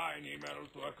fine email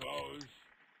to a close?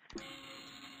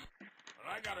 And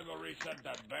I gotta go reset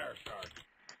that bear shark.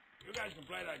 You guys can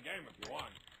play that game if you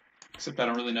want. Except I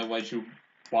don't really know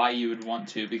why you would want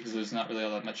to, because there's not really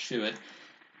all that much to it.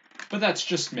 But that's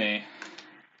just me.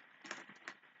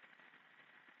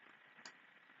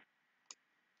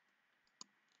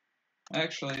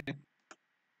 Actually...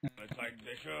 It's like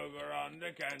the sugar on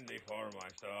the candy for my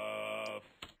stuff.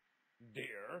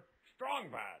 Dear Strong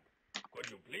Bad, could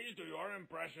you please do your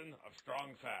impression of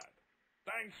Strong Sad?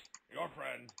 Thanks, your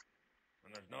friend.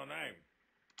 And there's no name.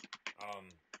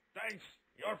 Thanks,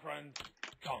 your friend,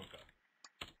 Tonka.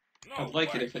 No I'd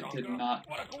like way, it if it Tonka. did not...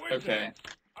 What a coincidence. Okay.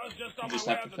 I was just on You just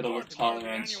my way have out to the fiddle door with to join the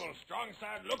tolerance. annual Strong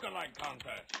Sad Lookalike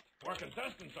Contest, where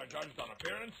contestants are judged on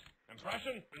appearance,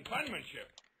 impression, and penmanship.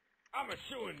 I'm a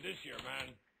shoo-in this year, man.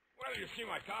 Well, you see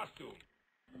my costume.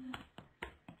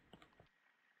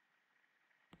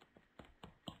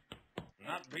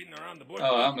 Not beating around the bush.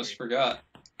 Oh, I almost forgot.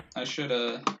 I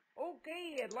should've...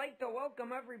 Okay, I'd like to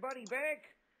welcome everybody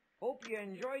back. Hope you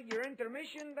enjoyed your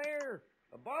intermission there.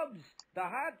 Bubs, the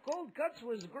hot cold cuts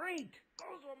was great.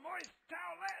 Those were moist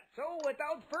towelettes. So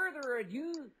without further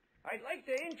ado, I'd like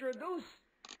to introduce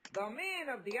the man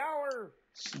of the hour,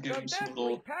 Just the give him some deadly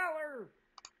little pallor,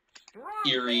 Strong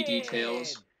eerie Head.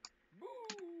 details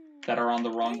that are on the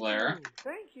wrong layer.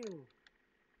 Thank you.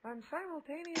 I'm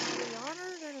simultaneously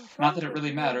honored and insulted. Not that it really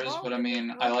to be matters, involved but I in this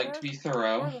mean, I like to be contest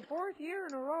thorough. For the 4th year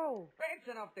in a row. That's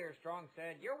enough there, Strong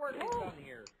said. Your work is done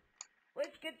here.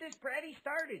 Let's get this pratty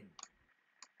started.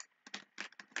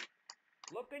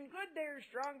 Looking good there,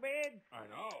 Strong Bad. I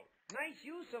know. Nice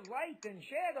use of light and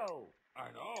shadow. I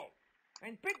know.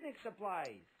 And picnic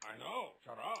supplies. I know.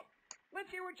 Shut up.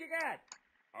 Let's hear what you got.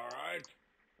 All right.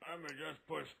 Let me just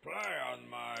push play on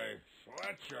my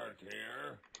sweatshirt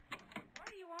here. Why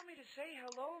do you want me to say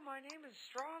hello? My name is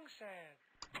Strong Sad.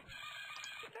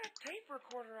 Get that tape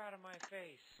recorder out of my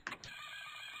face.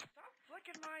 Stop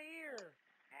flicking my ear.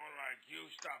 More like you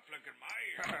stop flicking my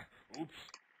ear. Oops.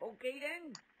 Okay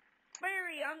then.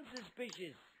 Very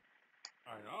unsuspicious.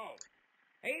 I know.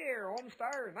 Hey there,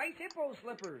 Homestar. Nice hippo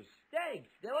slippers. Thanks,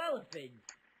 no elephants.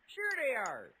 Sure they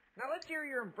are. Now let's hear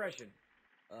your impression.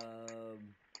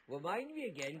 Remind me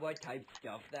again what type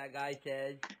stuff that guy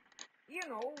says. You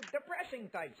know, depressing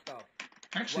type stuff.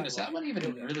 Actually, does that one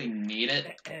even really need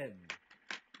it?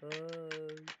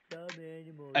 Some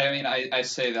animals. I mean, I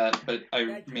say that, but I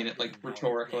That mean it, like, doesn't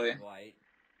sound rhetorically. right.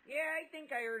 Yeah, I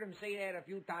think I heard him say that a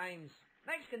few times.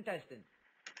 Nice contestant.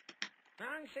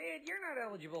 Strong said you're not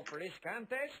eligible for this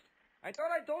contest. I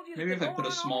thought I told you Maybe to if I go put a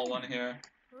on small home. one here.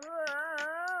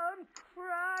 I'm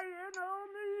crying on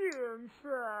the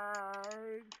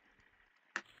inside.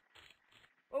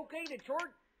 Okay, the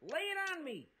short, lay it on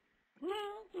me.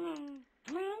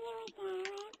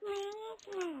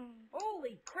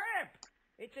 Holy crap!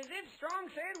 It's as if Strong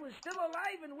said was still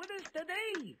alive and with us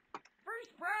today.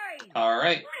 First prize.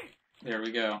 Alright. There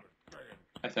we go.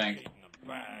 I think. Cheat in the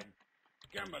bag.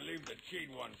 Can't believe the cheat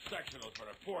won sectionals for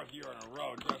the 4th year in a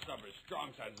row dressed up as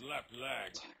Strong Side's left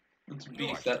leg. Let's Knew I beef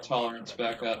should've that tolerance gone for the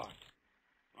back bigger up. punt.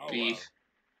 Oh, Beef. well.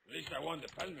 At least I won the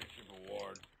penmanship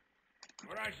award.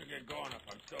 But I should get going if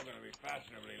I'm still going to be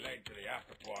fashionably late to the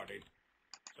after party.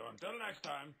 So until next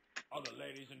time, all the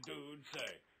ladies and dudes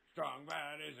say, Strong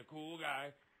Bad is a cool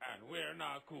guy, and we're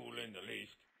not cool in the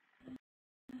least.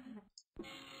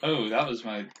 Oh, that was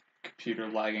my computer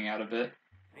lagging out a bit.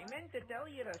 I meant to tell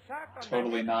you to suck on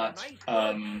Totally the head not, with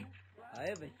a nice I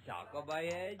have a sock on my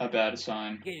head. a bad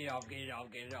sign. Get it off, get it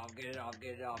off, get it off, get it off,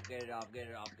 get it off, get it off, get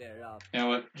it off, get it off. You know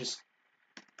what? Just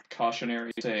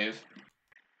cautionary save.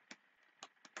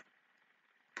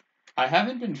 I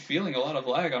haven't been feeling a lot of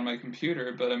lag on my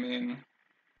computer, but I mean,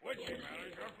 Which email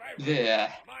is your favorite?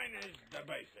 yeah. Mine is the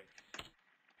basics.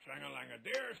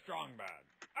 Shang-a-lang-a-deer, strong bad.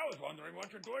 I was wondering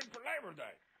what you're doing for Labor Day.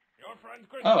 Your friend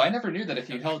Chris. Oh, I never knew that if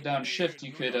you held down Shift,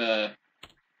 you could, Whoa,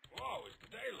 is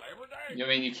today Labor Day? I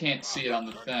mean, you can't see it on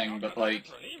the thing, but like,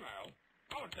 For an email.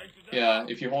 I would take today yeah, off.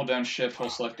 if you hold down Shift while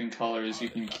selecting colors, you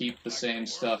can keep the same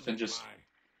stuff and just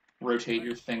rotate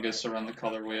your fingers around the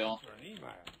color wheel. For an email.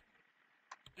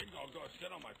 Think I'll go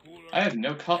sit on my cooler? I have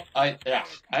no I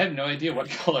have no idea what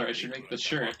color I should make the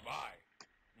shirt.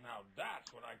 Now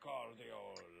that's what I call the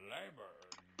old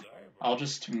labor. I'll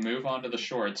just move on to the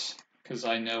shorts, because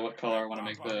I know what color I want to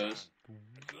make those.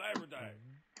 It's Labor Day.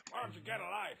 Why don't you get a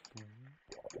life?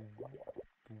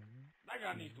 That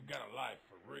guy needs to get a life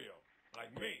for real.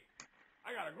 Like me.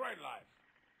 I got a great life.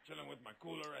 Chilling with my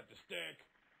cooler at the stick.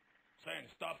 Saying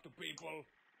stuff to people.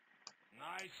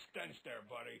 Nice stench there,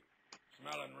 buddy.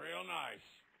 Smelling real nice.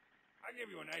 I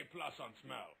give you an A+ on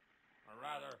smell. Or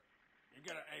rather, you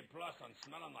get an A+ on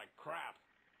smelling like crap.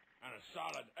 And a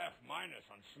solid F-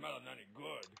 on smelling any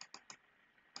good.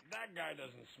 That guy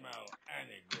doesn't smell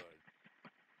any good.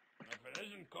 If it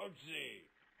isn't Coach Z.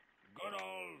 Good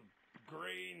old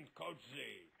green Coach Z.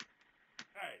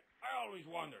 Hey, I always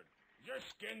wondered, is your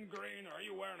skin green or are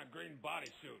you wearing a green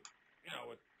bodysuit? You know,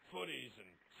 with footies and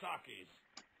sockies.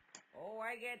 Oh,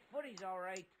 I get footies, all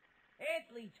right.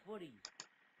 Athletes footies.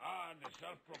 Ah, the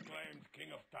self-proclaimed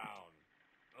king of town.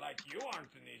 Like you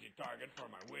aren't an easy target for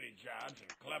my witty jabs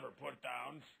and clever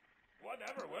put-downs.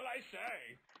 Whatever will I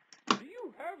say? Do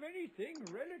you have anything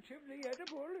relatively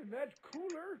edible in that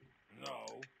cooler?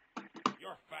 No.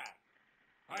 You're fat.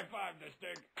 High five, the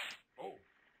stick. Oh,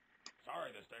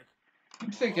 sorry, the stick.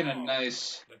 I'm thinking a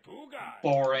nice, The two guys.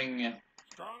 boring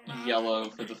Strong man yellow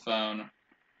and for the phone.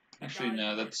 Actually,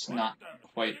 no, that's not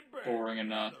quite boring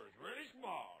enough. Really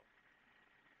small.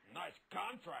 Nice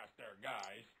contrast there,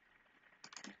 guys.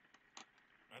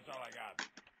 That's all I got.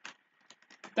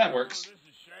 That works. This is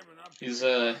shaping up to He's, be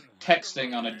one texting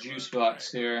heck on of a Labor juice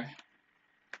box Day. here.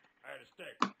 Hey, the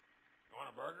stick. You want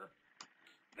a burger?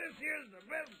 This here's the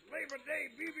best Labor Day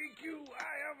BBQ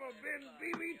I ever been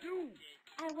BB to.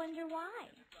 I wonder why.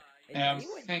 Is Yeah, I'm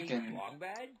anyone thinking. seeing Strong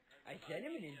Bad? I sent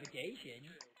him an invitation.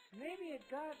 Maybe it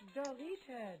got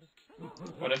deleted.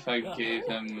 What if I gave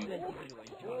him Play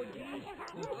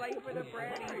for the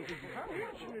Brady.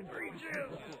 Three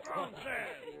cheers, strong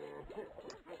said.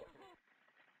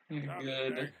 a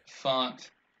good font?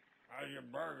 How's your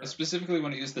burger? I specifically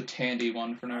want to use the Tandy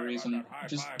one for no reason.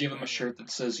 Just give him a shirt that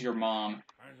says your mom.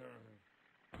 I'm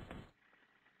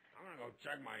gonna go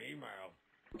check my email.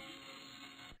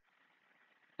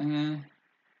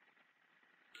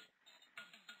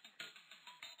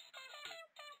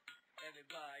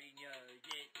 Everybody knows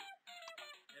it.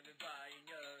 Everybody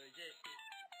knows it.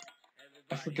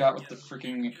 I forgot what the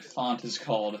freaking font is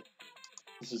called.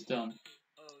 This is dumb.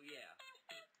 Oh yeah.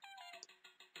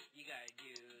 You gotta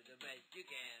do the best you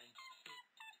can.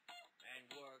 And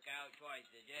work out twice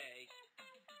a day.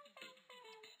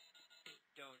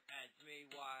 Don't ask me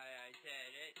why I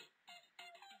said it.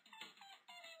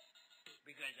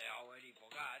 Because I already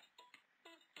forgot.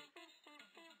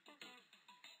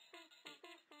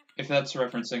 If that's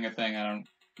referencing a thing, I don't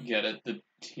get it. The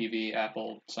TV,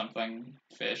 Apple, something,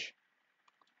 fish.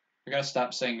 We gotta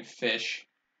stop saying fish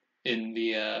in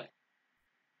the,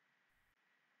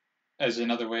 as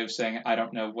another way of saying I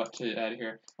don't know what to add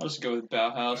here. I'll just go with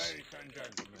Bauhaus. Ladies and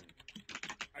gentlemen,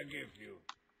 I give you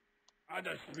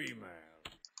other female.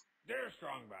 Dear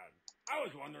Strongbad, I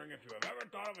was wondering if you have ever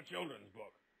thought of a children's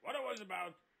book, what it was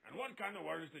about, and what kind of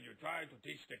words did you try to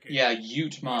teach the kids? Yeah,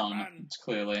 Ute Mom, it's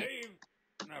clearly. Steve,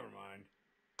 never mind.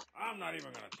 I'm not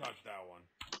even gonna touch that one.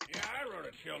 Yeah, I wrote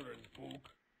a children's book.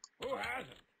 Who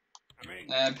hasn't? I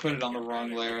mean, I put it on the wrong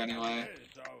layer anyway.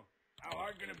 So, how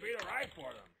hard can it be to write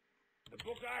for them? The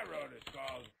book I wrote is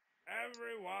called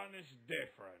Everyone is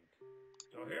Different.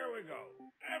 So here we go.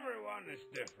 Everyone is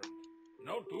different.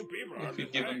 No two people are If you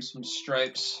the give same. him some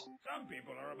stripes. Some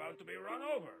people are about to be run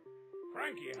over.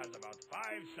 Frankie has about 5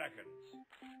 seconds.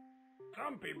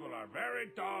 Some people are very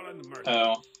tall and merciless.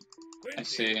 Oh, I Quincy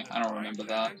see. is I don't destroying remember San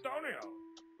that. Antonio.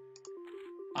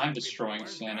 I'm destroying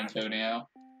San Antonio.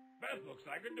 Beth looks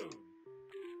like a dude.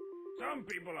 Some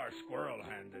people are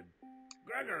squirrel-handed.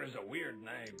 Gregor is a weird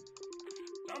name.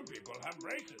 Some people have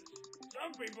braces.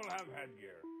 Some people have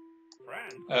headgear.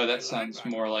 France, Oh, that they sounds like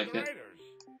more like it. raiders.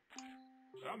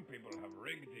 Some people have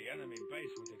rigged the enemy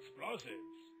base with explosives.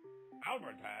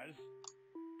 Albert has.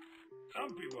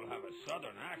 Some people have a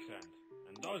southern accent,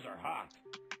 and those are hot.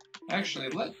 Actually,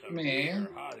 let Some me... here,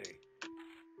 hottie.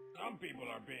 Some people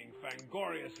are being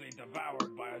fangoriously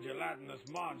devoured by a gelatinous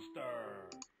monster.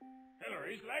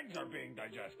 Hillary's legs are being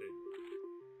digested.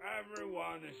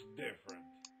 Everyone is different.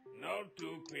 No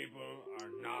two people are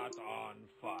not on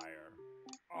fire.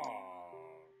 Aww.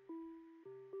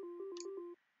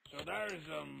 So there's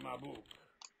Mabook.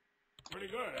 Pretty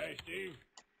good, eh, Steve?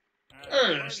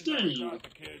 Hey, Steve! The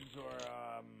kids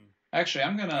were, Actually,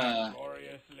 I'm gonna...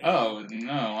 gloriously Oh,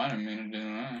 no, I didn't mean to do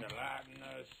that.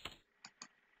 gelatinous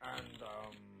and,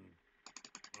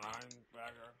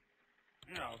 linebacker.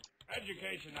 You know,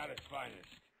 education at its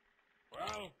finest.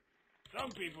 Well, some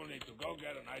people need to go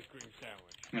get an ice cream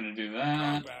sandwich. I'm gonna do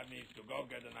that. Bad needs to go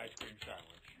get an ice cream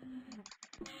sandwich. I'm gonna do that.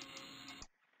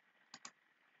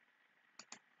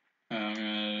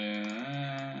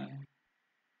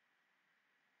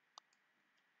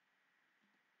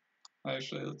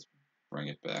 Actually, let's bring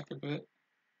it back a bit.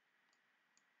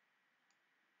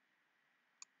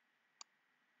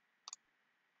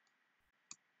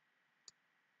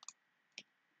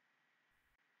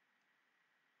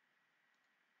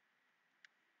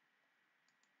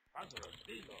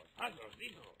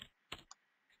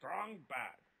 Strong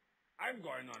bad. I'm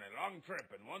going on a long trip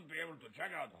and won't be able to check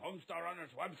out Homestar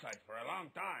Runner's website for a long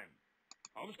time.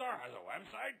 Homestar has a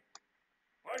website?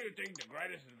 What do you think the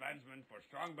greatest advancement for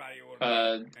Strong Body will be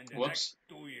in the next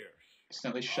 2 years?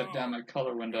 Accidentally shut down my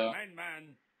color window. Main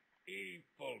man, E.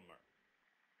 Fulmer.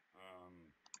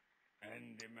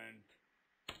 Endiment.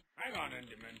 Hang on,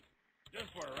 Endiment.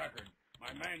 Just for a record,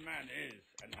 my main man is,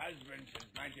 and has been since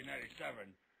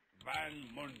 1987, Van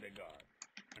Mundegard.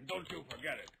 And don't you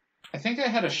forget it. I think I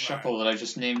had a shuckle that I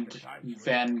just named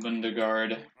Van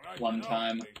Mundegard one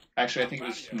time. Actually, I think it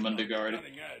was Mundegard.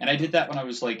 And I did that when I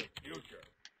was like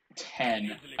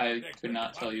 10. I could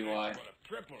not tell you why.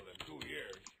 Tripled in 2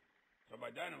 years. So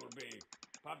by then it will be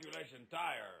population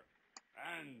tire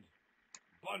and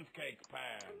bundt cake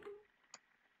pan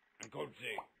and Coach Z.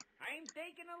 I'm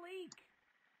taking a leak.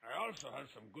 I also have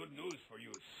some good news for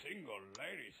you single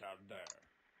ladies out there.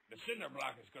 The cinder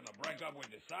block is gonna break up with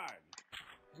the sign.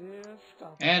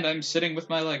 And I'm sitting with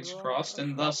my legs crossed,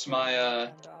 and thus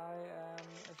my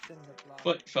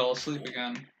foot fell asleep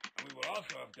again.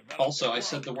 Also, I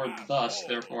said the word thus,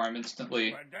 therefore I'm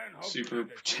instantly super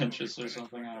pretentious or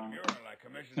something. I don't know. I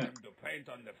commissioned him to paint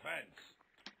on the fence.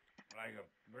 Like a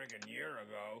friggin' year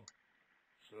ago.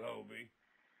 Slowby.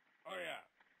 Oh yeah,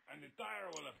 and the tire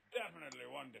will have definitely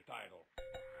won the title.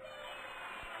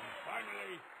 And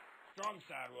finally,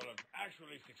 Strongsad will have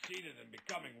actually succeeded in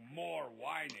becoming more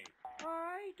whiny.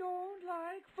 I don't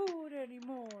like food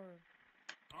anymore.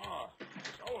 Oh,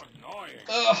 so annoying.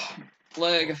 Ugh,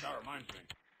 leg. That reminds me.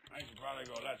 I should probably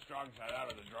go let Strongside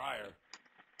out of the dryer.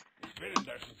 He's been in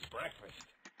there since breakfast.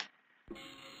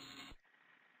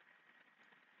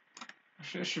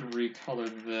 Actually, I should recolor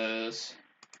this.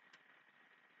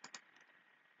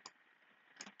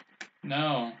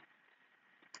 No.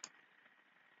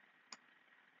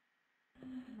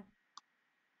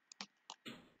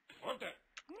 What the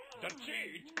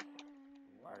cheat?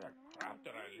 Where the crap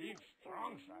did I leave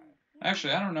Strongside?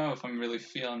 Actually, I don't know if I'm really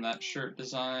feeling that shirt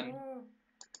design.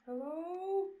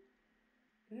 Hello?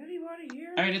 Can anybody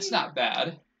hear I mean, me? it's not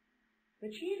bad. The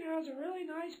cheat has a really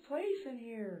nice place in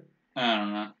here. I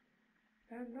don't know.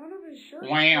 And none of his shirts.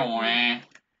 Wah, wah.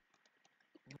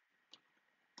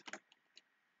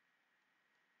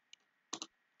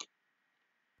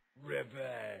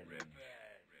 Revenge.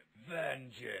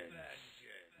 Vengeance.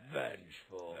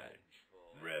 Vengeful.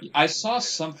 I saw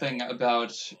something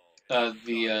about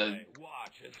the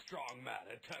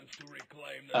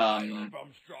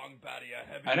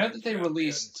I know that they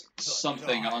released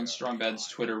something on Strongbad's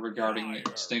Twitter regarding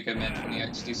Stinkoman from the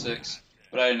XT6,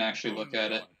 but I didn't actually look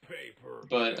at it.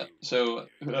 But, so,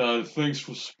 thanks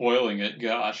for spoiling it,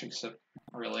 gosh, except,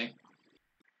 really.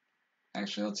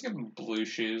 Actually, let's give him blue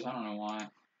shoes, I don't know why.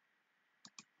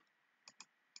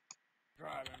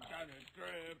 Driving down the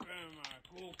strip in my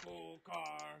cool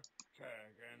car,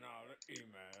 checking all the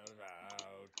emails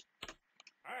out.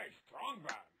 Hey,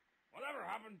 Strongbad, whatever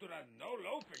happened to that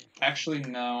no-loping? Actually,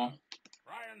 no.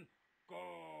 Ryan,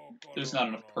 go. There's not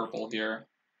enough purple here.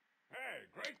 Hey,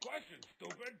 great question,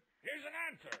 stupid. Here's an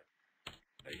answer.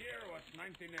 The year was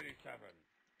 1987.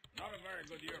 Not a very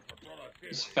good year for productivity.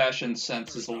 His fashion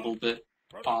sense is a little bit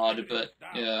odd, but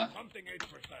yeah. Something 8%.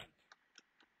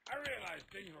 I realized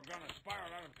things were gonna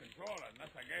spiral out of control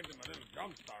unless I gave them a little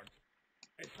jump start.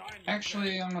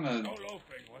 Actually, I'm gonna No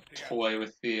loafing was the toy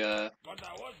with the, But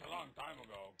that was a long time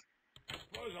ago. I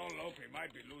suppose old Loafy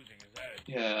might be losing his edge.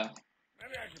 yeah,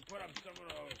 Maybe I should put up some of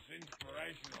those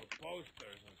inspirational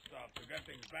posters and stuff to get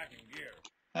things back in gear.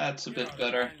 that's a You bit know, the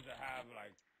better. kinds that have,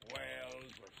 like,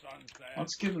 whales or sunsets.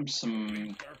 Let's give him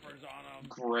some surfers on them.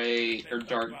 gray or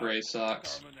dark gray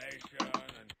socks. Determination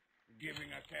and giving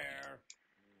a care.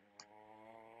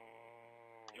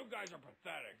 You guys are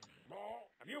pathetic.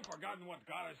 Have you forgotten what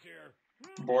got us here?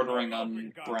 Bordering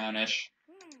on brownish.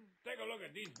 Take a look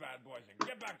at these bad boys and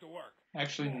get back to work.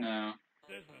 Actually, no.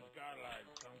 This one's got like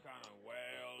some kind of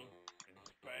whale in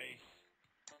space.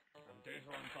 And this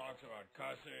one talks about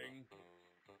cussing.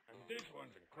 And this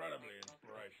one's incredibly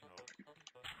inspirational.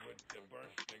 With the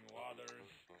bursting waters.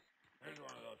 Here's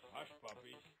one of those hush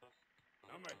puppies.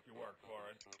 I'll make you work for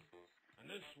it. And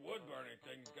this wood burning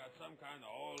thing's got some kind of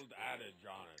old adage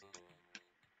on it.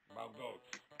 About goats.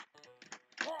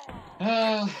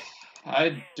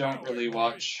 I don't really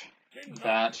watch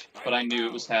that, but I knew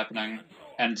it was happening,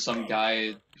 and some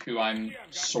guy who I'm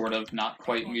sort of not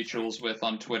quite mutuals with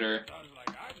on Twitter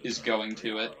is going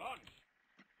to it.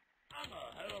 I'm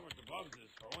gonna head over to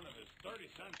Bubs's for one of his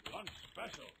 30-cent lunch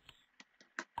specials.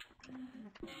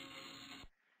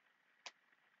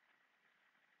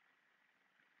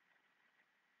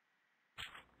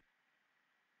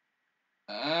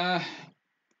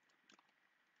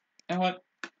 You know what?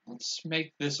 Let's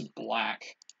make this black.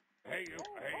 Hey you,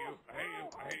 hey you, hey you,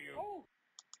 hey you.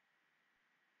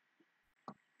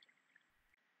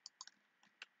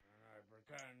 I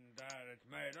pretend that it's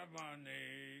made of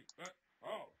money.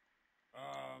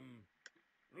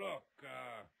 Look,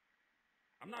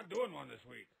 I'm not doing one this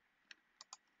week.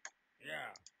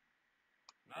 Yeah,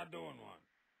 not doing one.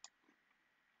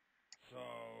 So,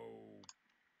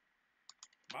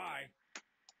 bye.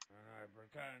 And I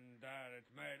pretend that it's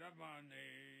made of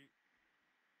money.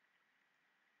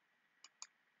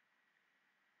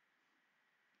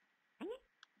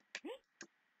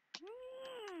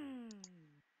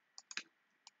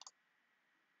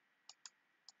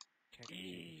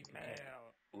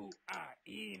 Email. Ooh,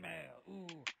 email. Ooh,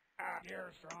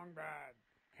 dear Strong Bad.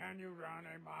 Can you run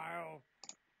a mile?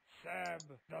 Seb,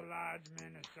 the Lodge,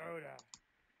 Minnesota.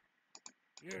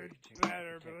 You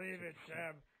better believe it,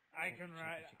 Seb. I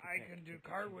can do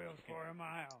cartwheels for a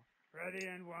mile. Ready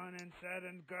and one and set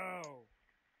and go.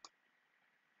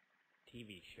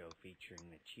 TV show featuring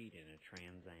the cheat in a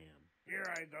Trans Am. Here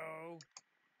I go.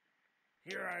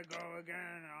 Here I go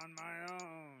again on my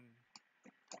own.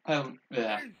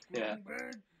 Yeah, Hey, yeah. Strong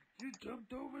Bad, you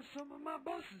jumped over some of my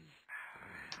buses.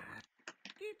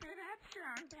 Keep it up,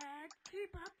 Strong Bad.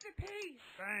 Keep up the pace.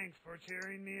 Thanks for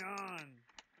cheering me on.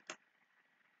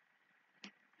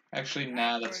 Actually,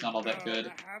 nah, that's not all that good.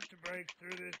 I have to break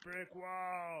through this brick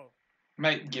wall.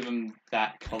 Might give him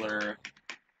that color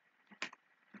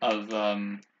of,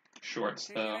 shorts,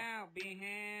 Check though. it out,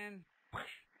 Behan.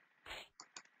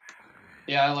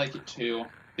 Yeah, I like it, too.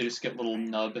 They just get little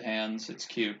nub hands. It's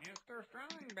cute. Mr.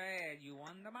 Strong Bad, you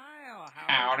won the mile.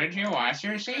 How did you watch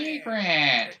your secret?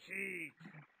 The cheat.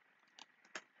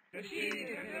 The cheat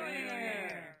is in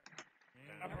there.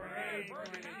 A parade for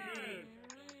the cheat.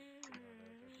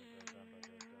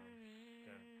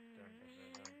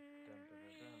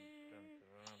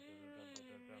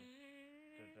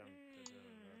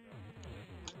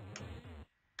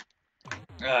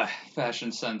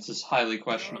 Fashion sense is highly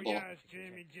questionable. Oh, yes,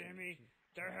 Jimmy.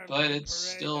 There have But been it's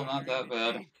parades still on not that the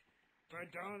bad. cheat.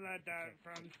 But don't let that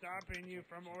from stopping you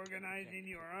from organizing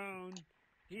your own.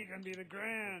 He can be the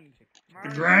Grand.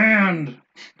 Grand!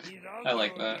 He's I also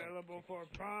like that. available for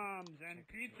proms and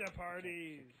pizza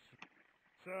parties.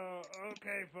 So,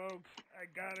 okay, folks, I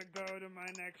gotta go to my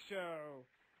next show.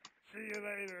 See you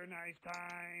later, nice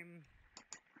time.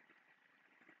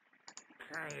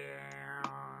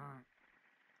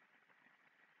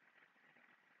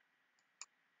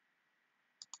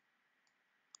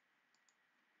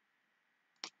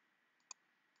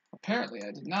 Apparently,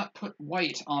 I did not put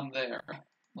white on there.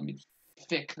 Let me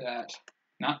fix that.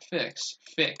 Not fix.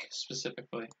 Fic,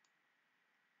 specifically.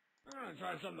 I'm gonna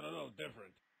try something a little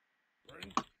different.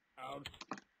 Print out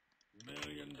 $1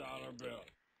 million bill.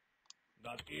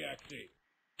 .exe.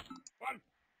 What?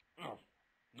 Oh,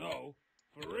 no,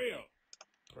 for real.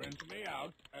 Print me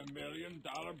out $1 million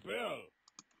bill.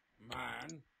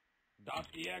 Man.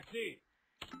 .exe.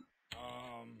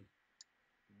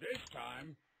 This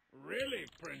time, really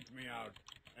print me out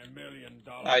 $1 million.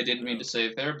 I didn't mean to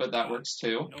save there, but that works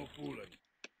too. No fooling.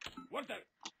 What the?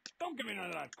 Don't give me none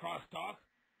of that crosstalk.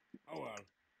 Oh well.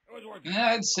 It was worth it. Yeah,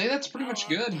 I'd say that's pretty much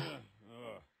good.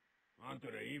 On to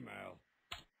the email.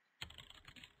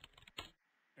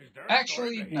 Is there a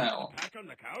Actually, story no. to patch on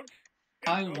the couch?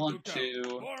 I If so, want do tell.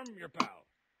 to... Form your pal.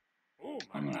 Ooh,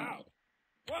 my I'm gonna pal.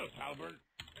 Well, Talbert,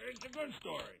 it's a good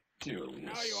story. do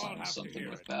Now you all have to something hear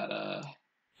with it. that,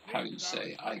 how you Since I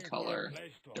say, was eye looking for a color.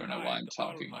 place to Don't know why hide I'm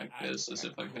all talking my like this, as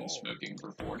if Aztec I've been gold. smoking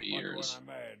for 40 But years. when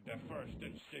I made the first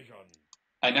incision,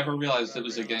 I never well, realized I it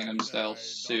was a Gangnam realized that Style I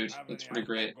suit. don't have That's any pretty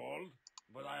great. Aztec gold,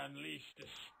 but I unleashed a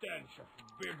stench of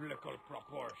biblical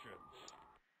proportions.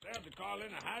 They had to call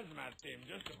in a hazmat team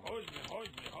just to hose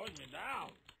me down.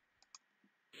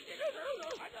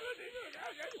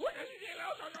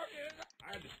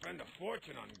 I had to spend a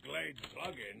fortune on Glade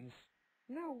plugins.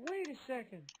 Now, wait a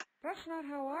second. That's not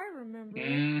how I remember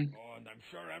it. Oh, and I'm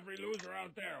sure every loser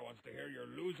out there wants to hear your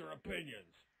loser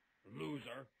opinions.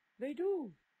 Loser. They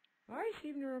do. I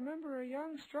seem to remember a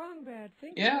young strong bad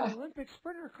thinking Yeah. that Olympic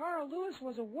sprinter Carl Lewis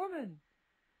was a woman.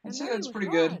 I'd And say that he that's was pretty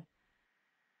God. good.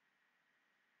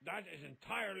 That is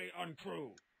entirely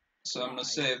untrue. So I'm gonna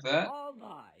Lies. save that. All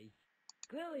lies.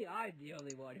 Clearly, I'm the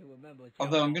only one who remembers.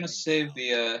 Although how I'm it gonna went save down.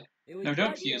 the, It was no, don't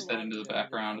right fuse here that into the lying there that I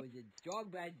background. was in Strong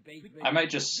Bad's basement. I might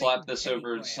just slap this spitting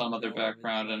over some other telegrams all over the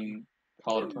background place. and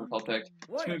call it a profile pic. Let's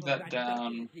One of move them that got stuck to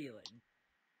down. the ceiling.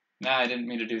 Nah, I didn't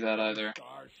mean to do that either.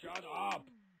 Star, shut up.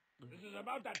 This is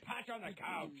about that patch on the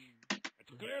couch.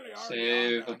 It's clearly already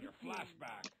Save. on there in your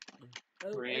flashback.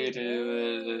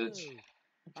 Redo it.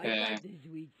 I Okay. thought this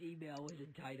week's email was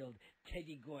entitled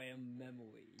Telegram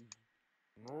Memories.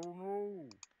 No.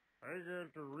 I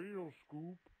got the real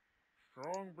scoop.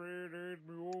 Strong Bad had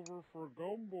me over for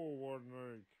gumbo one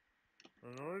night.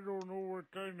 And I don't know what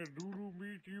kind of doodoo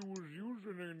meat he was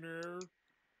using in there,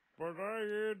 but I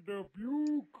had to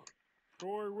puke.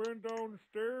 So I went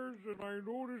downstairs and I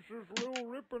noticed this little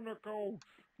rip in the couch.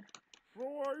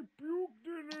 So I puked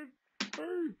in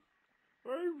it.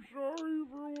 I'm sorry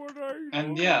for what I done.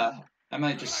 And yeah, I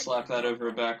might just slap that over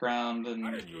a background, and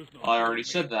I already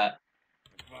said that.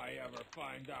 If I ever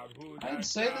find out who I'd that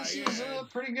say guy this is is.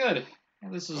 pretty good.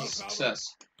 This is Well, a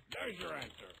success. There's your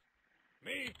answer.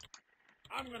 Me,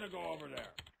 I'm gonna go over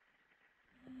there.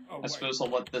 Oh, I wait. suppose I'll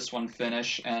let this one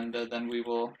finish, and then we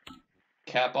will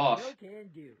cap off. No can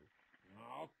do.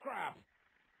 Oh, crap.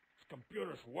 This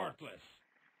computer's worthless.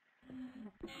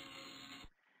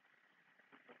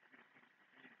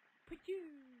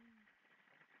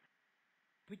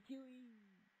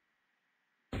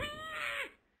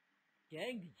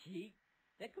 Dang the cheek.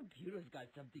 That computer's got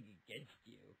something against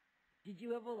you. Did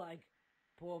you ever, like,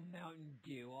 pour Mountain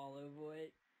Dew all over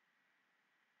it?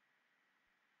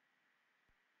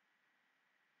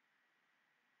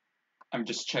 I'm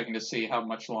just checking to see how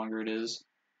much longer it is.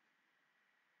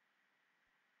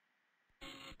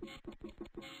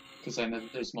 Because I know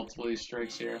that there's multiple Easter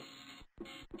eggs here.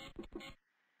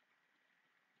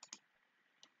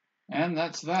 And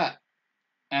that's that.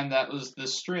 And that was the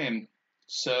stream.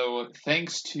 So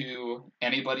thanks to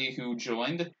anybody who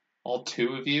joined, all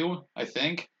 2 of you, I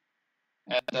think.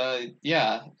 And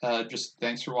yeah, just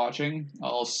thanks for watching.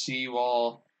 I'll see you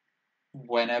all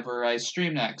whenever I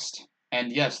stream next.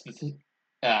 And yes,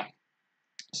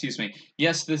 excuse me.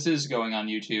 Yes, this is going on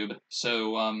YouTube.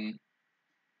 So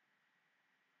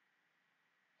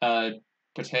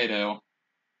potato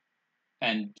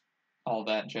and all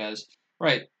that jazz.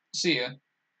 Right. See ya.